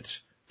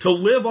meant to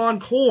live on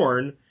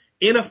corn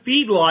in a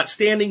feedlot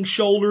standing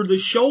shoulder to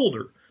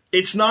shoulder.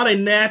 It's not a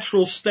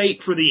natural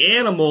state for the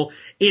animal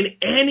in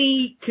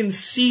any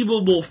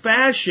conceivable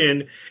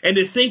fashion. And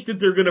to think that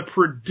they're going to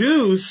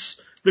produce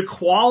the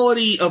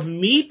quality of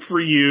meat for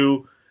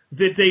you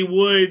that they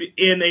would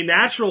in a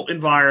natural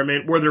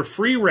environment where they're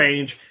free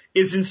range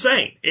is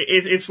insane.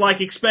 It's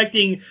like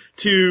expecting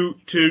to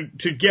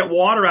get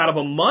water out of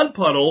a mud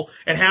puddle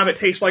and have it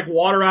taste like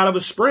water out of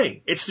a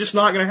spring. It's just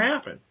not going to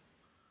happen.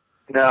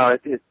 No,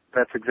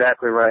 that's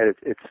exactly right.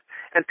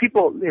 And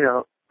people,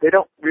 they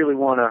don't really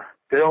want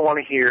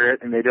to hear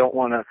it, and they don't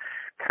want to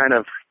kind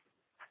of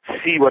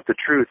see what the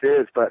truth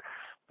is. But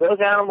those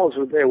animals,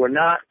 they were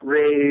not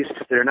raised.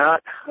 They're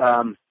not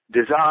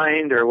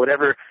designed or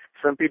whatever.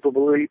 Some people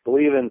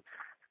believe in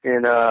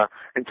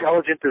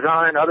intelligent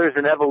design, others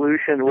in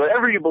evolution.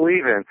 Whatever you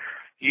believe in,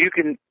 you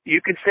can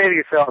say to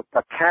yourself,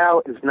 a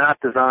cow is not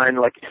designed,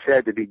 like you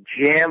said, to be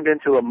jammed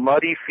into a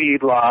muddy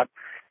feedlot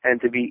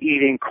and to be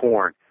eating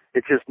corn.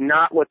 It's just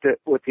not what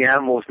the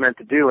animal is meant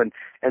to do,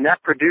 and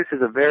that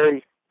produces a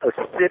very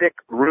acidic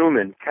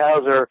rumen.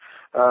 Cows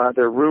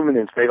they're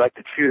ruminants. They like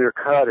to chew their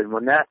cud, and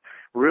when that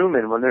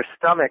rumen, when their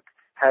stomach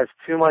has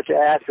too much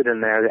acid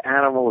in there, the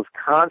animal is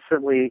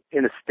constantly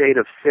in a state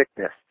of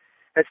sickness.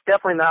 That's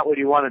definitely not what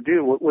you want to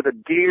do with a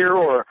deer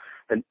or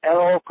an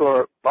elk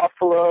or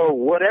buffalo,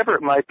 whatever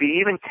it might be,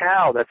 even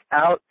cow that's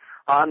out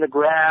on the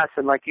grass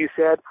and, like you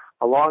said,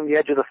 along the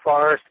edge of the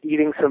forest,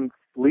 eating some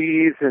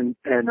leaves and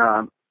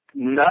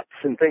nuts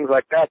and things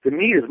like that. The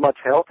meat is much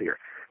healthier.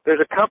 There's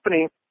a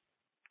company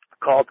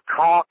called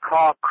Caw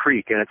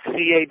Creek, and it's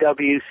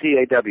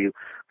C-A-W,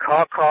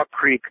 Caw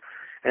Creek,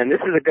 and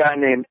this is a guy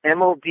named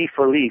Emil D.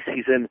 Felice.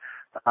 He's in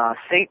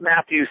St.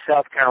 Matthews,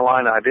 South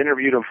Carolina. I've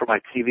interviewed him for my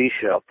TV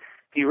show.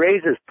 He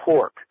raises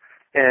pork,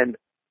 and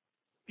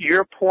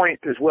your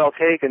point is well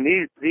taken.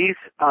 These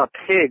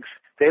pigs,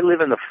 they live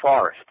in the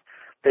forest.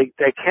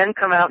 They can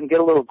come out and get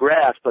a little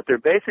grass, but they're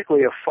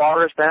basically a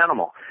forest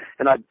animal.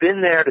 And I've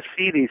been there to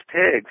see these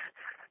pigs,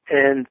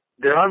 and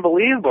they're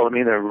unbelievable. I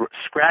mean, they're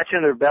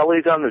scratching their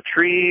bellies on the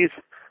trees.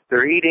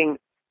 They're eating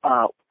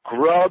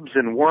grubs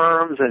and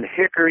worms and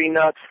hickory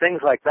nuts,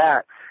 things like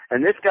that.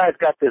 And this guy's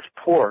got this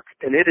pork,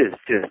 and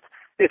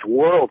it's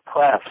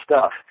world-class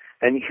stuff.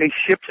 And he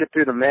ships it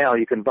through the mail.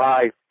 You can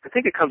buy, I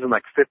think it comes in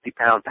like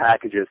 50-pound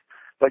packages,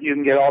 but you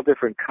can get all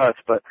different cuts.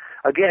 But,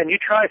 again, you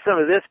try some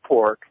of this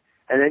pork,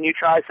 and then you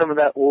try some of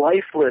that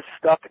lifeless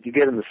stuff that you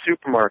get in the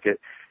supermarket,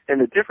 and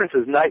the difference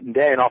is night and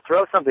day. And I'll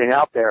throw something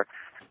out there.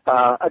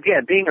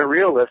 Again, being a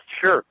realist,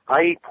 sure,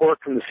 I eat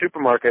pork from the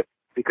supermarket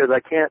because I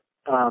can't,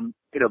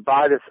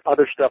 buy this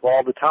other stuff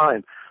all the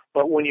time.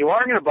 But when you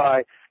are going to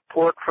buy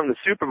pork from the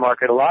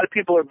supermarket, a lot of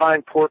people are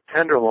buying pork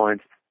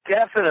tenderloins.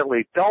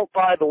 Definitely don't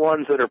buy the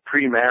ones that are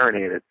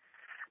pre-marinated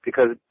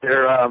because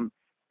they're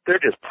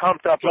just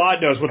pumped up.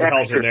 God knows what the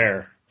hell's in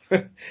there.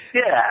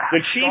 Yeah.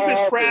 The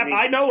cheapest crap,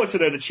 I know what's in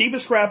there. The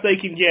cheapest crap they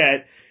can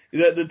get,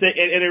 and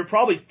they're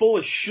probably full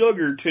of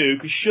sugar too,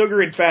 because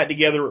sugar and fat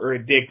together are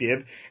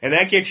addictive, and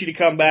that gets you to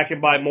come back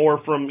and buy more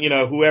from,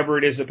 whoever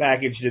it is that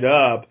packaged it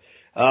up.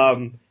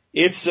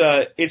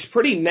 It's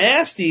pretty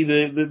nasty,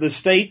 the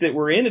state that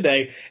we're in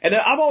today. And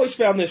I've always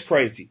found this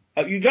crazy.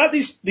 You got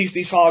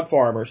these hog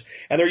farmers,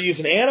 and they're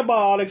using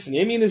antibiotics and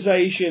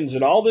immunizations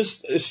and all this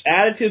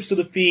additives to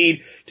the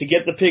feed to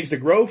get the pigs to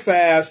grow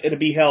fast and to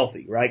be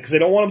healthy, right? Because they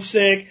don't want them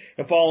sick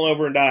and falling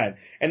over and dying.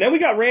 And then we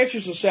got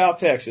ranchers in South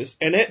Texas,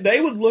 and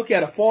they would look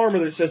at a farmer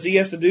that says he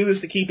has to do this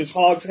to keep his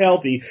hogs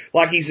healthy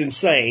like he's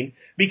insane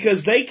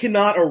because they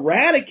cannot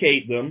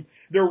eradicate them.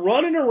 They're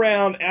running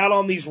around out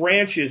on these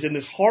ranches in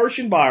this harsh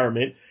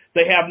environment.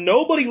 They have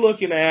nobody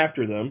looking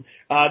after them.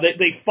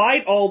 They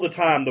fight all the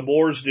time, the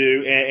boars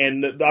do,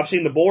 and I've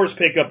seen the boars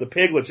pick up the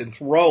piglets and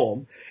throw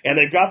them. And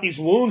they've got these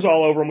wounds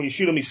all over them when you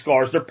shoot them, these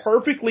scars. They're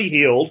perfectly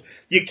healed.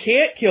 You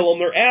can't kill them.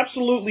 They're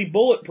absolutely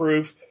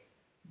bulletproof,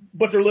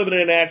 but they're living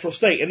in a natural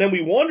state. And then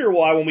we wonder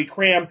why when we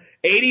cram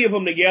 80 of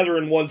them together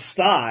in one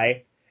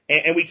sty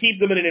and we keep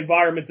them in an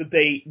environment that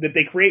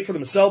they create for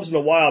themselves in the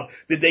wild,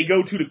 that they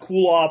go to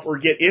cool off or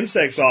get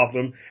insects off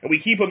them, and we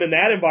keep them in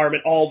that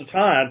environment all the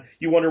time.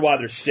 You wonder why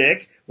they're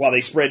sick, why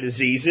they spread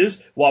diseases,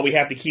 why we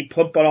have to keep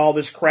pumping all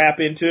this crap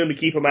into them to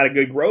keep them at a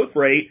good growth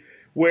rate,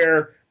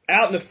 where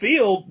out in the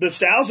field, the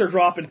sows are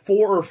dropping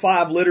 4 or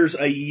 5 litters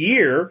a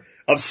year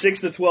of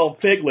 6 to 12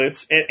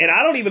 piglets, and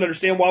I don't even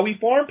understand why we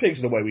farm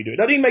pigs the way we do. It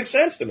doesn't even make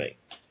sense to me.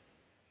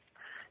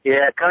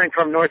 Yeah, coming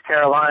from North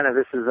Carolina,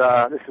 this is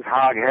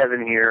hog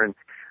heaven here, and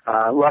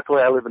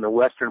luckily I live in the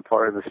western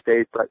part of the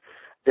state, but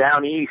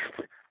down east,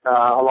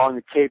 along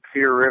the Cape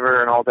Fear River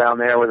and all down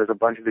there where there's a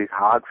bunch of these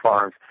hog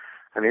farms,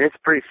 I mean, it's a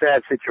pretty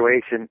sad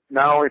situation,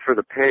 not only for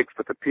the pigs,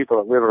 but the people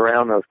that live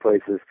around those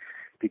places,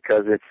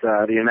 because it's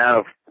the amount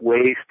of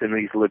waste in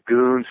these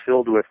lagoons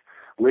filled with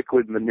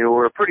liquid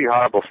manure, pretty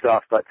horrible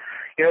stuff. But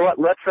you know what?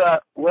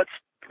 Let's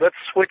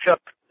switch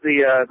up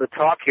the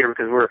talk here,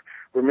 because we're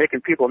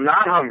making people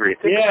not hungry.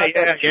 Think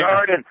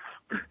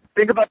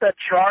about that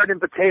chard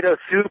and potato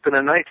soup and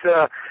a nice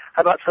how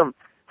about some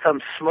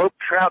smoked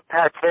trout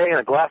pate and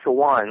a glass of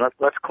wine.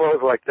 Let's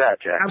close like that,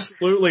 Jack.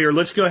 Absolutely. Or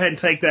let's go ahead and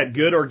take that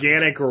good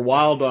organic or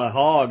wild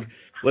hog.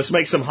 Let's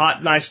make some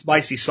hot, nice,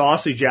 spicy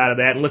sausage out of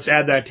that, and let's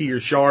add that to your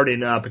chard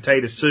and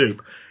potato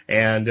soup.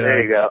 And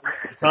there you go.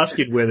 Tusk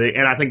it with it,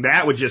 and I think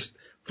that would just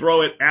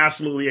throw it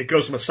absolutely. It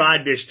goes from a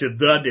side dish to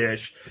the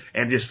dish,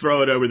 and just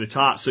throw it over the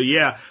top. So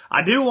yeah,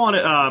 I do want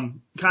to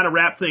kind of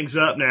wrap things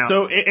up now.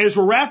 So as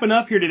we're wrapping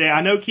up here today,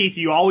 I know, Keith,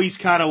 you always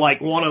kind of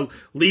like want to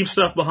leave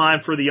stuff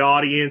behind for the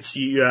audience.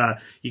 You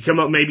come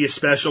up maybe a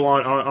special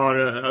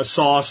on a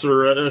sauce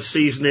or a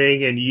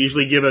seasoning, and you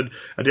usually give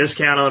a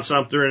discount on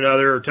something or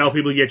another, or tell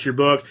people to get your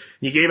book. And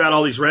you gave out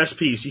all these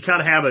recipes. You kind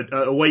of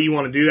have a way you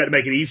want to do that to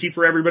make it easy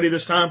for everybody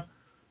this time.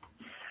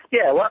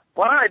 Yeah, why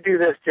don't I do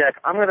this, Jack?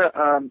 I'm going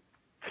to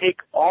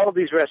take all of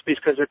these recipes,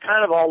 because they're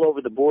kind of all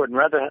over the board, and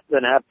rather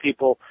than have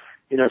people,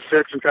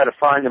 search and try to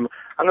find them,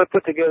 I'm going to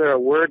put together a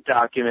Word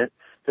document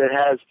that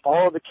has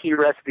all of the key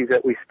recipes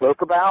that we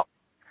spoke about,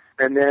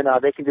 and then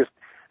they can just,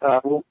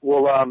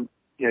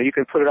 you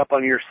can put it up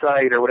on your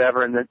site or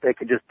whatever, and then they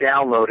can just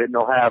download it, and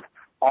they'll have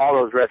all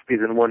those recipes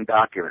in one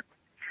document.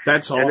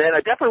 That's awesome. And then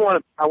I definitely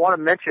want to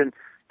mention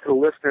to the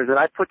listeners that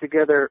I put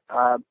together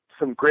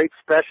some great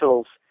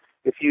specials.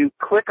 If you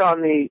click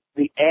on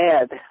the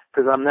ad,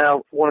 because I'm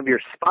now one of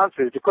your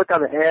sponsors, if you click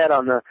on the ad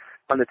on the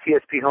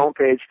TSP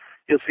homepage,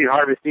 you'll see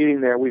Harvest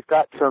Eating there. We've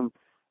got some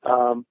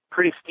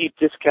pretty steep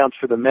discounts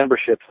for the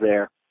memberships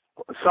there.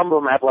 Some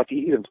of them have like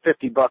even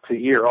 $50 a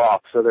year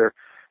off, so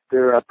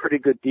they're pretty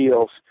good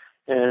deals.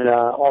 And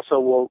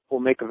also we'll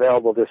make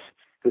available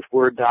this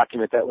Word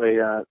document, that way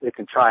they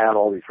can try out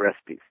all these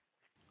recipes.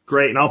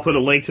 Great, and I'll put a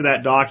link to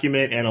that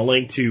document and a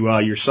link to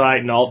your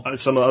site and all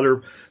some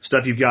other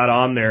stuff you've got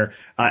on there.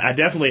 I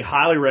definitely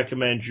highly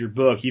recommend your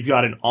book. You've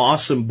got an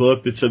awesome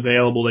book that's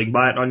available. They can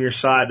buy it on your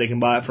site. They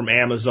can buy it from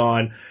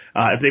Amazon.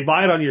 If they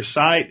buy it on your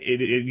site,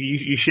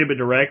 you ship it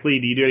directly.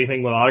 Do you do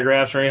anything with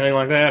autographs or anything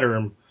like that?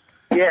 Or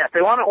yeah, if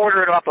they want to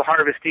order it off of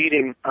Harvest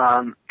Eating,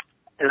 and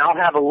I'll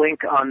have a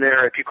link on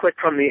there. If you click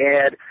from the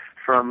ad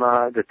from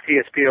the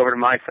TSP over to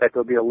my site,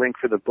 there'll be a link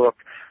for the book.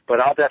 But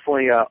I'll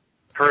definitely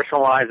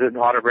personalize it and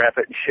autograph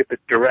it and ship it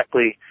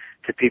directly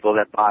to people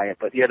that buy it.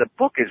 But yeah, the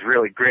book is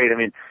really great. I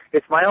mean,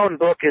 it's my own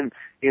book, and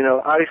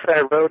obviously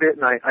I wrote it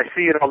and I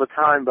see it all the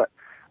time, but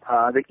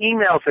the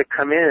emails that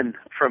come in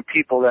from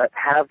people that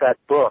have that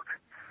book,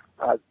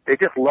 they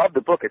just love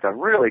the book. It's a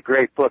really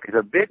great book. It's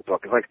a big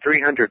book. It's like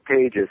 300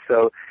 pages.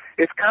 So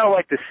it's kind of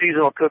like the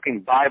seasonal cooking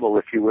Bible,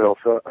 if you will.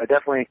 So I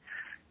definitely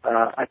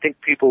I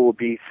think people will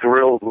be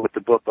thrilled with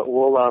the book, but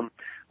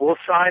we'll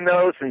sign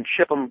those and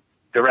ship them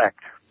direct.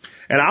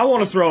 And I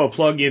want to throw a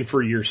plug in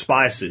for your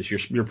spices,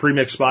 your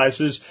premixed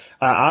spices.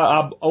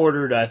 I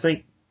ordered, I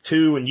think,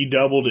 2, and you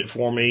doubled it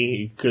for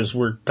me, because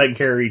we're taking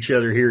care of each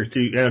other here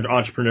as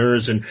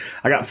entrepreneurs. And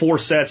I got 4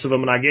 sets of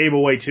them, and I gave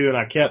away 2, and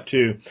I kept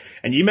 2.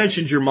 And you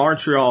mentioned your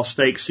Montreal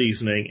steak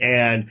seasoning,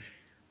 and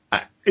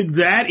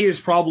that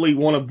is probably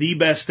one of the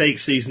best steak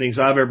seasonings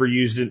I've ever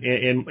used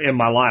in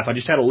my life. I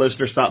just had a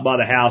listener stop by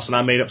the house, and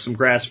I made up some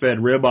grass-fed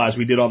ribeyes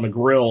we did on the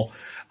grill.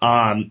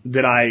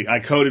 That I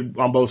coated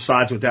on both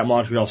sides with that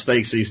Montreal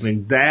steak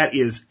seasoning. That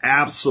is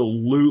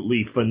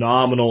absolutely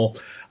phenomenal.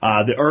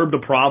 The herb de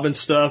Provence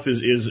stuff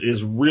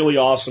is really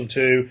awesome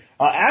too.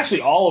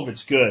 Actually all of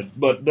it's good,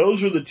 but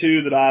those are the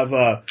 2 that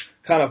I've,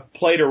 kind of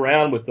played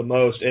around with the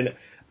most. And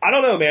I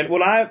don't know, man,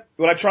 when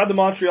I tried the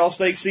Montreal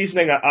steak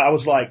seasoning, I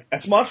was like,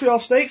 that's Montreal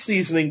steak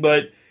seasoning,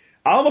 but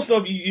I almost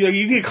know if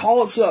you can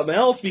call it something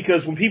else,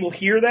 because when people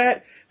hear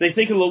that, they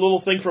think of the little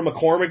thing from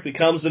McCormick that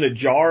comes in a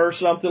jar or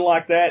something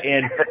like that.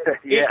 And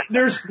yeah.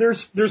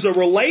 there's a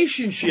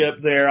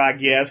relationship there, I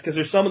guess, because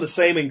there's some of the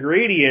same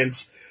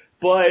ingredients,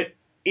 but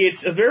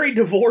it's a very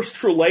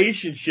divorced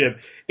relationship.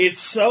 It's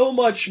so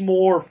much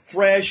more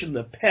fresh, and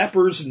the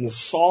peppers and the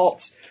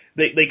salts,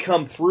 they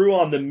come through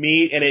on the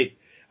meat, and it,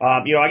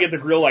 I get the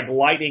grill like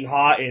lightning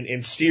hot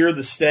and sear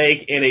the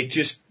steak, and it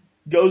just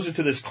goes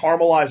into this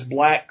caramelized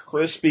black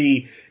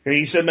crispy, and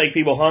you said make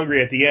people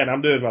hungry at the end.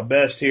 I'm doing my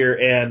best here,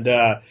 and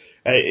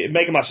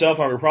making myself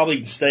hungry. Probably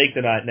eating steak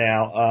tonight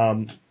now.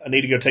 I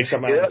need to go take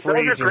something out of the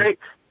freezer. Those are great.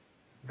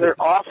 They're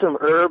awesome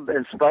herb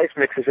and spice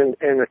mixes,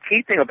 and the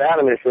key thing about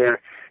them is they're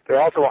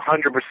also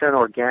 100%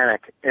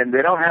 organic, and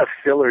they don't have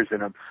fillers in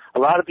them. A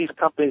lot of these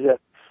companies that,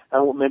 I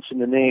won't mention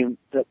the name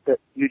that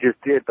you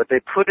just did, but they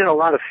put in a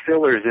lot of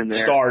fillers in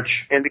there.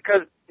 Starch. And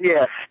because,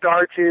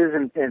 starches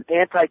and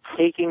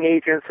anti-caking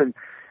agents and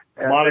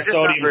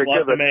monosodium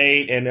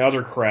glutamate and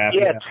other crap.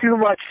 Yeah, too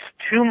much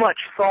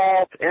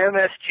salt,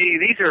 MSG.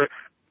 These are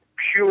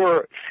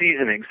pure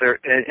seasonings.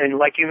 And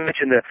like you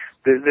mentioned,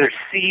 there's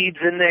seeds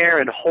in there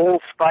and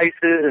whole spices,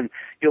 and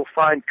you'll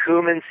find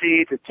cumin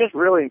seeds. It's just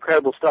really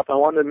incredible stuff. I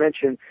wanted to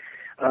mention,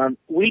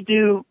 we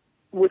do,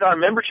 with our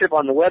membership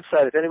on the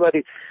website, if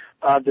anybody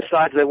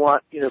decides they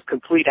want,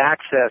 complete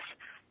access,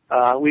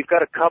 we've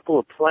got a couple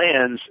of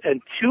plans,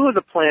 and two of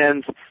the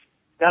plans,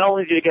 not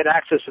only do you get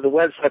access to the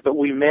website, but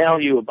we mail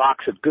you a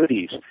box of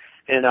goodies.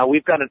 And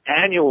we've got an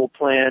annual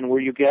plan where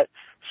you get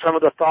some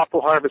of the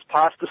Thoughtful Harvest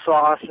pasta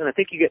sauce, and I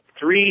think you get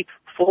 3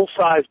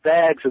 full-size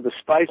bags of the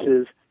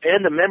spices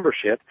and the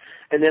membership.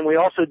 And then we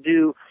also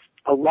do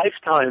a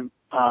lifetime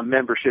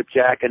membership,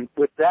 Jack, and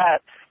with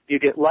that, you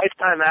get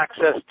lifetime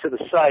access to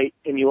the site,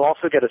 and you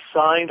also get a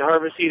signed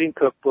Harvest Eating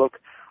Cookbook,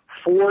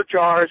 4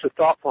 jars of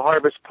Thoughtful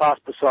Harvest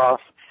pasta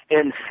sauce,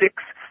 and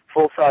 6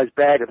 full-size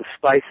bags of the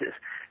spices.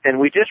 And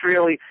we just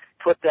really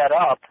put that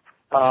up,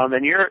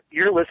 and your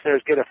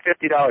listeners get a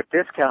 $50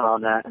 discount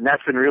on that, and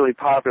that's been really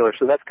popular.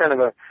 So that's kind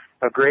of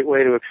a great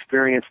way to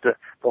experience the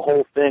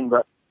whole thing.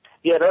 But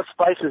yeah, those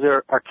spices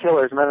are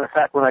killers. As a matter of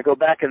fact, when I go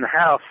back in the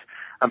house,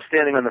 I'm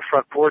standing on the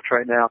front porch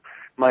right now.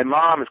 My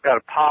mom has got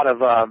a pot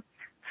of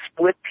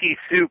split pea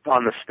soup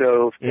on the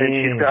stove, and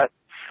she's got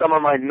some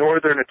of my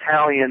northern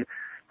Italian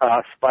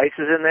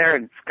spices in there,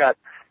 and it's got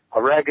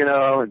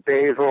oregano and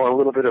basil and a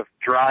little bit of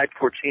dried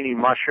porcini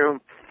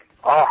mushroom.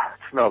 Oh, it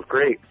smells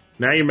great.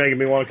 Now you're making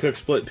me want to cook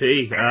split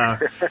pea.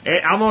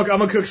 I'm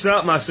gonna cook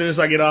something as soon as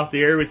I get off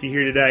the air with you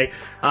here today.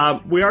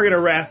 We are gonna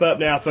wrap up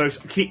now, folks.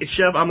 Chef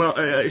Keith, I'm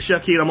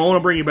gonna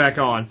bring you back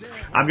on.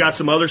 I've got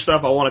some other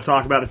stuff I want to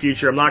talk about in the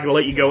future. I'm not gonna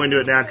let you go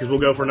into it now because we'll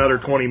go for another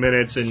 20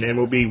 minutes and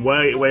we'll be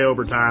way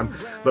over time.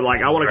 But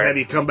I want to have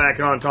you come back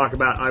on and talk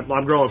about.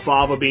 I'm growing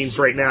fava beans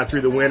right now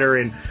through the winter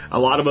and a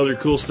lot of other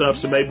cool stuff.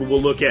 So maybe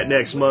we'll look at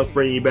next month,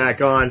 bringing you back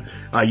on,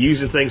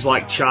 using things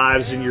like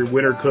chives in your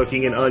winter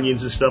cooking and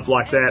onions and stuff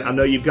like that. I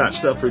know you've got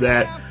stuff for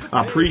that.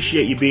 I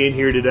appreciate you being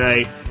here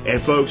today.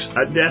 And folks,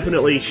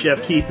 definitely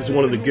Chef Keith is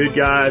one of the good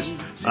guys.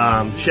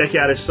 Check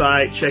out his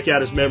site, check out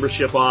his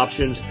membership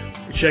options,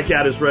 check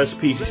out his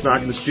recipes. He's not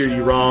going to steer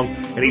you wrong.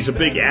 And he's a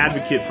big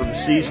advocate for the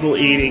seasonal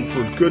eating,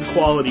 for good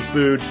quality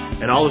food,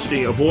 and all this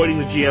thing, avoiding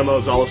the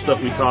GMOs, all the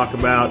stuff we talk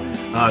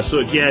about. So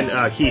again,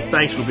 Keith,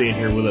 thanks for being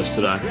here with us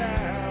today.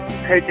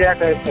 Hey,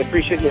 Jack, I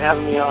appreciate you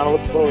having me on. I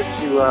look forward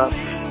to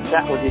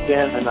chatting with you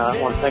again, and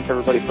I want to thank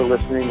everybody for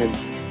listening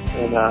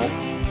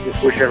and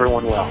just wish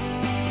everyone well.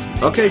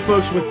 Okay,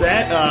 folks, with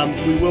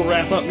that, we will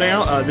wrap up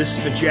now. This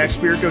has been Jack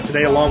Spirko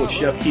today, along with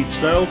Chef Keith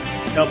Stowe,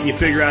 helping you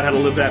figure out how to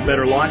live that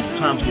better life if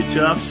times get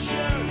tough,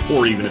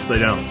 or even if they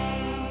don't.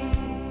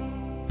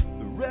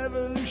 The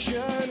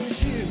revolution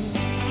is you.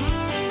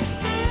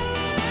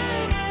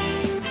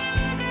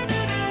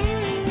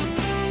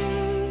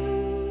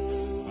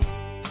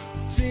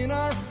 It's in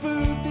our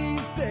food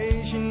these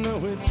days,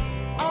 it's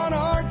on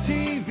our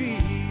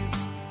TVs.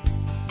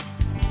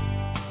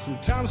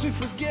 Sometimes we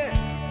forget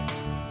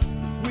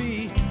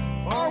we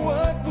are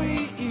what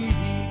we eat.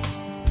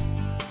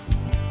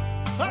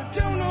 I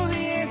don't know the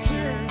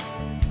answer.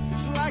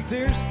 It's like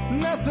there's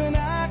nothing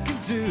I can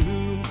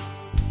do.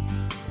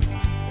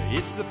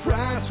 It's the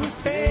price we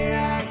pay,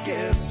 I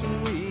guess,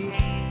 when we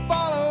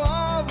follow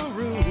all the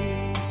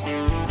rules.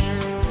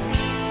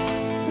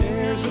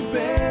 There's a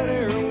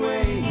better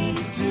way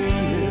to do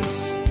this.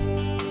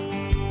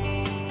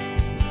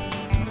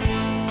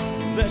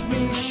 Let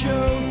me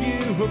show you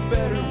a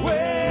better way.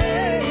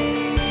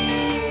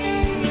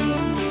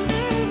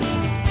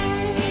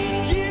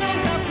 You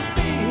don't have to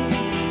be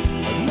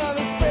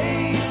another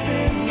face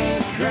in the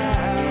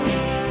crowd.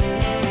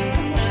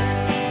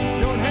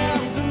 Don't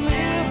have to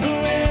live the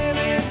way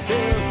they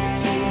tell you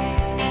to.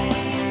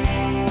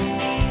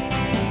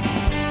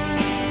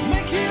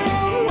 Make your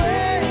own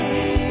way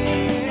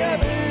and the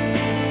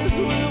others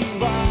will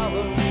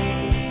follow.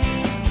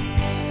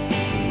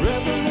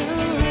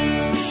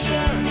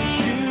 Revolution is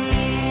you.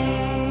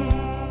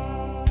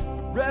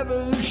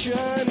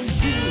 Revolution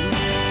is you.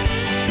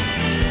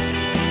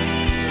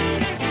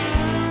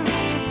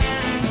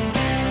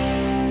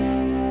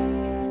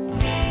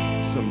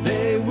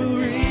 Someday we'll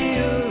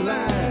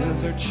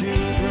realize our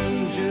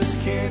children just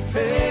can't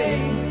pay.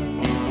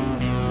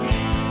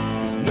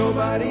 'Cause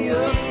nobody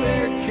up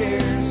there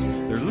cares.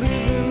 They're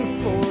living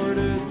for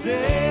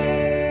today.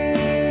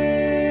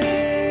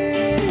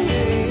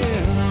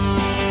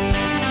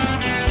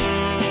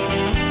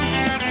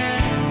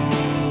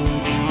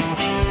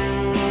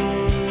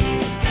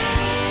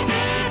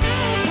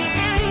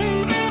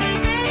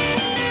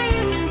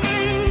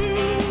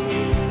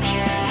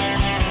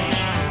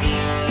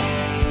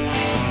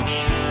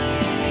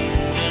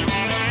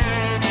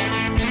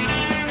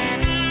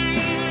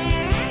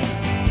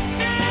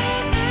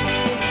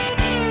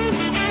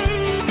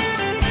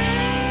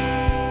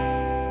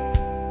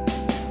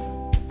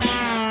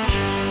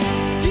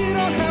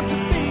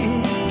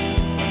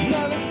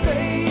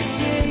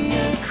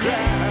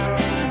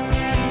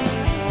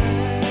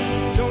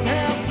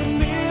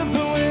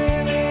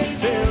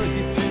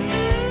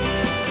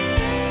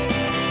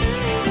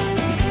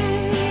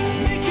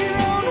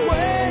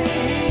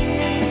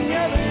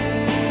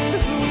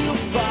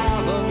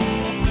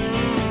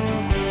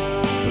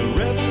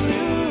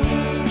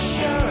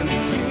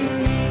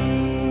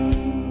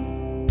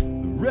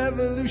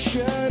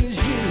 revolution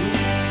is you.